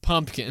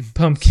 Pumpkin.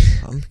 Pumpkin.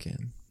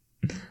 Pumpkin.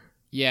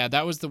 Yeah,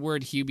 that was the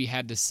word Hubie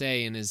had to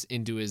say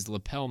into his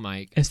lapel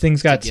mic As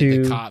things got to get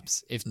too... the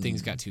cops if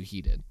things got too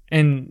heated.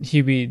 And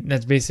Hubie,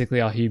 that's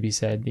basically all Hubie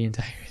said the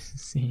entire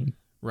scene.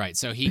 Right.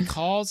 So he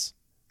calls.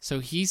 So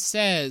he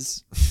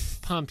says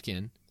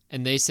pumpkin,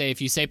 and they say, if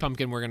you say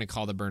pumpkin, we're going to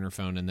call the burner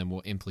phone, and then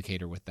we'll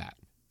implicate her with that.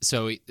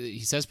 So he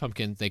says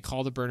pumpkin. They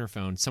call the burner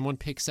phone. Someone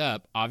picks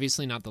up,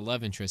 obviously not the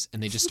love interest,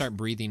 and they just start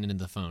breathing into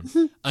the phone.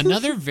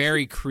 Another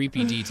very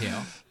creepy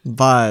detail.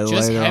 But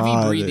Just later heavy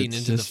on, breathing it's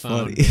into the just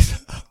phone. funny.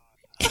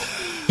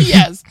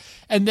 Yes.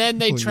 And then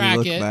they When track you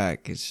look it.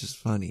 back, it's just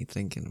funny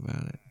thinking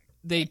about it.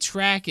 they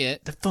track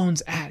it. The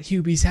phone's at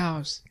Hubie's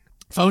house.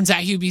 Phone's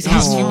at Hubie's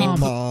house. Hubie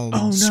Mom.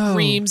 Oh, no.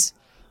 screams.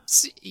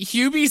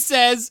 Hubie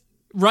says,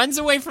 runs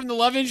away from the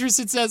love interest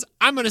and says,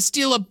 I'm going to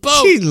steal a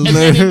boat. She And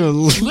then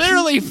literally-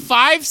 literally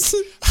 5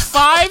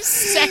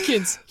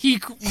 seconds, he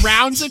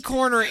rounds a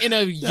corner in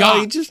a No, he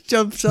yacht. just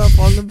jumps up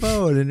on the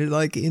boat and it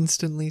like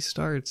instantly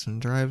starts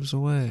and drives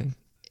away.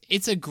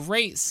 It's a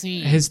great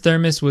scene. His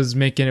thermos was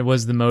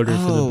the motor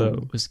for Oh. the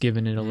boat. Was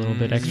giving it a little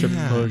bit extra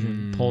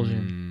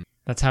propulsion.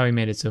 That's how he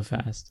made it so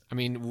fast. I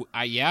mean,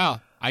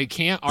 I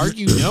can't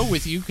argue no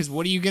with you because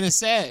what are you going to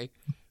say?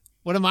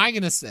 What am I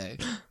going to say?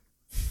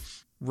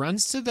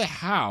 Runs to the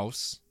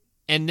house,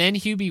 and then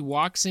Hubie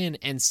walks in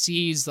and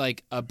sees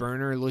like a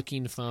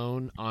burner-looking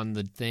phone on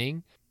the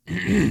thing,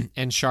 and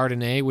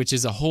Chardonnay, which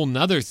is a whole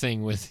nother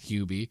thing with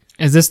Hubie.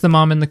 Is this the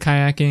mom in the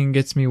kayaking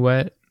gets me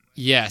wet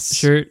Yes,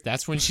 shirt?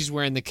 That's when she's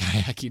wearing the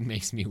kayaking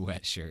makes me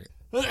wet shirt.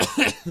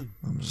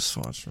 I'm just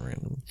watching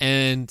random.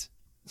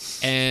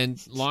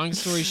 And long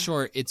story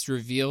short, it's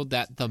revealed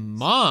that the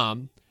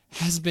mom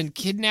has been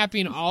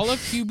kidnapping all of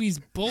Hubie's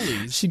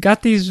bullies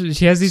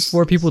She has these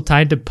 4 people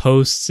tied to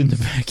posts in the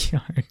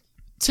backyard.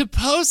 to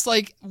post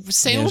like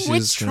Salem she's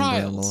witch gonna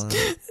burn them trials.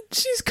 alive.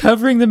 She's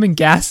covering them in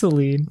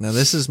gasoline Now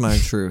this is my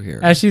true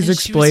hero. as she's And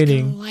she was gonna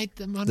explaining. light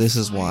them on This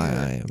is fire. why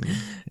I am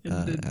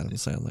Adam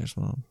Sandler's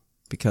mom.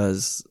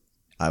 Because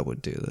I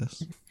would do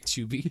this.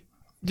 Juby.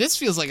 This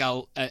feels like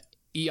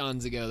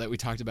eons ago that we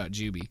talked about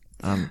Juby.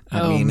 I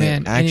Oh, mean,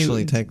 man. it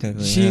actually Anyway,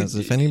 technically she- has.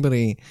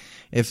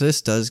 If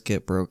this does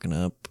get broken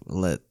up,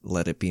 let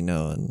it be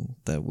known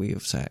that we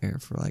have sat here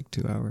for like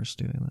 2 hours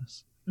doing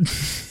this.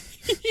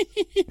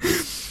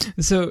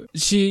 So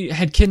she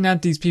had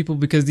kidnapped these people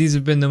because these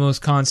have been the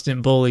most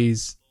constant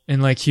bullies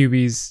in like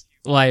Hubie's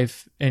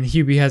life, and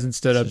Hubie hasn't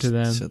stood up to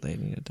them, So they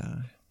need to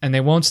die. and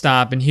they won't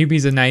stop. And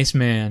Hubie's a nice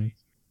man,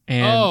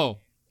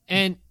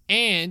 and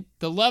And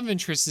the love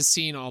interest is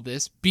seeing all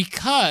this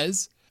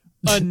because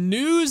a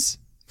news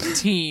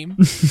team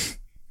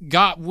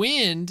got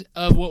wind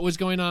of what was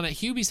going on at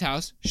Hubie's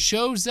house,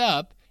 shows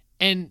up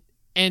and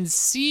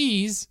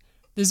sees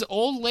this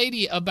old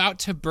lady about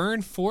to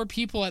burn 4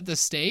 people at the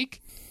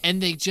stake,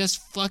 and they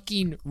just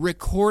fucking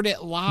record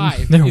it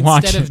live They're instead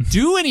watching. of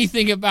do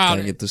anything about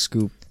Gotta it. get the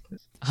scoop.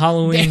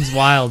 Halloween's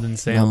wild and How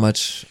Salem.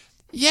 much?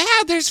 Yeah,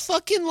 there's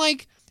fucking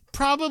like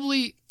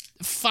probably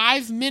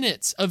 5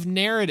 minutes of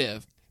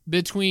narrative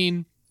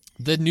between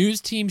the news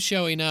team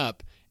showing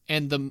up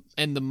and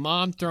the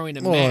mom throwing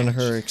a match. And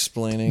her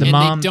explaining. The and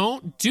mom- they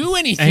don't do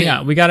anything. Hang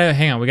on, we gotta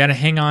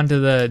hang on to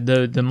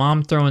the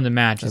mom throwing the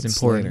match is That's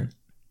important. later.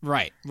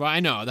 Right. Well,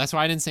 I know. That's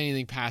why I didn't say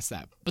anything past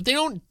that. But they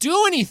don't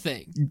do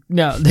anything.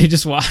 No, they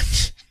just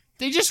watch.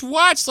 They just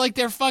watch like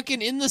they're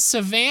fucking in the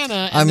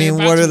savannah. And I mean,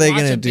 they're about what to are they watch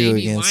gonna a do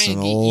baby against lion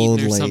an get old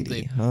eaten or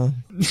lady, huh?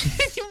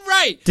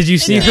 Right. Did you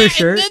see her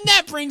shirt? And then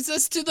that brings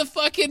us to the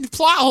fucking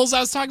plot holes I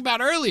was talking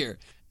about earlier.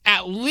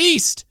 At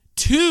least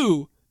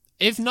 2,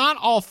 if not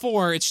all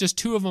 4, it's just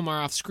 2 of them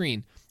are off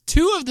screen.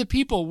 2 of the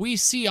people we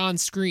see on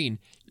screen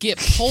get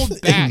pulled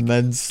back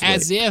Immensely.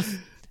 as if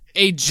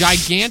a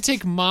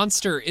gigantic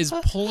monster is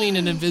pulling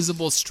an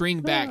invisible string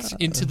back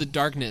into the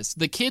darkness.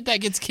 The kid that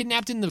gets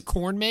kidnapped in the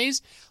corn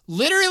maze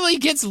literally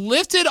gets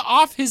lifted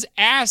off his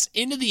ass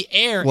into the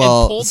air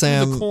Well, and pulled through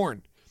Sam, the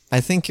corn.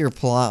 I think your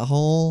plot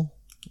hole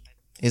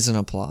isn't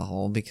a plot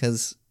hole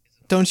because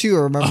don't you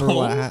remember Oh.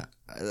 what?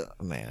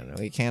 Man,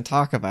 we can't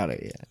talk about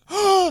it yet.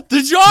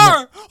 The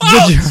jar!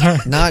 Oh,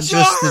 Not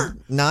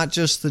jar!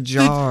 just the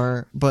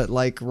jar, but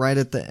like right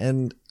at the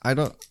end.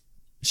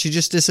 She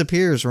just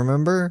disappears.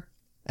 Remember?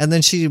 And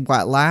then she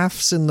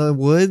laughs in the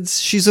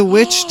woods. She's a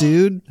witch,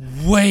 dude.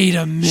 Wait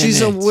a minute.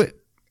 She's a witch.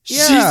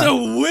 Yeah. She's a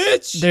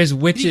witch. There's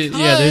witches. Because-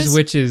 Yeah, there's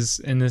witches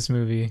in this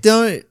movie.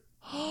 Don't.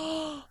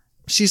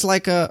 She's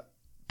like a.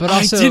 But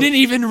also, I didn't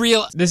even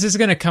realize this is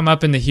gonna come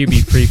up in the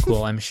Hubie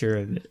prequel. I'm sure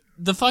of it.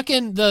 the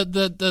fucking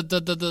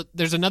the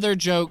there's another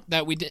joke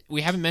that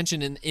we haven't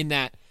mentioned in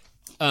that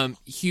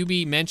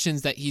Hubie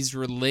mentions that he's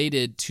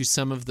related to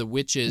some of the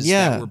witches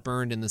Yeah. that were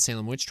burned in the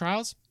Salem witch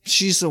trials.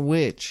 She's a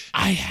witch.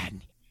 I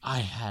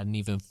hadn't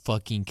even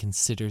fucking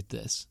considered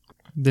this.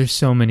 There's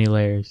so many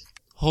layers.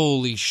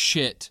 Holy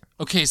shit.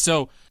 Okay,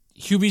 so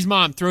Hubie's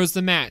mom throws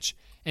the match,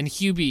 and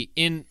Hubie,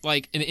 in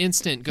like an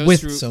instant, goes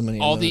With through so many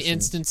all the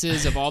emotions.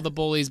 instances of all the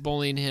bullies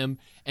bullying him,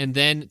 and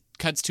then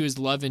cuts to his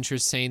love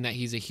interest saying that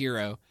he's a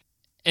hero.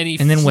 And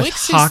And then with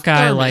flicks his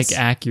Hawkeye-like thermos.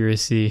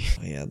 accuracy.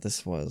 Oh, yeah,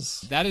 this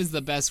was. That is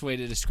the best way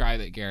to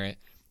describe it, Garrett.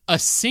 A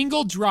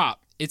single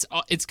drop. It's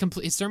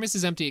complete. His thermos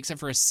is empty except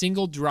for a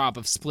single drop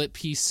of split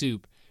pea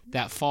soup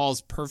that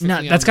falls perfectly. No,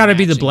 on that's the gotta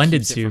be match the and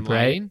blended keeps it from soup, right?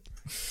 lighting.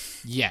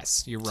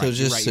 Yes, you're right. So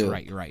just you're soup.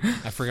 right. You're right.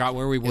 I forgot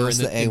where we It were was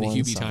in the A1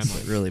 Hubie sauce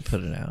timeline. that really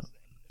put it out.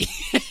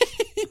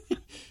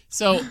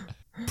 So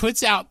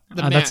puts out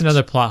the match. That's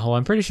another plot hole.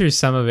 I'm pretty sure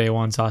some of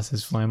A1 sauce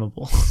is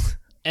flammable.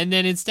 And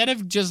then instead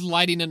of just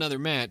lighting another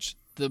match,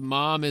 the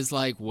mom is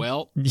like,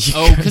 "Well, You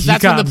oh, because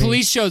got- that's when you the got me.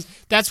 police shows.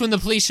 That's when the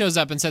police shows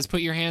up and says, "Put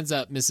your hands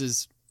up,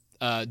 Mrs.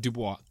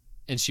 Dubois."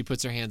 And she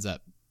puts her hands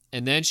up,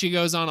 and then she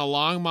goes on a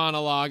long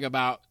monologue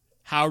about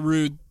how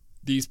rude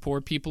these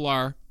poor people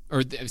are,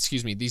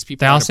 excuse me, these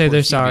people They are all to say poor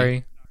they're Hubie.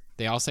 sorry.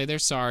 They all say they're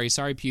sorry.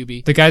 Sorry,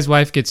 Puby. The guy's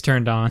wife gets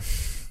turned on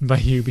by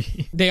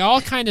Hubie. They all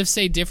kind of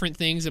say different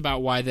things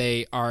about why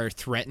they are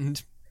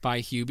threatened by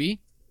Hubie.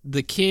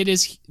 The kid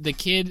is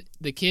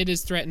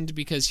threatened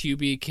because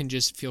Hubie can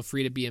just feel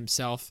free to be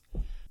himself.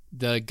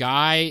 The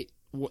guy,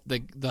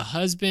 the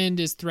husband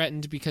is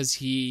threatened because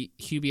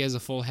Hubie has a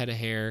full head of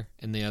hair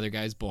and the other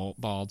guy's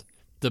bald.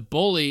 The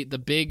bully, the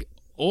big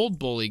old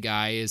bully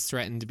guy, is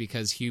threatened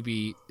because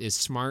Hubie is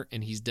smart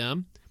and he's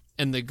dumb.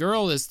 And the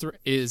girl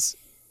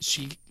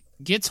she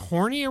gets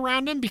horny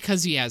around him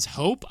because he has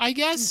hope, I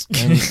guess.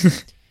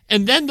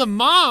 And then the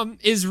mom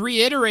is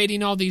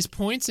reiterating all these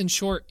points in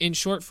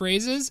short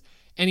phrases,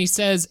 and he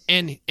says,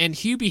 and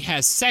Hubie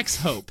has sex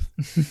hope,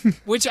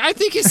 which I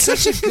think is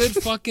such a good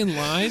fucking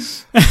line.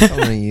 I'm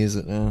gonna use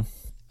it now.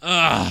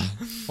 Ugh.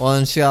 Well,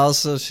 and she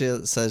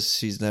says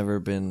she's never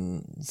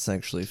been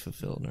sexually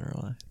fulfilled in her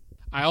life.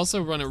 I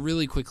also want to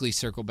really quickly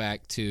circle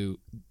back to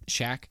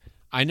Shaq.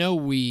 I know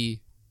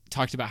we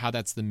talked about how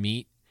that's the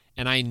meat,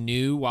 and I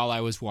knew while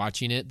I was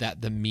watching it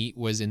that the meat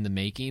was in the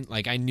making.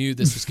 Like, I knew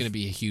this was going to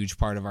be a huge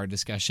part of our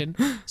discussion.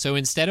 So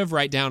instead of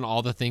write down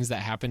all the things that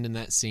happened in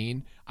that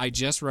scene, I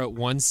just wrote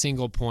one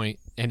single point,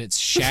 and it's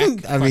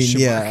Shaq. I mean,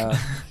 yeah.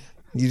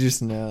 You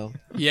just know.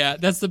 Yeah,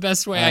 that's the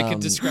best way I could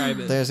describe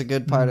it. There's a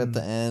good part at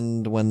the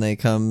end when they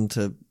come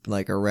to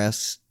like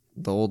arrest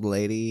the old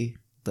lady.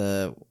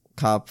 The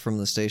cop from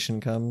the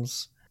station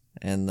comes,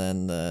 and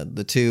then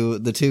the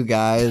two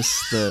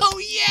guys.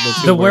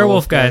 The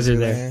werewolf guys are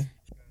there.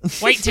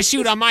 Wait to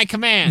shoot on my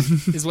command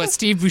is what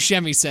Steve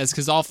Buscemi says,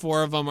 because all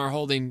four of them are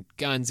holding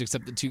guns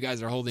except the two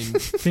guys are holding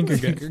finger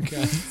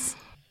guns.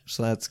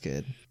 So that's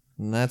good.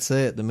 And that's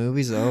it. The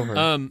movie's over.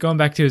 Going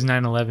back to his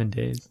 9/11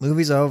 days.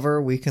 Movie's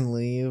over. We can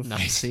leave.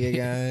 Nice. See you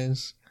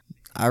guys.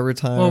 I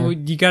retire. Well,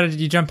 you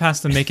jump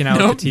past the making out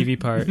with the TV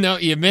part. No,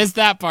 you missed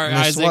that part,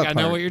 Missed Isaac. what I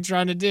know part? what you're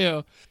trying to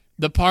do.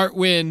 The part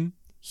when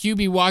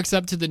Hubie walks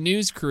up to the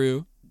news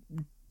crew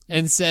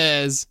and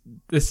says,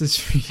 This is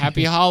for you.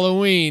 Happy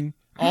Halloween.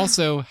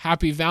 Also,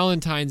 Happy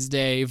Valentine's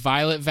Day.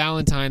 Violet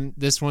Valentine,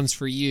 this one's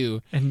for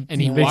you.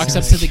 And he walks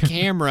up to the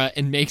camera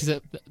and makes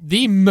it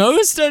the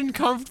most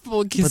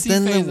uncomfortable kissy But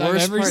then face the I've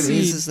worst ever part seen.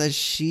 is that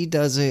she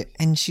does it,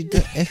 and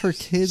her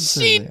kids.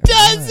 She are there.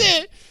 does Yeah.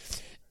 it!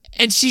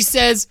 And she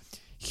says,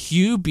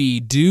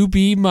 Hubie, do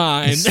be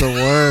mine. It's the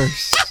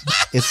worst.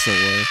 It's the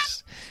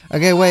worst.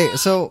 Okay, wait.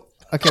 So,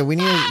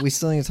 we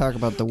still need to talk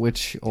about the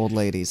witch old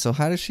lady. So,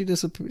 how does she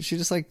disappear? She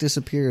just like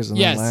disappears and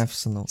Yes. then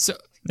laughs and So,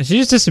 She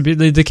just disappeared.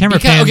 The camera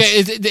pans. okay,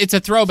 it's a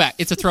throwback.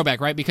 It's a throwback,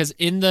 right? Because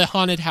in the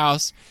haunted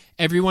house,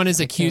 everyone is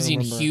accusing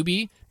remember.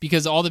 Hubie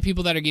because all the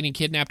people that are getting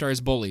kidnapped are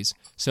his bullies.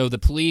 So the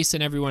police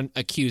and everyone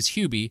accuse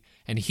Hubie,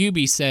 and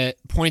Hubie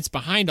points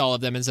behind all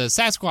of them and says,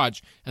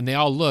 Sasquatch, and they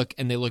all look,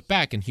 and they look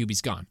back, and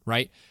Hubie's gone,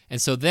 right?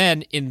 And so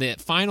then in the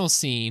final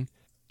scene,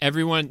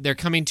 they're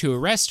coming to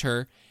arrest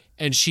her,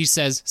 and she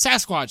says,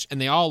 Sasquatch, and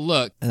they all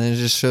look, and then it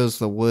just shows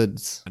the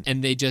woods.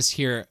 and they just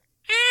hear,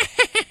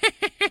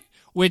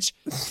 which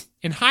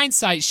in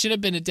hindsight should have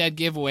been a dead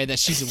giveaway that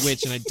she's a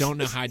witch, and I don't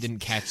know how I didn't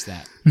catch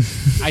that.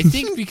 I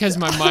think because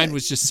my mind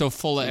was just so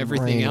full of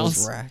everything Brain was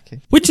else.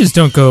 racking. Witches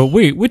don't go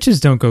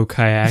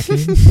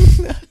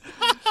kayaking.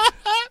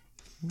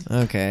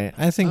 Okay,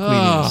 I think we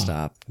need to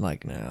stop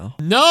now.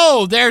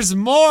 No, there's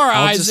more,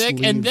 I'll just Isaac.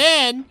 leave. And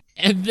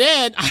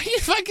then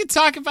if I could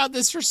talk about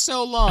this for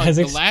so long,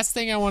 Isaac's- the last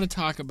thing I want to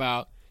talk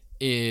about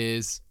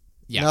is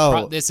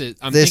No, this this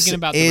thinking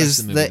about the rest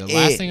of the movie. is The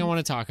last it. thing I want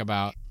to talk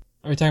about,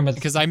 Are we talking about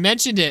because I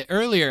mentioned it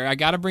earlier, I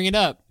got to bring it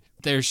up.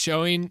 They're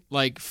showing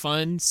like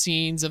fun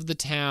scenes of the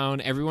town.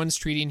 Everyone's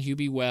treating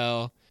Hubie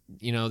well.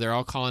 You know, they're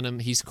all calling him,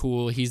 he's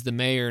cool. He's the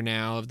mayor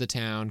now of the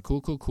town.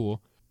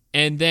 Cool.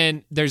 And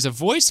then there's a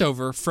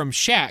voiceover from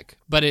Shaq,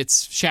 but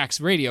it's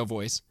Shaq's radio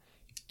voice.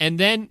 And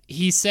then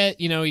he said,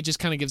 he just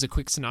kind of gives a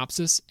quick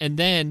synopsis. And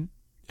then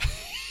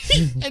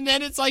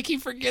it's like he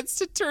forgets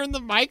to turn the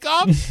mic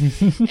off.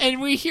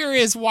 And we hear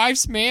his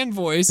wife's man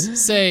voice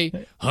say,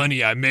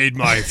 honey, I made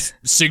my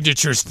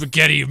signature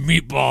spaghetti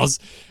meatballs.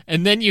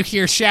 And then you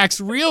hear Shaq's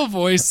real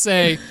voice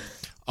say,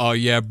 oh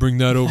yeah, bring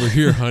that over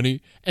here,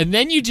 honey. And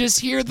then you just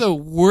hear the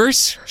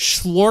worst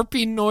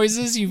slurping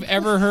noises you've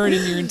ever heard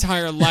in your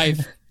entire life,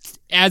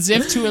 as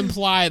if to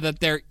imply that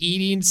they're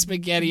eating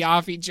spaghetti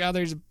off each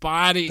other's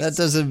bodies. That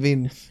doesn't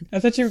mean. I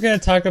thought you were going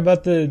to talk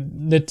about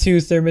the two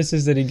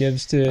thermoses that he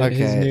gives to his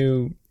Okay.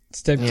 new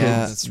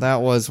stepkids. Yeah,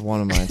 that was one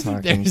of my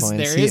talking points.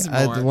 there is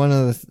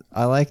more.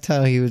 I liked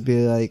how he would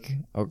be like,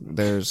 oh,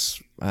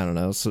 there's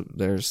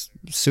there's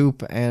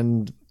soup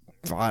and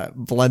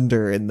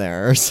blender in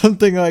there or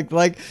something like.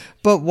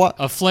 But what?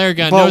 A flare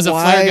gun. But No, it was a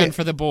flare why- gun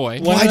for the boy.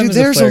 One Why of them do is a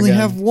theirs flare only gun.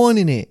 have one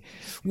in it?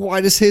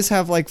 Why does his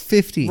have like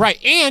 50? Right,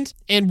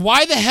 and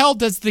why the hell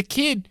does the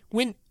kid,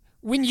 when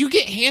you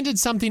get handed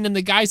something and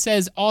the guy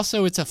says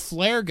also it's a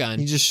flare gun,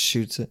 He just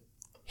shoots it.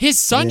 his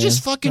son Yeah,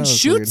 just fucking that was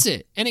shoots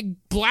it and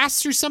it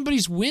blasts through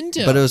somebody's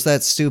window. But it was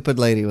that stupid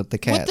lady with the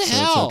cat. What the so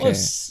hell?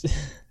 It's okay.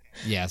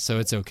 Yeah, so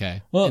it's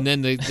okay. Well- and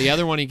then the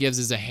other one he gives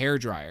is a hair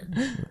dryer,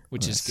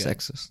 which is good.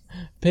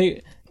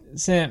 Sexist.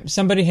 Sam,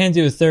 somebody hands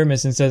you a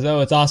thermos and says, "Oh,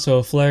 it's also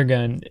a flare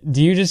gun."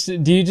 Do you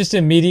just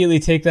immediately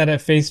take that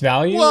at face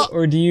value, Well,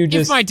 or do you If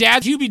just? my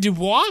dad's Hubie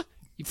Dubois,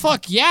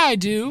 fuck yeah, I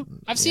do.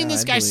 I've seen Yeah,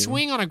 this I guy believe him.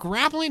 swing on a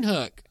grappling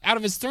hook out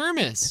of his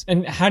thermos.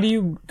 And how do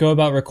you go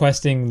about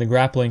requesting the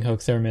grappling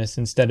hook thermos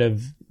instead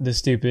of the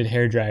stupid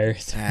hairdryer?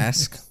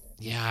 Ask.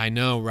 Yeah, I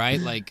know, right?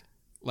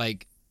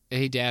 Like,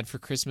 hey, Dad, for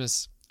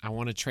Christmas, I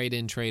want to trade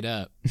in, trade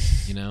up.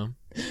 You know,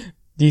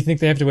 Do you think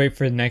they have to wait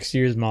for next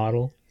year's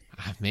model?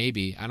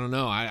 maybe. I don't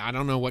know. I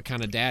don't know what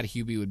kind of dad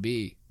Hubie would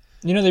be.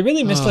 You know, they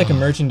really missed like a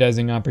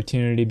merchandising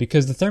opportunity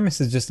because the thermos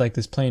is just like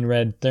this plain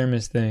red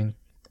thermos thing.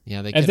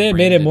 Yeah, If they had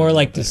made it more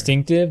like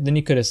distinctive, then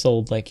you could have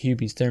sold like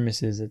Hubie's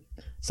thermoses.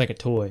 It's like a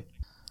toy.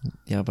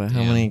 Yeah, but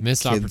how many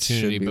missed kids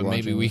opportunity? should be But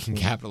maybe watching we this can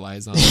movie?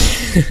 capitalize on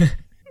it.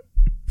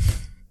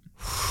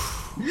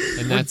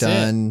 And that's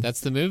done. it.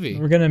 That's the movie.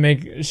 We're gonna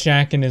make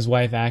Shaq and his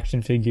wife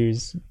action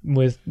figures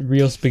with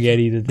real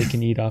spaghetti that they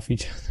can eat off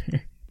each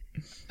other.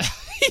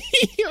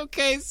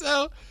 Okay,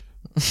 so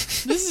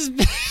this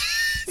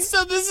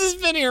has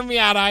been Hear Me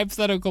Out, a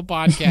hypothetical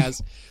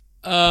podcast.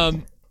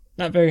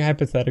 Not very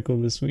hypothetical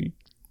this week.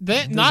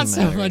 Not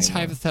so matter much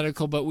anymore.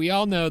 hypothetical, but we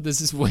all know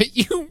this is what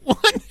you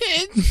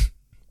wanted.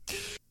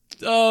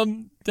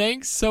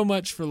 Thanks so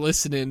much for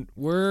listening.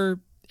 We're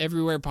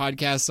everywhere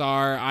podcasts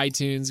are: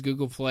 iTunes,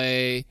 Google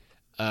Play,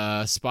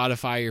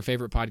 Spotify, your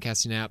favorite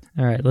podcasting app.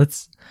 All right,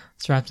 let's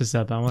wrap this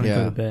up. I want to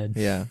go to bed.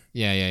 Yeah.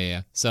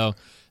 Yeah. So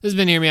this has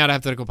been Hear Me Out, a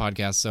hypothetical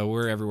podcast. So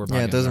we're everywhere podcasts.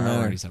 Yeah, it doesn't are. I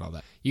matter. already said all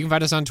that. You can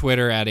find us on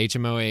Twitter at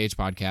HMOAH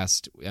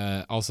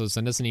Podcast. Also,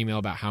 send us an email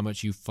about how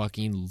much you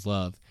fucking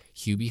love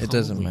Hubie. It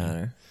doesn't Halloween.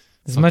 matter.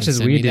 As much Fucking as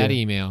send we me do. that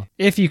email.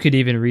 If you could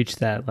even reach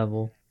that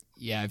level.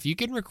 Yeah, if you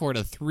can record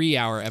a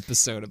 3-hour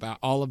episode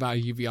about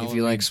Hubie Halloween, If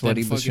you like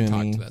Sweaty then fucking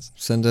talk to Buscemi, us.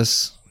 send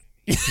us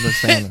the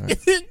fan art.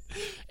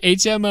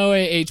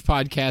 HMOAH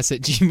podcast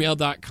at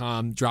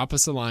gmail.com. Drop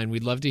us a line.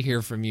 We'd love to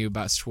hear from you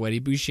about Sweaty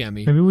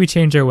Buscemi. Maybe we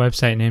change our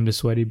website name to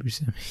Sweaty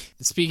Buscemi.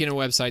 Speaking of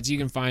websites, you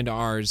can find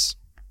ours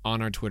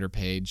on our Twitter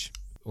page,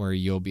 where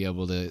you'll be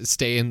able to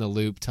stay in the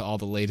loop to all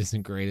the latest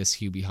and greatest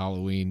Hubie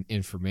Halloween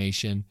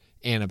information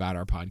and about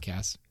our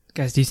podcast.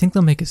 Guys, do you think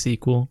they'll make a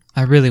sequel?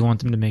 I really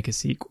want them to make a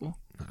sequel.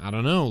 I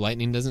don't know.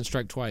 Lightning doesn't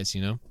strike twice,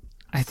 you know?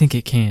 I think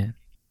it can.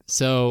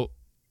 So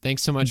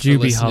thanks so much for Hubie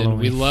listening. Halloween.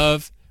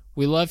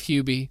 We love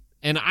Hubie.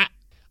 And I'm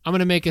going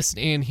to make a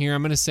stand here.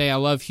 I'm going to say I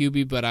love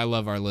Hubie, but I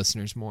love our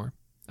listeners more.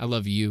 I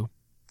love you.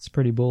 It's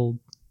pretty bold.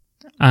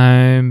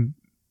 I'm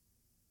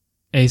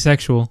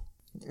asexual.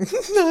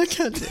 No, I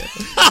can't do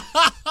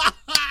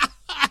it.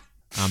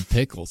 I'm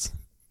Pickles,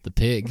 the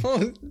pig.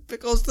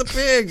 Pickles the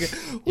pig.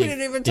 We If-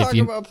 didn't even if talk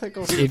you- about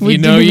Pickles. If We you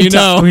know, didn't you even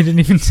talk- know. We didn't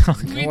even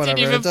talk. We Whatever, didn't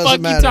even it doesn't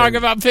fucking matter. talk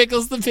about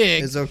Pickles the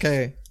pig. It's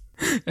okay.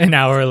 An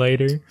hour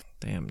later.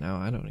 Damn, now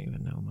I don't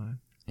even know mine.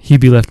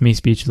 Hubie left me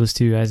speechless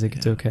too, Isaac.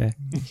 It's okay.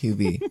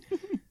 Hubie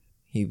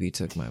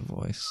took my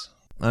voice.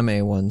 I'm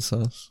A1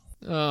 sauce.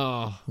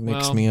 Oh,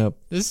 Mix well, me up.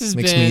 This has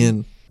Mix been. me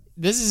in.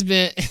 This has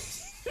been.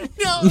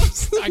 No,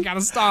 I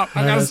gotta stop.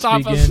 I gotta Let's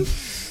stop him. begin.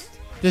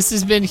 This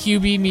has been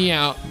Hubie Me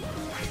Out.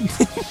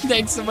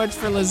 Thanks so much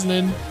for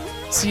listening.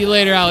 See you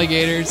later,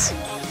 alligators.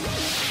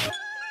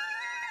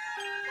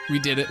 We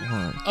did it.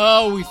 What?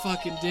 Oh, we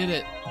fucking did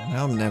it.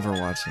 Now I'm never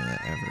watching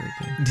that ever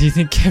again. Do you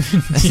think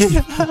Kevin?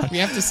 We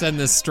have to send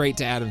this straight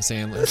to Adam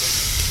Sandler.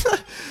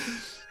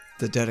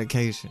 The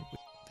dedication.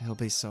 He'll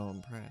be so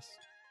impressed.